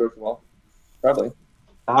 Just move towards the wall. Probably.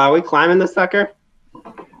 Are we climbing this sucker?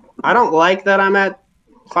 I don't like that I'm at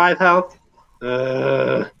 5 health.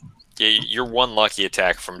 Yeah, you're one lucky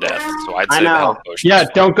attack from death, so I'd I say the know. health potion. Yeah,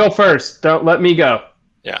 don't go first. Don't let me go.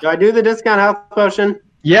 Do I do the discount health potion?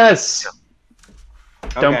 Yes.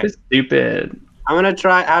 Don't Okay. be stupid. I'm gonna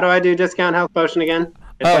try. How do I do discount health potion again?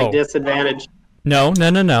 It's Oh. like disadvantage. No.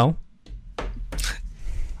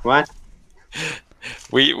 What?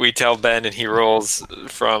 We tell Ben, and he rolls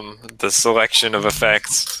from the selection of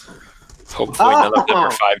effects. Hopefully none of them are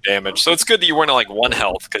 5 damage. So it's good that you weren't at like 1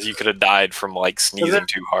 health, because you could have died from like sneezing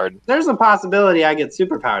too hard. There's a possibility I get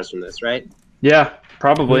superpowers from this, right? Yeah,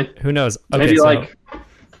 probably. Who knows? Okay, Maybe so like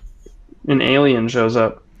an alien shows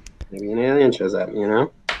up. Maybe an alien shows up. You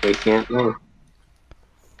know, we can't know.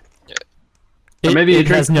 Or maybe you it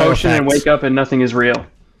drink has a no potion and effect. wake up and nothing is real.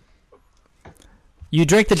 You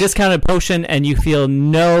drink the discounted potion and you feel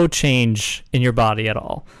no change in your body at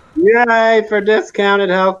all. Yay for discounted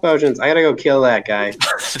health potions! I gotta go kill that guy.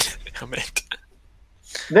 Damn it.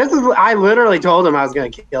 This is. I literally told him I was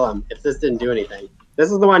going to kill him if this didn't do anything.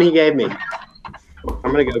 This is the one he gave me.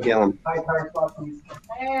 I'm going to go kill him.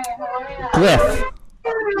 Glyph.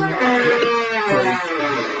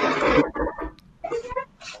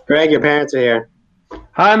 Greg, your parents are here.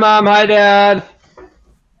 Hi, Mom. Hi, Dad.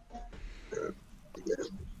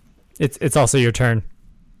 It's also your turn.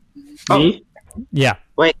 Me? Yeah.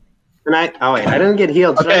 And I didn't get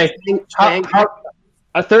healed. Should Okay. I hang-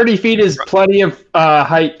 30 feet is plenty of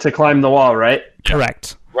height to climb the wall, right? Yeah.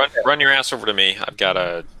 Correct. Run your ass over to me. I've got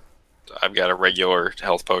a regular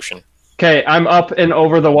health potion. Okay, I'm up and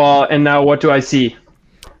over the wall, and now what do I see?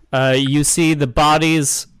 You see the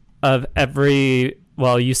bodies of every.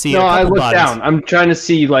 Well, you see. No, a I couple look bodies. down. I'm trying to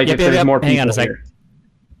see Yep, if there's more people Hang on a second.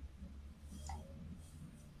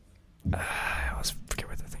 here. I always forget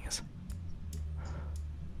where the thing is.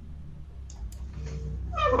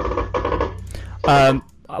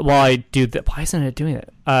 While I do that, why isn't it doing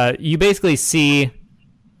it? You basically see.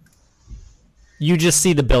 You just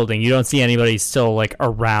see the building. You don't see anybody still like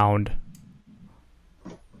around.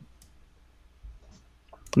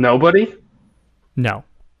 Nobody? No,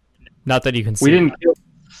 not that you can see. We didn't kill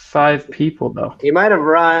 5 people though. He might have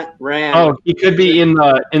ran. Oh, he could be in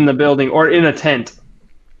the building or in a tent.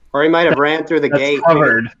 Or he might have ran through the That's gate.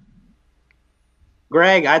 covered.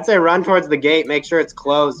 Greg, I'd say run towards the gate. Make sure it's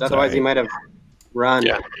closed. Otherwise, Sorry. he might have run.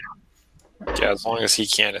 Yeah. Yeah, as long as he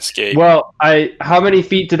can't escape. Well, how many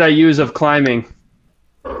feet did I use of climbing?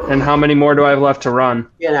 And how many more do I have left to run?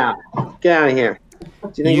 Get out. Get out of here. Do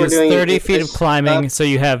you think You we're use doing 30 feet of this climbing, stuff? so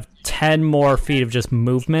you have 10 more feet of just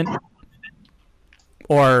movement.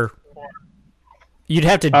 Or you'd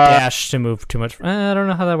have to dash to move too much. I don't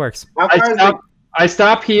know how that works. How far, I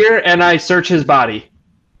stop here and I search his body.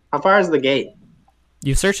 how far is the gate?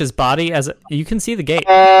 You search his body as you can see the gate.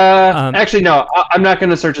 Actually, no. I'm not going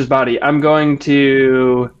to search his body. I'm going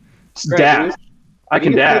to Greg, dash. I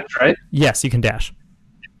can dash, right? Yes, you can dash.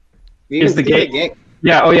 You Is can the see gate-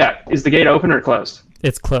 Yeah. Oh, yeah. Is the gate open or closed?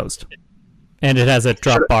 It's closed. And it has a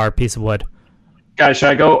drop bar piece of wood. Guys, should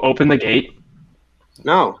I go open the gate?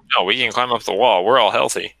 No. No, we can climb up the wall. We're all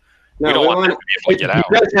healthy. No, we don't want them to be able to get out.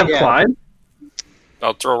 You guys have Yeah. climb?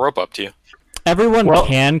 I'll throw a rope up to you. Everyone Well-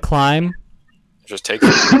 can climb. Just take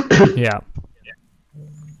it. Yeah.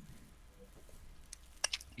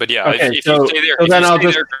 But yeah, Okay, if so- you stay there, so if then you I'll stay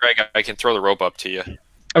just- there, Greg, I can throw the rope up to you.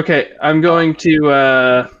 Okay, I'm going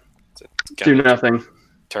to do nothing.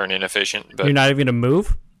 Turn inefficient, but You're not even going to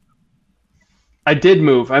move? I did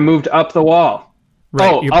move. I moved up the wall.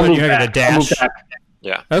 Right. Oh, you're I'll move going to back. I'll move dash. back.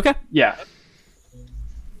 yeah. Okay. Yeah.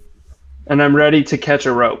 And I'm ready to catch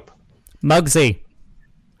a rope. Muggsy.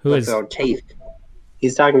 Who is. So Chief.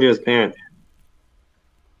 He's talking to his parents.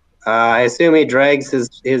 I assume he drags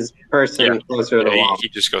his person Yeah. closer to the Yeah, wall. he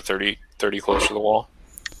just go 30 close to the wall.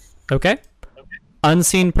 Okay.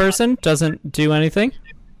 Unseen person doesn't do anything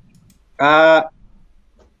that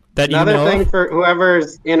you Another know thing of? for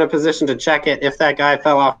whoever's in a position to check it, if that guy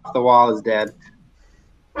fell off the wall is dead.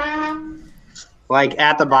 Like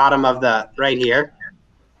at the bottom of the, right here.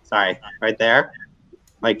 Sorry, right there.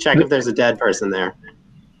 Like check if there's a dead person there.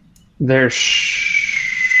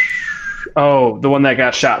 Oh, the one that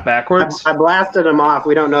got shot backwards? I blasted him off.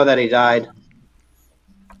 We don't know that he died.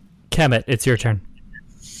 Kemet, it's your turn.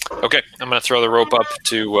 Okay, I'm gonna throw the rope up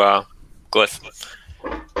to Glyph.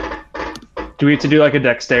 Do we have to do like a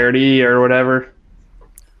dexterity or whatever?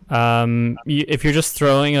 If you're just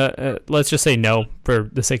throwing let's just say no for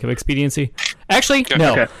the sake of expediency. Actually, Okay.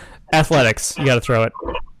 no. Okay. Athletics. You got to throw it.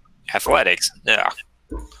 Athletics. Yeah.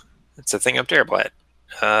 It's a thing up there, Blatt.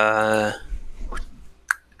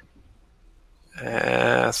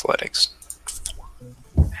 Athletics.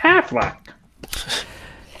 Half-life.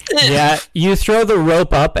 Yeah, you throw the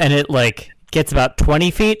rope up and it like gets about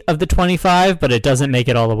 20 feet of the 25, but it doesn't make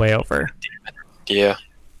it all the way over. Yeah.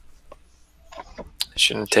 I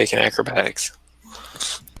shouldn't have taken acrobatics.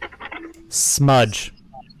 Smudge.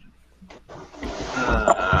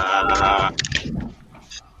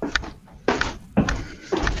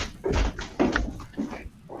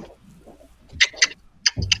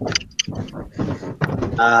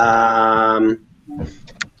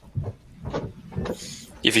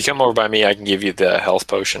 If you come over by me, I can give you the health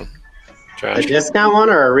potion. A Josh. discount one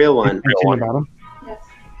or a real one? Real one.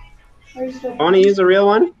 I want to use a real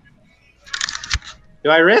one. Do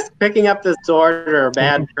I risk picking up the sword or a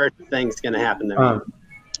bad thing's going to happen to me?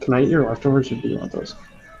 Can I eat your leftovers or do you want those?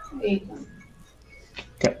 Okay.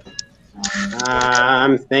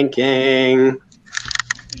 I'm thinking.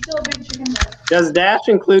 Does dash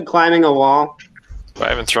include climbing a wall? I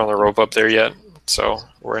haven't thrown the rope up there yet, so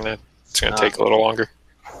it's gonna take a little longer.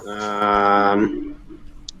 God,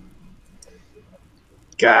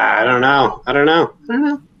 I don't know.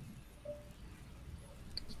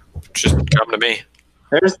 Just come to me.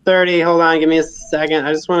 There's 30. Hold on, give me a second.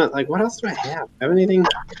 I just want to, like, what else do I have? Have anything?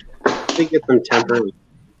 Let me get some temporary.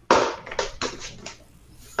 I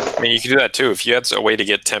mean, you can do that too. If you had a way to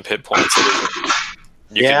get temp hit points,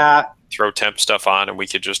 you can throw temp stuff on, and we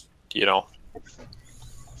could just,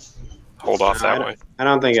 hold off that way. I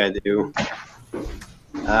don't think I do.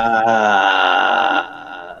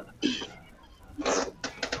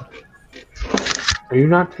 Are you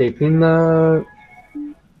not taping the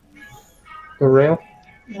rail?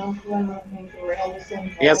 No, I'm not making the rail the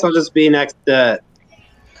same. I guess I'll just be next to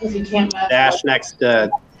Because you can't mess Dash up, next to.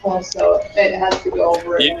 so it has to go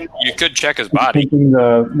over it. You could check his body. Taking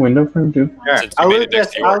the window frame too. Sure. Since you I'll made loot it next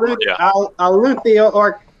this. to the orc, I'll loot the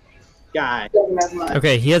orc guy. Doesn't have much.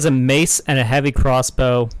 Okay, he has a mace and a heavy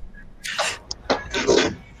crossbow.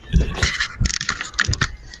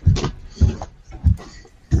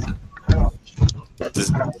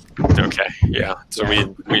 Okay, yeah. So we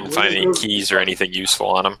didn't find any keys or anything useful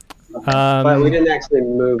on him. But we didn't actually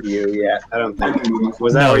move you yet. I don't think.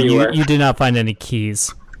 Was that No, where you were? you did not find any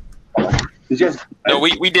keys. No,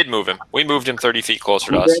 we did move him. We moved him 30 feet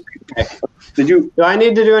closer to us. Did you? Do I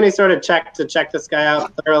need to do any sort of check to check this guy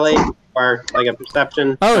out thoroughly, or like a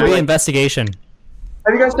perception? Oh, it'd be investigation.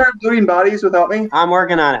 Have you guys started looting bodies without me? I'm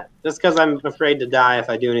working on it. Just because I'm afraid to die if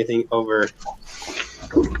I do anything over.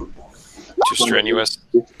 Too strenuous.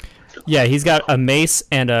 Yeah, he's got a mace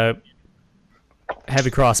and a heavy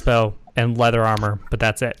crossbow and leather armor, but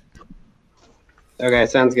that's it. Okay,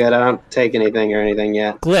 sounds good. I don't take anything or anything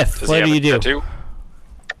yet. Glyph, Does what he do you have a do?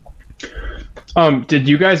 tattoo? Did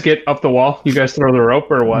you guys get up the wall? You guys throw the rope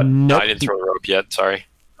or what? No, Nope. I didn't throw the rope yet. Sorry.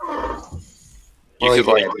 Well, You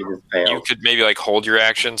could he just failed. you could maybe hold your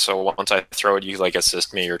action. So once I throw it, you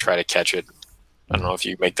assist me or try to catch it. I don't know if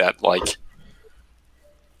you make that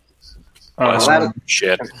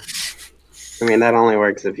shit. I mean, that only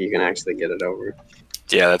works if you can actually get it over.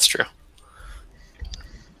 Yeah, that's true.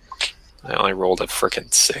 I only rolled a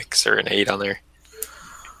frickin' 6 or an 8 on there.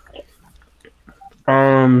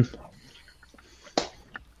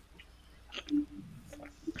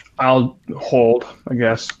 I'll hold, I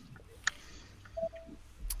guess.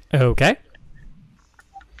 Okay.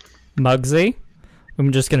 Muggsy.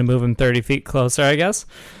 I'm just going to move him 30 feet closer, I guess.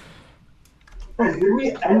 Did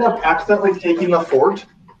we end up accidentally taking the fort?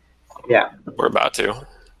 Yeah. We're about to.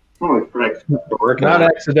 Holy frick. We're working Not on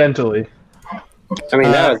it. accidentally. I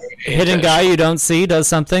mean, that was Hidden guy you don't see does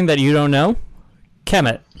something that you don't know.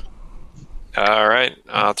 Kemet. All right.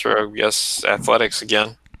 I'll throw, athletics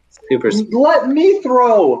again. super. Let me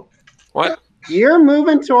throw. What? You're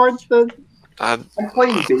moving towards the. I'm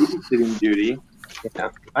playing babysitting duty. Yeah.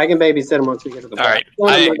 I can babysit him once we get to the All right.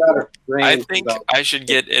 back. I think I should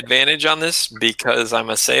get advantage on this because I'm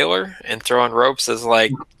a sailor and throwing ropes is a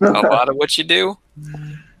lot of what you do.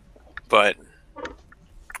 But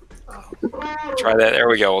try that. There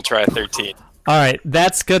we go. We'll try a 13. All right,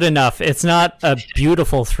 that's good enough. It's not a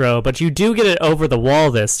beautiful throw, but you do get it over the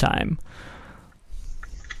wall this time.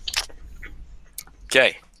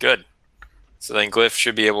 Okay, good. So then Glyph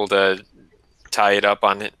should be able to tie it up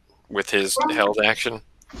on it with his held action.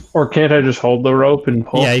 Or can't I just hold the rope and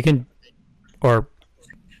pull? Yeah, you can, or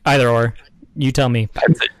either or. You tell me.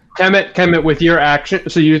 Kemet, with your action,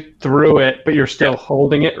 so you threw it, but you're still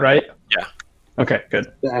holding it, right? Yeah. Okay,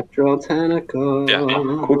 good. Spectral tentacle. Yeah,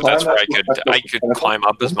 that's where I could climb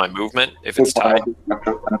up as my movement if it's tied,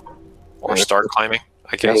 or start climbing.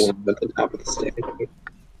 I guess. At the top of the stairs.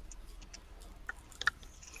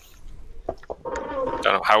 I don't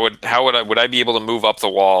know, how would I be able to move up the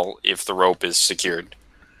wall if the rope is secured?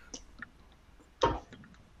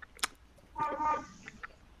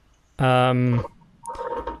 I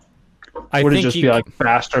Would it think just be like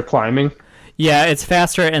faster climbing? Yeah, it's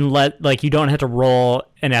faster and you don't have to roll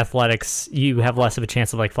in athletics. You have less of a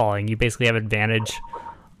chance of falling. You basically have advantage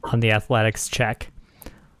on the athletics check.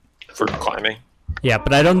 For climbing? Yeah,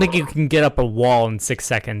 but I don't think you can get up a wall in 6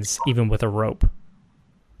 seconds, even with a rope.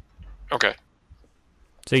 Okay.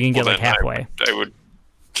 So you can get Well, then halfway. I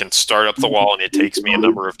can start up the wall and it takes me a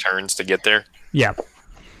number of turns to get there. Yeah.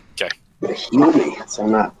 Okay. Heal me, so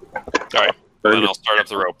I'm not. All right. Then I'll start up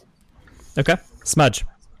the rope. Okay. Smudge.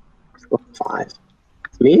 5.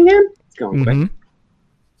 It's me again? It's going quick. Mm-hmm.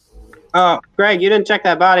 Oh, Greg, you didn't check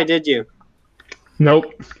that body, did you?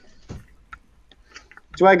 Nope.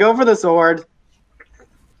 Do I go for the sword?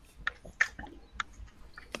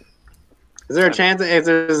 Is there a chance?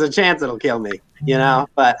 There's a chance it'll kill me,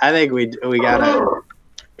 But I think we gotta.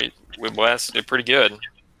 We blasted it pretty good.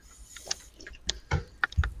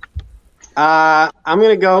 I'm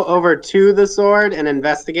gonna go over to the sword and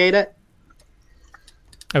investigate it.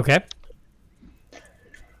 Okay.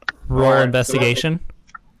 Roll investigation.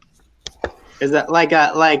 Is that like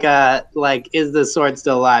is the sword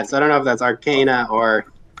still alive? So I don't know if that's Arcana or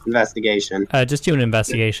investigation. Just do an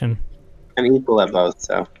investigation. I'm equal at both,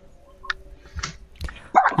 so.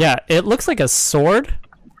 Yeah, it looks like a sword.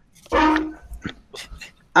 I'm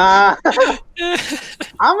gonna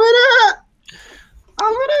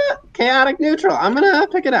chaotic neutral. I'm gonna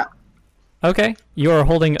pick it up. Okay, you are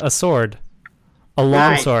holding a sword, a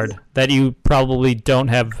long Nice. sword that you probably don't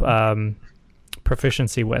have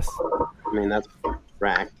proficiency with. I mean that's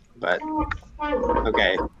rack, but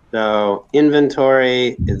okay. So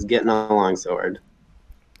inventory is getting a long sword.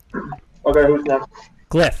 Okay, who's next?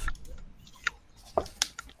 Glyph.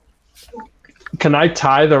 Can I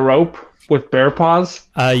tie the rope with bear paws?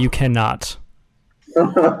 You cannot.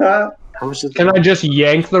 How much is Can I just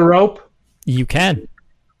yank the rope? You can.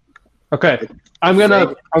 Okay. I'm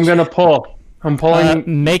gonna pull. I'm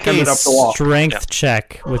pulling. Make Kemet a up the wall. strength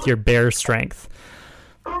check with your bear strength.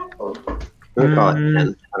 We'll call it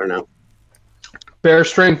 10. I don't know. Bear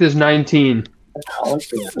strength is 19.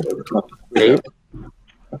 8?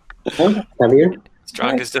 Heavier?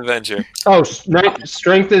 Strongest adventure. Oh,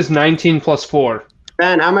 strength is 19 plus 4.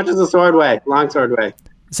 Ben, how much does the sword weigh? Long sword weigh?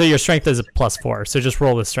 So your strength is a +4. So just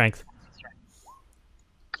roll the strength.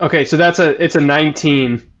 Okay, so it's a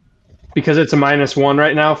 19 because it's a -1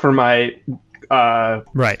 right now for my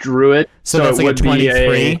Right. druid. So that's it like a would be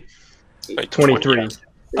 23. Like 23.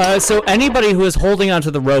 So anybody who is holding onto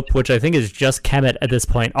the rope, which I think is just Kemet at this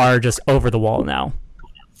point, are just over the wall now.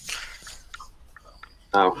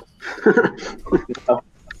 Oh. I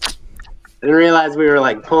didn't realize we were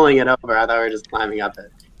like pulling it over. I thought we were just climbing up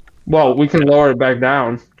it. Well, we can lower it back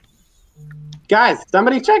down. Guys,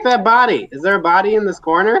 somebody check that body. Is there a body in this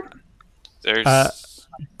corner? There's,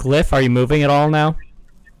 Glyph, are you moving at all now?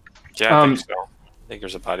 yeah, I think so. I think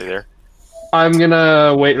there's a body there. I'm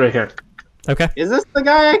gonna wait right here. Okay. Is this the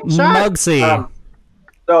guy I shot? Muggsy.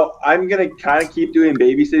 So I'm gonna kind of keep doing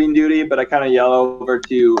babysitting duty, but I kind of yell over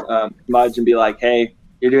to Mudge and be like, "Hey,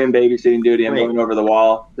 you're doing babysitting duty. I'm Wait. going over the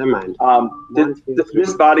wall." Never mind.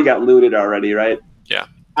 This body got looted already, right?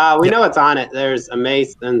 We know what's on it. There's a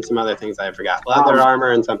mace and some other things I forgot. Leather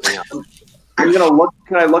armor and something else. I'm gonna look.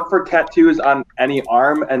 Can I look for tattoos on any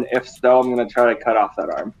arm? And if so, I'm gonna try to cut off that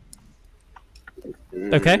arm.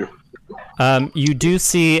 Okay. You do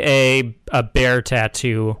see a bear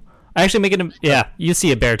tattoo. Actually, you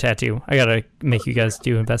see a bear tattoo. I gotta make you guys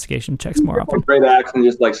do investigation checks more often. Great axe and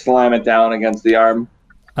just like slam it down against the arm.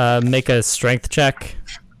 Make a strength check.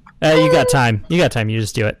 You got time. You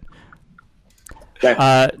just do it. Okay.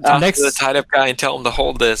 Talk Next, to the tied up guy and tell him to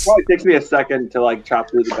hold this. Probably takes me a second to like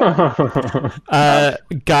chop through the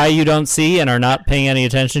bone. guy you don't see and are not paying any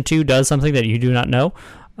attention to does something that you do not know.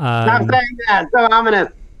 Stop saying that. So ominous.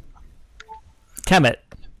 Kemet.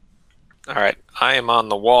 All right, I am on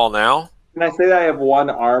the wall now. Can I say that I have one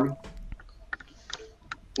arm?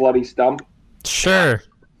 Bloody stump. Sure.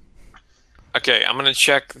 Okay, I'm gonna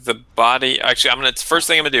check the body. Actually, first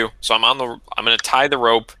thing I'm gonna do. So I'm gonna tie the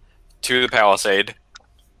rope to the palisade,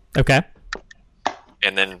 Okay.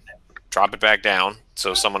 and then drop it back down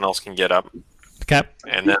so someone else can get up. Okay.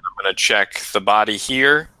 And then I'm gonna check the body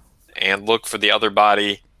here and look for the other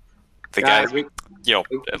body. The guy, Guys,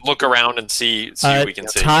 look around and see what we can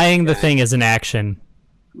see. Tying the thing is an action.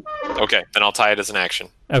 Okay, then I'll tie it as an action.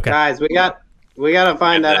 Okay. guys, we gotta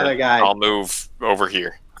find And that then other guy. I'll move over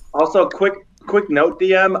here. Also, quick note,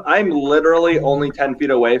 DM. I'm literally only 10 feet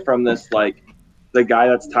away from this, like, the guy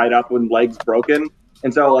that's tied up with legs broken.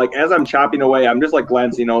 And so, like, as I'm chopping away, I'm just, like,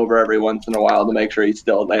 glancing over every once in a while to make sure he's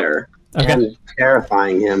still there. Okay. I'm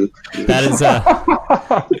terrifying him. That is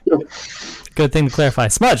a good thing to clarify.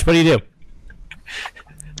 Smudge, what do you do?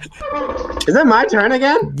 Is it my turn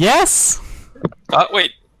again? Yes.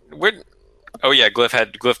 Wait, where? Oh yeah,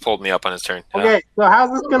 Glyph pulled me up on his turn. Okay, so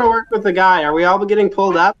how's this gonna work with the guy? Are we all getting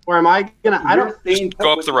pulled up, or am I gonna? I don't.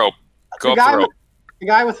 Go up the rope. Go The up guy the rope. The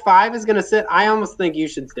guy with 5 is gonna sit. I almost think you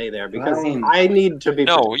should stay there because Fine. I need to be.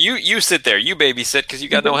 No, you sit there. You babysit because you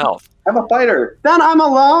got no health. I'm a fighter. Then I'm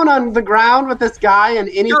alone on the ground with this guy and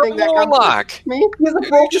anything You're a that comes warlock. to me. He has a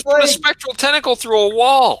broken Just put a leg. spectral tentacle through a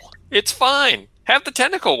wall. It's fine. Have the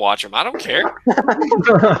tentacle watch him. I don't care.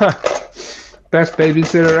 Best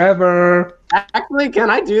babysitter ever. Actually, can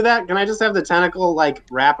I do that? Can I just have the tentacle like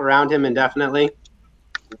wrap around him indefinitely?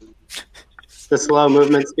 The slow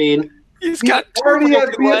movement speed. He's got two already has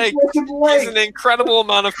broken legs. broken legs. He's in an incredible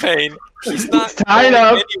amount of pain. He's not He's tied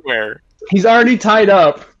going up. anywhere. He's already tied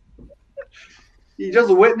up. You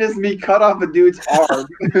just witnessed me cut off a dude's arm.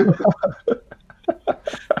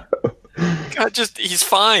 God, he's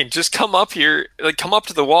fine. Just come up here, come up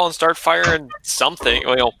to the wall and start firing something.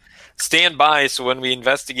 Stand by so when we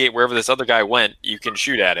investigate wherever this other guy went, you can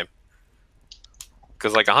shoot at him.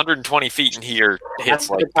 Because 120 feet in here hits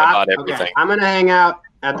about everything. Okay. I'm gonna hang out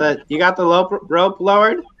at the. You got the rope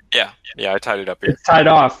lowered? Yeah, I tied it up here. It's tied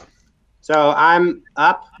off. So I'm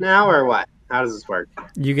up now, or what? How does this work?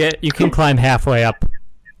 You can climb halfway up,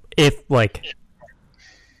 if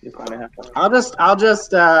I'll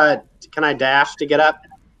just. Can I dash to get up?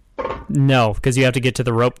 No, because you have to get to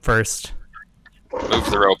the rope first.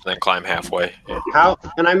 Move the rope, then climb halfway. Yeah. How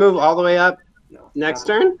can I move all the way up next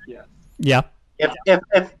turn? Yeah. If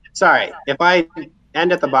I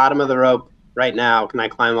end at the bottom of the rope right now, can I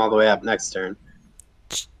climb all the way up next turn?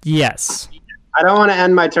 Yes. I don't want to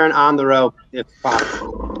end my turn on the rope if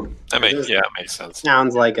possible. It makes sense.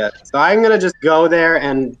 Sounds like it. So I'm gonna just go there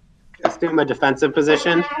and assume a defensive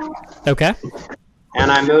position. Okay. And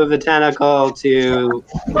I move the tentacle to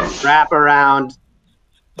wrap around.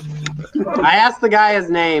 I asked the guy his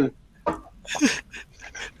name.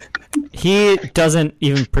 He doesn't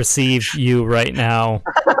even perceive you right now.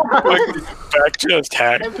 Back to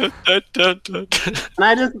attack. Can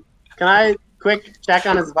I quick check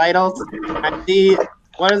on his vitals? I see.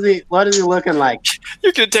 What is he looking like?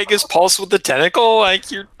 You're gonna take his pulse with the tentacle,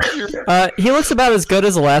 you're. He looks about as good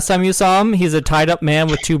as the last time you saw him. He's a tied up man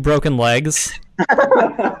with 2 broken legs.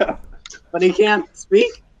 But he can't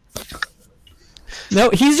speak?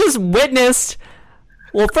 No, he's just witnessed.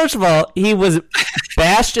 Well, first of all, he was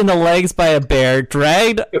bashed in the legs by a bear,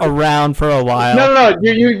 dragged around for a while. No,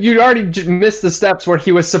 you already missed the steps where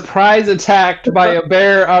he was surprise attacked by a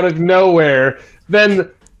bear out of nowhere,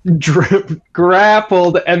 then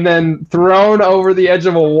grappled, and then thrown over the edge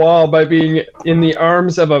of a wall by being in the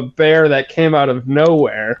arms of a bear that came out of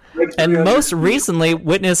nowhere. And most recently,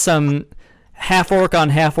 witnessed some half-orc on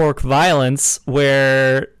half-orc violence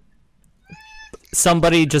where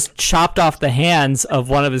somebody just chopped off the hands of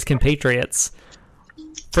one of his compatriots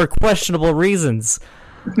for questionable reasons.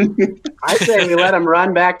 I say we let him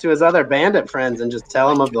run back to his other bandit friends and just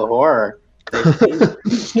tell him of the horror.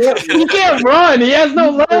 He can't run. He has no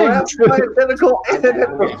legs. All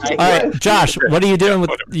right, Josh, what are you doing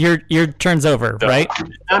with your turn's over, right?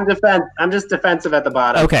 I'm just defensive at the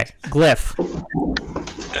bottom. Okay, Glyph.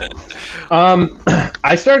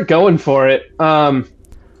 I start going for it.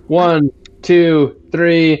 1, 2,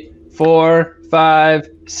 3, 4, 5,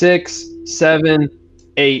 6, 7,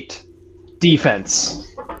 8.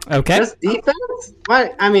 Defense. Okay. Just defense?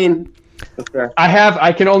 What? I mean,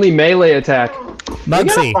 I can only melee attack. we gotta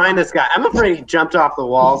Muggsy, find this guy. I'm afraid he jumped off the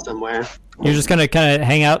wall somewhere. you're just gonna kind of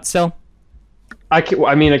hang out still? I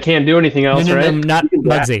can't do anything else, No, right? not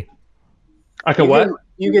Muggsy. I can what?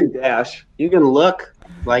 You can dash. You can look.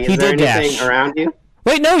 Like, He is there did anything dash. around you?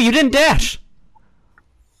 Wait, no, you didn't dash.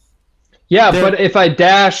 Yeah, but if I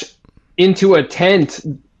dash into a tent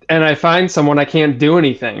and I find someone, I can't do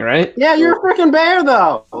anything, right? Yeah, you're a freaking bear,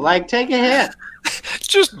 though. Like, take a hit.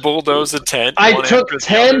 Just bulldoze a tent. I took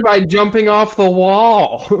 10 by jumping off the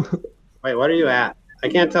wall. Wait, what are you at? I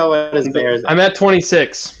can't tell what his bear is. I'm at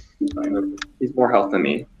 26. He's more health than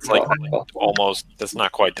me. It's almost. That's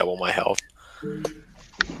not quite double my health.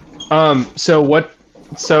 So what?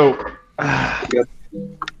 So.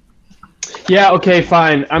 Yeah. Okay.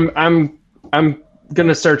 Fine. I'm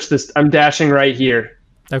gonna search this. I'm dashing right here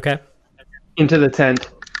Okay. into the tent.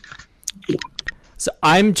 So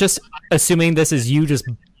I'm just assuming this is you just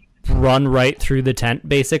run right through the tent,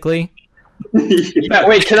 basically. Yeah,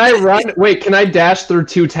 wait, can I run? Wait, can I dash through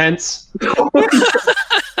 2 tents?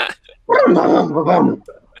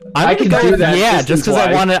 I can do that. Yeah, just because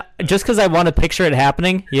distance-wise. I want to picture it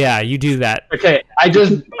happening. Yeah, you do that. Okay, I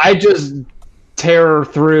just tear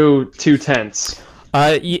through 2 tents.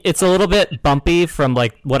 It's a little bit bumpy from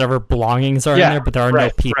like whatever belongings are in there, but there are no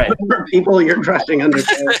people. Right. People you're crushing under.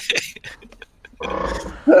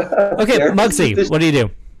 Okay, Muggsy, what do you do?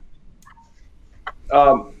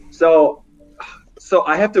 So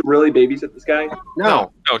I have to really babysit this guy.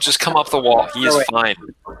 No, just come up the wall. He is fine.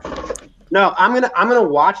 No, I'm gonna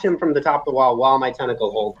watch him from the top of the wall while my tentacle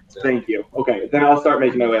holds. Him. Thank you. Okay, then I'll start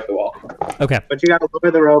making my way up the wall. Okay. But you gotta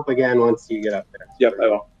lower the rope again once you get up there. Yep, I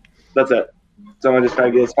will. That's it. So I'm gonna just try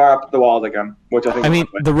to get as far up the wall as I can, which I think. I mean,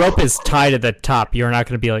 the rope is tied at the top. You're not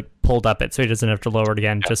going to be like pulled up it, so he doesn't have to lower it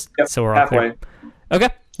again. Just so we're all clear. Okay,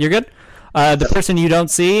 you're good. The person you don't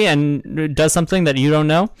see and does something that you don't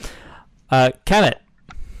know. Kemet.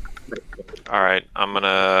 All right, I'm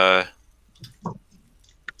gonna.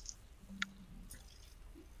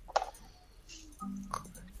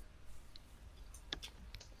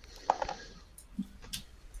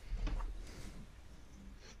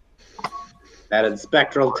 Added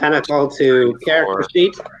spectral tentacle to character 4,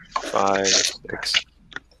 sheet. 5, 6,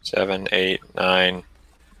 7, 8, 9,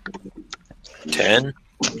 10,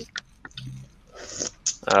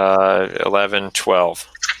 11, 12.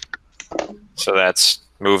 So that's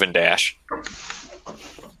move and dash.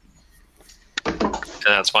 And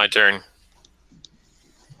that's my turn.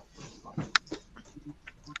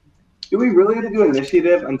 Do we really have to do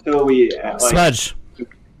initiative until we Smudge.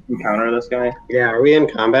 encounter this guy? Yeah, are we in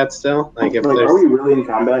combat still? Like, if Like, there's are we really in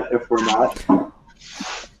combat if we're not?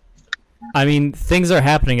 I mean, things are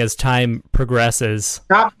happening as time progresses.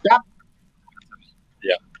 Stop.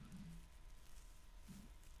 Yeah.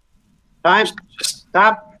 Time.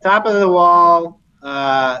 Top of the wall.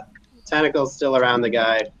 Tentacles still around the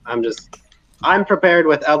guy. I'm prepared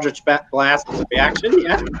with Eldritch Blast as a reaction.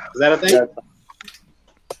 Yeah, is that a thing?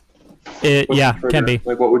 Yeah, can be.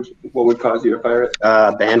 Like, what would cause you to fire it?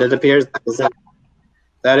 Bandit appears.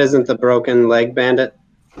 That isn't the broken leg bandit.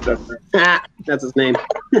 That's his name.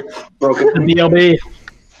 Broken. BLB.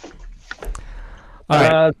 All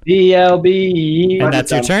right. BLB. And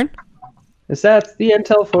that's your turn? Is that the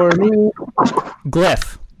intel for me?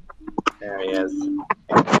 Glyph. There he is.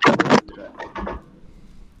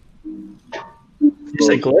 You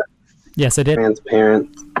say Glyph? Yes, I did.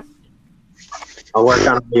 Transparent. I'll work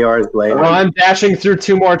on yours later. Well, I'm dashing through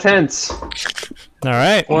 2 more tents. All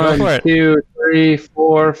right, go 1, for it. 2, 3,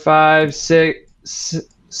 4, 5, 6,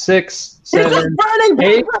 7,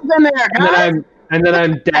 8. In there, guys. And then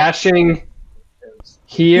I'm dashing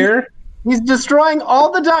here. He's destroying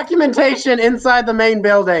all the documentation inside the main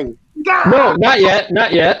building. No, not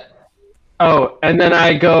yet. Oh, and then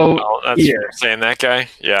I go That's here. saying that guy?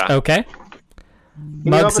 Yeah. Okay. Can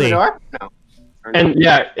you open the Mugsy. door? No. And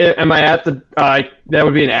yeah, am I at the? That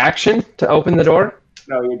would be an action to open the door.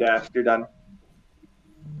 No, you dashed. You're done.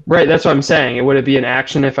 Right, that's what I'm saying. Would it be an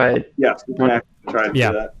action if I? Yes, you can actually try to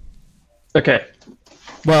Yeah. do that. Okay.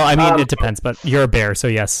 Well, I mean, it depends, but you're a bear, so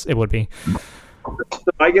yes, it would be. So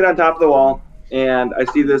I get on top of the wall, and I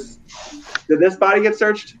see this. Did this body get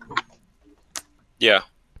searched? Yeah.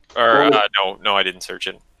 Or, no, I didn't search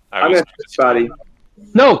it. I'm going to search this body.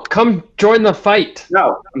 No, come join the fight.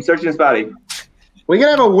 No, I'm searching this body. We could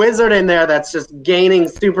have a wizard in there that's just gaining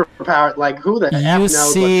superpower. Like, who the F You knows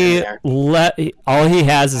what's in see, there? all he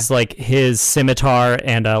has is like his scimitar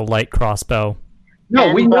and a light crossbow.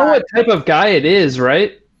 No, we know what type of guy it is,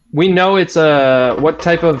 right? We know it's what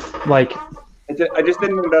type of like. I just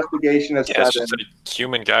did an investigation of Yeah, it's 7. just a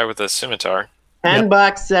human guy with a scimitar.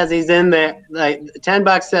 $10 says he's in there. Like,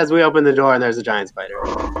 $10 says we open the door and there's a giant spider.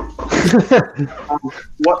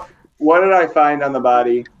 What did I find on the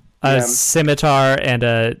body? A scimitar and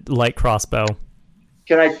a light crossbow.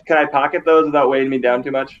 Can I pocket those without weighing me down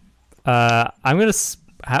too much? I'm gonna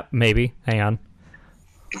maybe. Hang on.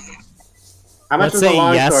 How much Let's does say a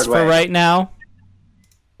long yes sword for weigh? right now.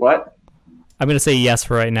 What? I'm gonna say yes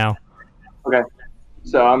for right now. Okay.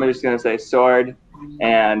 So I'm just gonna say sword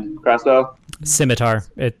and crossbow. Scimitar.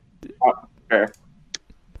 Fair.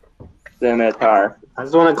 Scimitar. I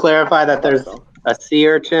just want to clarify that there's a sea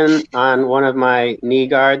urchin on one of my knee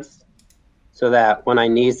guards, so that when I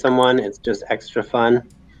knee someone, it's just extra fun.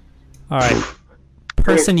 All right.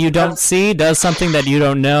 Person you don't see does something that you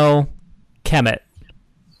don't know. Kemet.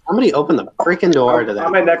 Somebody open the freaking door to that.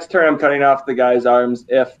 On my next turn, I'm cutting off the guy's arms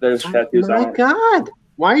if there's tattoos Oh on my it. god!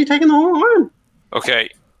 Why are you taking the whole arm? Okay.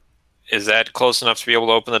 Is that close enough to be able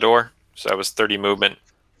to open the door? So that was 30 movement.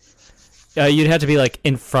 You'd have to be like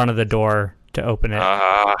in front of the door to open it.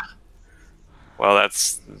 Well,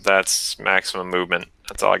 that's maximum movement.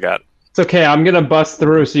 That's all I got. It's okay. I'm gonna bust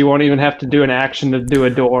through, so you won't even have to do an action to do a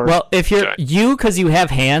door. Well, if you're Okay. because you have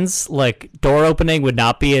hands, like door opening would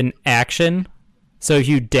not be an action. So if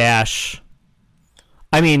you dash,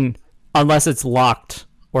 I mean, unless it's locked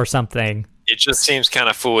or something. It just seems kind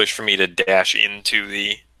of foolish for me to dash into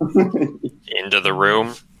the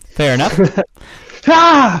room. Fair enough.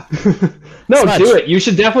 Ah! No, Smudge. do it. You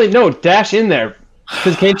should definitely dash in there.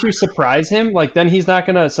 Because can't you surprise him? Like then he's not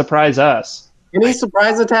gonna surprise us. Can he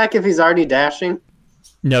surprise attack if he's already dashing?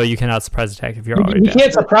 No, you cannot surprise attack if you're already He down.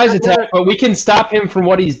 can't surprise attack, but we can stop him from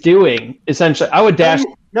what he's doing. Essentially, I would dash.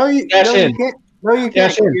 No, you Dash in. can't. No, you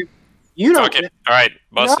Dash can't. in. You don't. Okay. All right.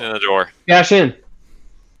 Busting in the door. Dash in.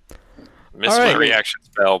 Missed All my right. reaction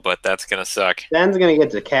spell, but that's gonna suck. Ben's gonna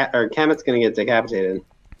get Kemet's gonna get decapitated.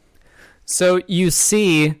 So you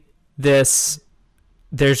see this.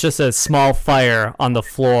 There's just a small fire on the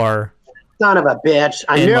floor Son of a bitch!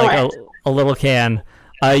 I in knew like it. a little can.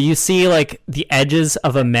 You see like the edges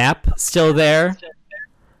of a map still there,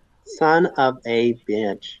 Son of a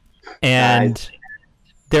bitch! and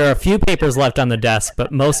there are a few papers left on the desk,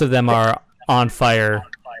 but most of them are on fire.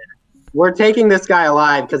 We're taking this guy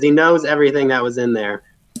alive because he knows everything that was in there.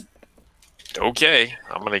 Okay,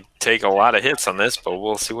 I'm gonna take a lot of hits on this, but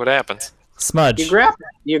we'll see what happens. Smudge.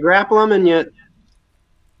 You grapple him and you...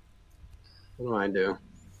 What do I do?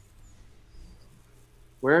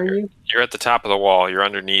 Where are you? You're at the top of the wall. You're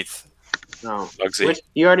underneath No. Bugsy.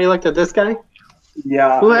 You already looked at this guy?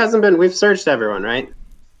 Yeah. Who hasn't been? We've searched everyone, right?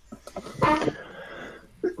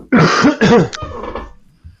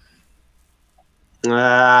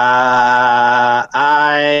 I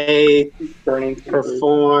Burning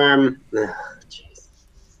perform. Jeez.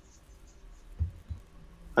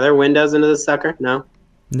 Are there windows into this sucker? No.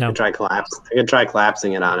 No. I could try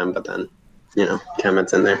collapsing it on him, but then,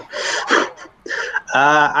 Kemet's in there.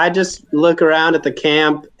 I just look around at the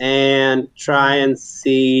camp and try and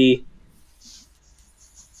see.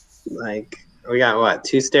 Like, we got what?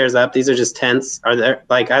 2 stairs up. These are just tents. Are there?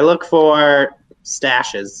 Like, I look for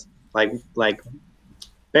stashes, like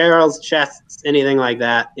barrels, chests, anything like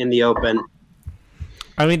that in the open.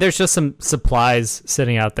 I mean, there's just some supplies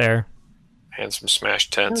sitting out there. And some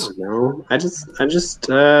smashed tents. No, I just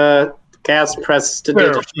cast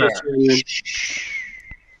prestidigitation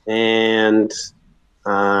and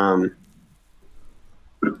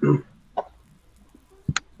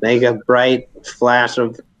make a bright flash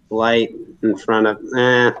of light in front of.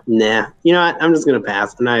 Nah. You know what? I'm just gonna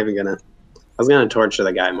pass. I'm not even gonna. I was gonna torture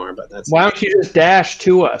the guy more, but that's. Why don't you just dash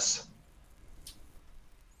to us?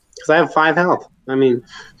 Because I have 5 health. I mean.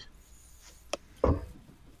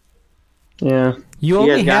 Yeah. You You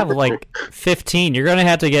only guys got have this. like 15. You're gonna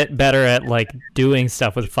have to get better at like doing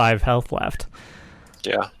stuff with 5 health left.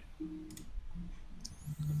 Yeah.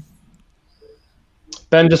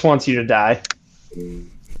 Ben just wants you to die.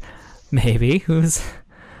 Maybe. Who's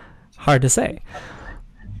hard to say.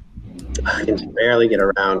 I can barely get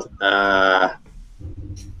around.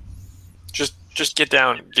 Just get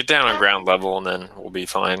down on ground level, and then we'll be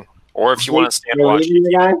fine. Or if you want to stand watch.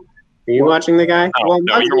 The guy? Are you watching the guy? No,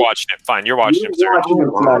 no, you're watching it. Fine, you're watching him, sir.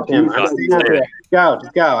 Just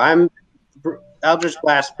go. I'm Eldritch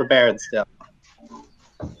Blast prepared still.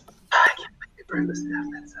 I can't burn the staff.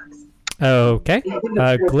 That sucks. Okay.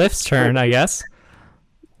 Glyph's turn, I guess.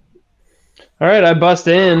 All right, I bust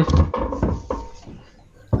in.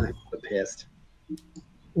 I'm pissed.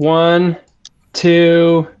 1,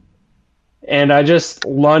 2, and I just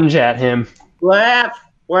lunge at him. Left.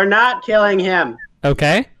 We're not killing him.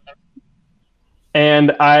 Okay.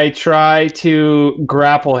 And I try to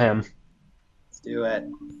grapple him. Let's do it.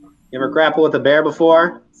 You ever grapple with a bear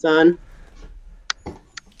before, son?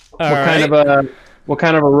 All What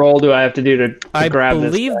kind of a roll do I have to do to I grab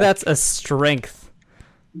this? believe guy? that's a strength.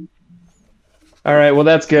 All right, well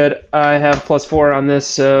that's good. I have +4 on this,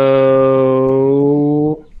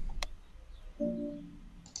 so.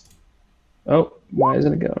 Oh, why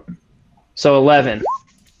isn't it going? So 11.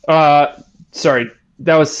 Sorry,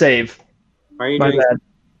 that was save. Are you My doing? bad.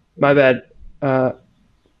 My bad.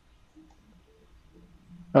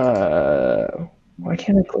 Why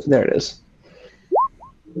can't I click? There it is.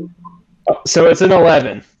 Oh, so it's an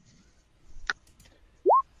 11.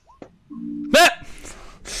 Ah!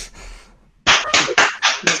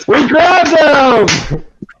 We grabbed him!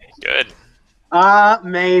 Good.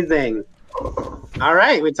 Amazing. All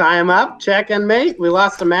right, we tie him up. Check and mate. We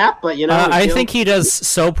lost a map, but I think he does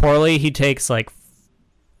so poorly. He takes like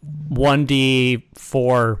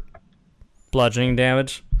 1d4 bludgeoning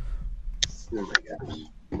damage. Oh my gosh.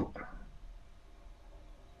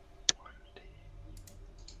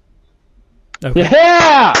 Okay.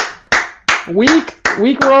 Yeah!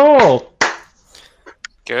 Weak roll.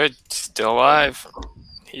 Good. Still alive.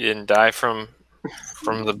 He didn't die from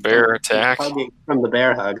the bear attack. Hugging from the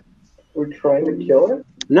bear hug. We're trying to kill her?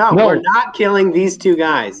 No, No. we're not killing these 2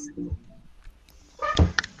 guys.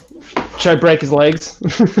 Should I break his legs?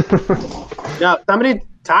 No, somebody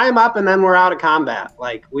tie him up and then we're out of combat.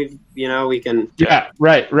 Like we can. Yeah,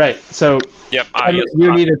 right. So Yep.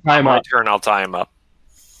 you need to tie him my up. turn. I'll tie him up.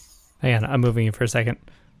 Hang on, I'm moving you for a second,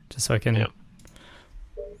 just so I can. Yeah.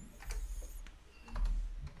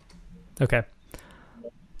 Okay.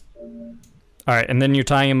 All right, and then you're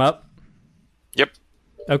tying him up. Yep.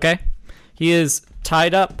 Okay. He is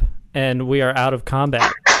tied up, and we are out of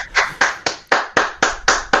combat.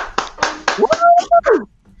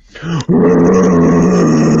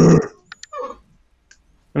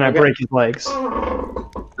 And I break his legs.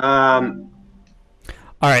 All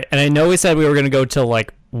right, and I know we said we were going to go till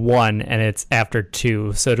like 1, and it's after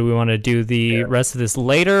 2. So do we want to do the rest of this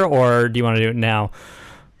later, or do you want to do it now?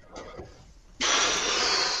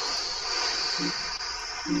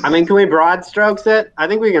 I mean, can we broad strokes it? I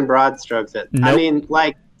think we can broad strokes it. I Nope. mean,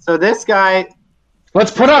 like So this guy.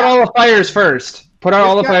 Let's put out all the fires first. Put out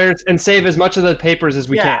all the fires and save as much of the papers as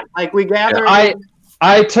we can. Like we gather.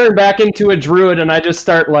 I turn back into a druid and I just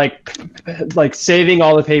start like saving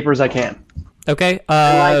all the papers I can. Okay.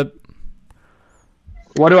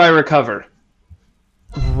 What do I recover?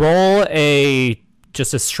 Roll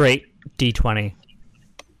just a straight d20.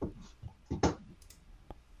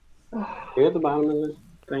 You're at the bottom of the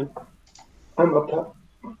thing. I'm up top.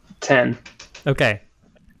 10. Okay.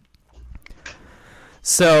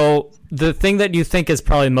 So the thing that you think is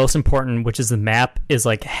probably most important, which is the map, is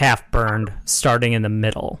like half burned, starting in the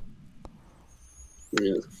middle.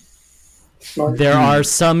 Yeah. There are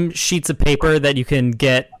some sheets of paper that you can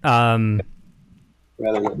get that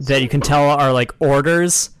you can tell are like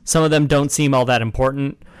orders. Some of them don't seem all that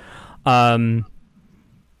important. But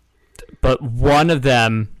one of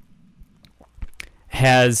them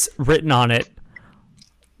has written on it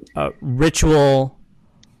ritual.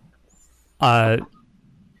 What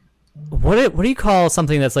do you call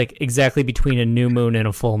something that's like exactly between a new moon and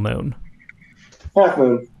a full moon? Half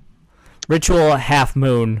moon. Ritual half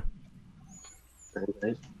moon.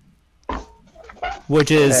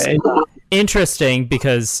 Which is interesting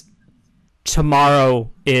because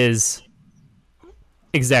tomorrow is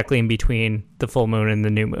exactly in between the full moon and the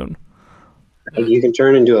new moon. You can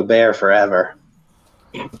turn into a bear forever.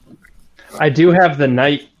 I do have the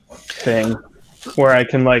night thing where I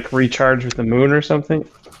can like recharge with the moon or something.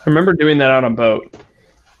 I remember doing that on a boat.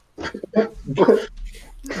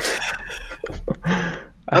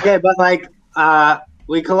 Okay, but like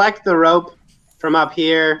we collect the rope from up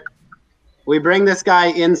here. We bring this guy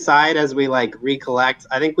inside as we like recollect.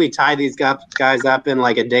 I think we tie these guys up in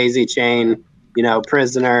like a daisy chain,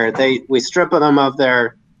 prisoner. We strip them of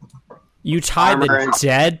their. You tie the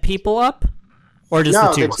dead people up, or just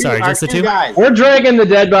the two? Sorry, just the two guys. We're dragging the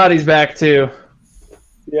dead bodies back too.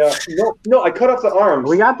 Yeah. No. I cut off the arms.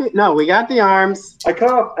 We got the arms. I cut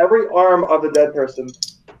off every arm of the dead person.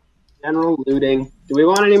 General looting. Do we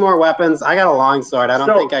want any more weapons? I got a long sword. I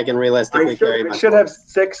don't think I can realistically carry my I should have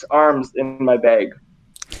 6 arms in my bag.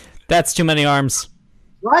 That's too many arms.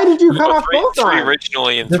 Why did you cut off both arms? 3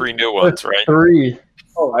 originally and 3 new ones, right? 3.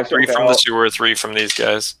 Oh, I 3 from the sewer, 3 from these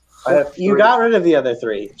guys. I have 3. You got rid of the other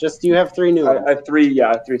 3. Just you have 3 new ones. I have 3.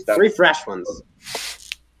 Yeah, 3 steps. 3 fresh ones.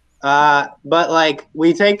 But like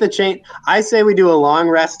we take the chain. I say we do a long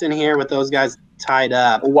rest in here with those guys tied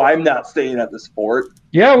up. Well, I'm not staying at this fort.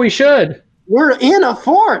 Yeah, we should. We're in a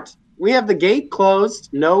fort. We have the gate closed,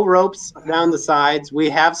 no ropes down the sides. We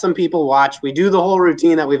have some people watch. We do the whole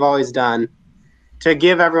routine that we've always done to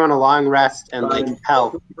give everyone a long rest and like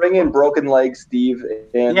help. Bring in Broken Leg Steve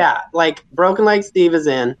in. Yeah, like Broken Leg Steve is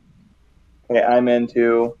in. Okay, I'm in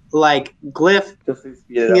too. Like Glyph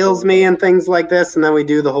heals me and things like this, and then we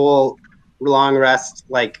do the whole long rest.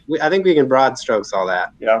 Like I think we can broad strokes all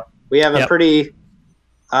that. Yeah. We have a pretty.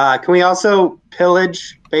 Can we also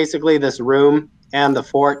pillage basically this room and the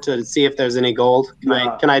fort to see if there's any gold?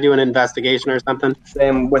 Can I do an investigation or something?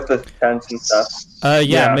 Same with the tents and stuff.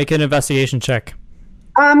 Yeah, make an investigation check.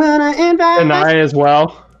 I'm gonna invest. And I as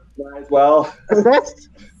well. As well. That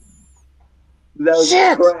was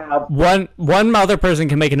Shit. crap. One other person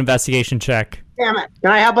can make an investigation check. Damn it!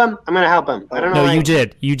 Can I help him? I'm gonna help him. I don't know. No, you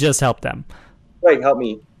did. You just helped them. Wait, help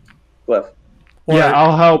me, Cliff. Yeah,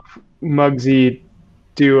 I'll help Muggsy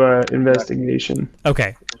do an investigation.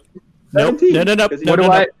 Okay. Nope.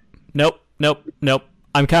 17. Nope.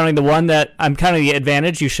 I'm counting the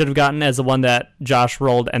advantage you should have gotten as the one that Josh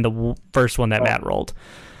rolled and the first one that Matt rolled.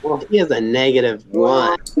 Well, he has a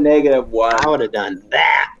 -1. -1. I would have done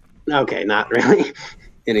that. Okay, not really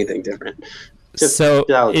anything different. So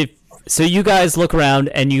you guys look around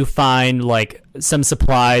and you find like some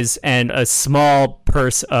supplies and a small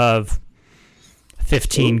purse of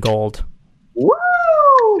 15 gold. Woo!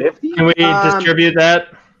 50? Can we distribute that?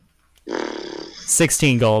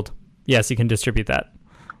 16 gold. Yes, you can distribute that.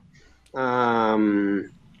 4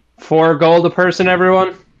 gold a person,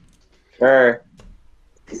 everyone. Sure.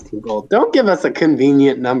 16 gold. Don't give us a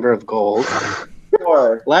convenient number of gold.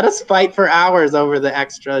 Sure. Let us fight for hours over the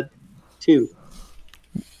extra 2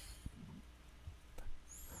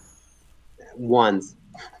 ones.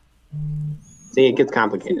 See, it gets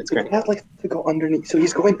complicated. It's great. I'd like to go underneath. So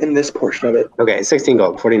he's going in this portion of it. Okay, 16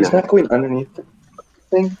 gold, He's 49. not going underneath the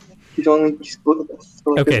thing. Look at this.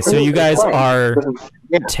 Okay, so you guys are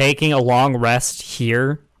taking a long rest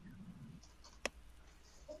here.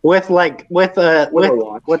 With a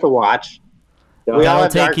watch. Yeah. We all That'll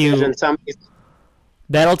have dark take you. vision.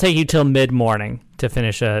 That'll take you till mid-morning to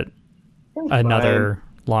finish another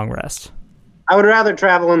long rest. I would rather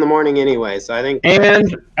travel in the morning anyway, so I think.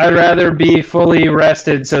 And I'd rather be fully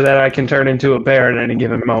rested so that I can turn into a bear at any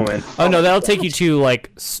given moment. Oh no, that'll take you to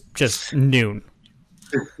like just noon.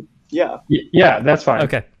 Yeah. Yeah, that's fine.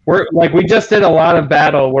 Okay. We're like we just did a lot of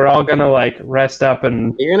battle. We're all gonna like rest up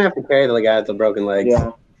and. You're gonna have to carry the guy with the broken legs.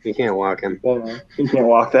 Yeah. You can't walk him. You can't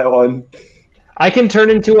walk that one. I can turn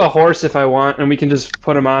into a horse if I want, and we can just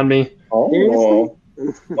put him on me. Oh.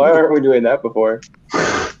 Why aren't we doing that before?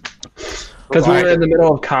 Because we were in the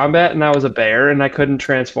middle of combat, and I was a bear, and I couldn't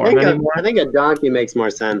transform anymore. I think a donkey makes more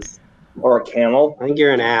sense. Or a camel? I think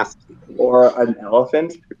you're an ass. Or an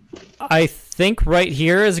elephant? I think right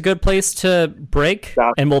here is a good place to break,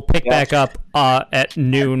 and we'll pick back up at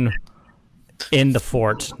noon in the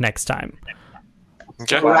fort next time.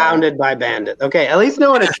 Okay. Surrounded by bandits. Okay, at least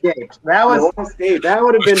no one escaped. That would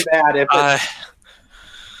have been bad if it,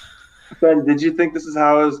 Ben, did you think this is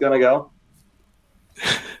how it was going to go?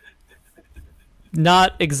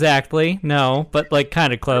 Not exactly, no, but like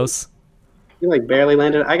kind of close. you like barely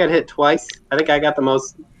landed. I got hit twice. I think I got the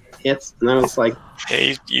most hits, and then it was like,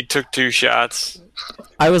 hey, you took 2 shots.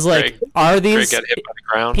 I was like, are Greg these got hit by the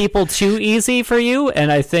ground. people too easy for you?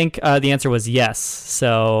 And I think the answer was yes.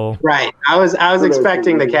 So right. I was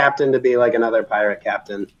expecting the captain to be like another pirate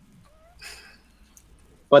captain,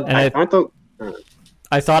 but And aren't the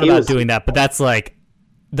I thought He about was- doing that, but that's like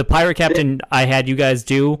the pirate captain I had you guys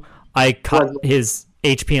do. I cut his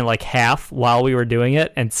HP in like half while we were doing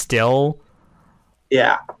it, and still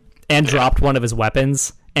yeah. dropped one of his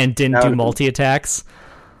weapons and didn't That do would've- multi attacks.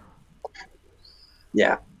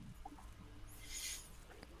 Yeah.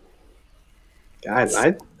 Guys,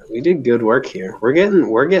 we did good work here. We're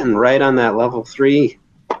getting right on that level 3.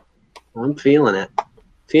 I'm feeling it.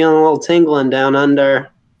 Feeling a little tingling down under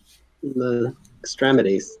the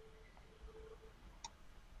extremities.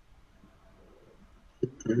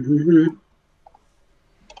 Mhm.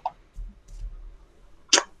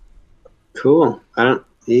 Cool.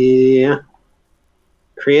 Yeah.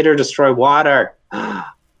 Create or destroy water. I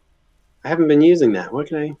haven't been using that. What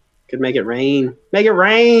could make it rain? Make it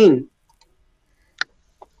rain!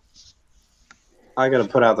 I gotta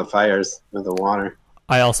put out the fires with the water.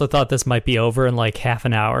 I also thought this might be over in like half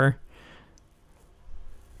an hour.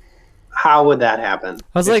 How would that happen?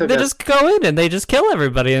 I was like, they just go in and they just kill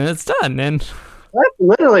everybody and it's done. And That's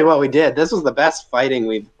literally what we did. This was the best fighting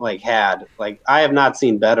we've had. Like, I have not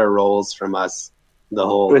seen better rolls from us the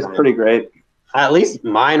whole It was time. pretty great. At least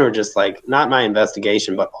mine were just like, not my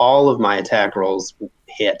investigation, but all of my attack rolls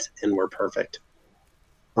hit and were perfect.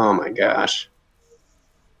 Oh my gosh.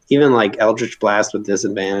 Even like Eldritch Blast with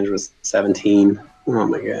disadvantage was 17. Oh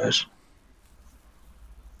my gosh.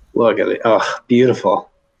 Look at it. Oh, beautiful.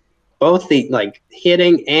 Both the like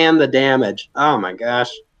hitting and the damage. Oh my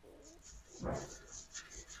gosh.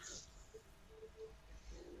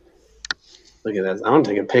 Look at this. I want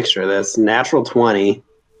to take a picture of this. Natural 20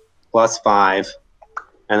 plus 5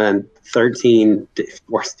 and then 13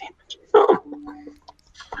 force damage.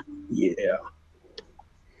 Yeah.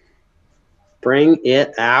 Bring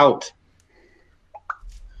it out.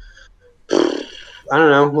 I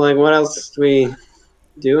don't know. Like, what else do we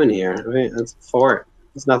do in here? I mean, it's a fort.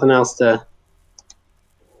 There's nothing else to.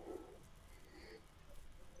 I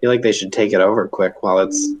feel like they should take it over quick while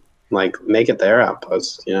it's like make it their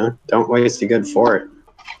outpost. You know, don't waste a good fort.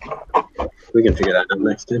 We can figure that out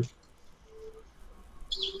next time.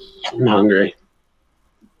 I'm hungry.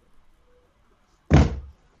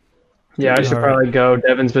 Yeah, I should probably go.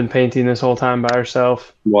 Devin's been painting this whole time by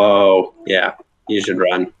herself. Whoa. Yeah, you should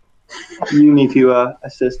run. You need to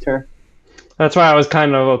assist her. That's why I was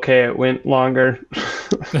kind of okay. It went longer.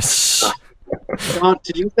 Did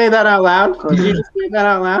you say that out loud? Did you just say that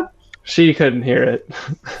out loud? She couldn't hear it.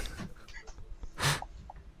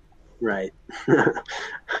 Right.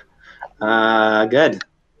 Good.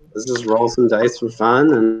 Let's just roll some dice for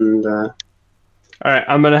fun and All right,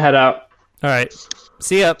 I'm gonna head out. all right,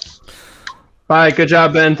 see ya. Bye. Good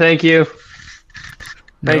job, Ben. Thank you.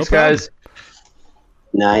 No Thanks, problem. guys.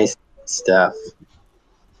 nice stuff.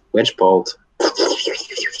 Witch bolt.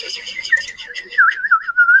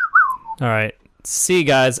 All right, see you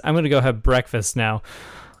guys. I'm gonna go have breakfast now.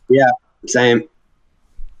 Same.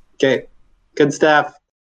 Okay. Good stuff.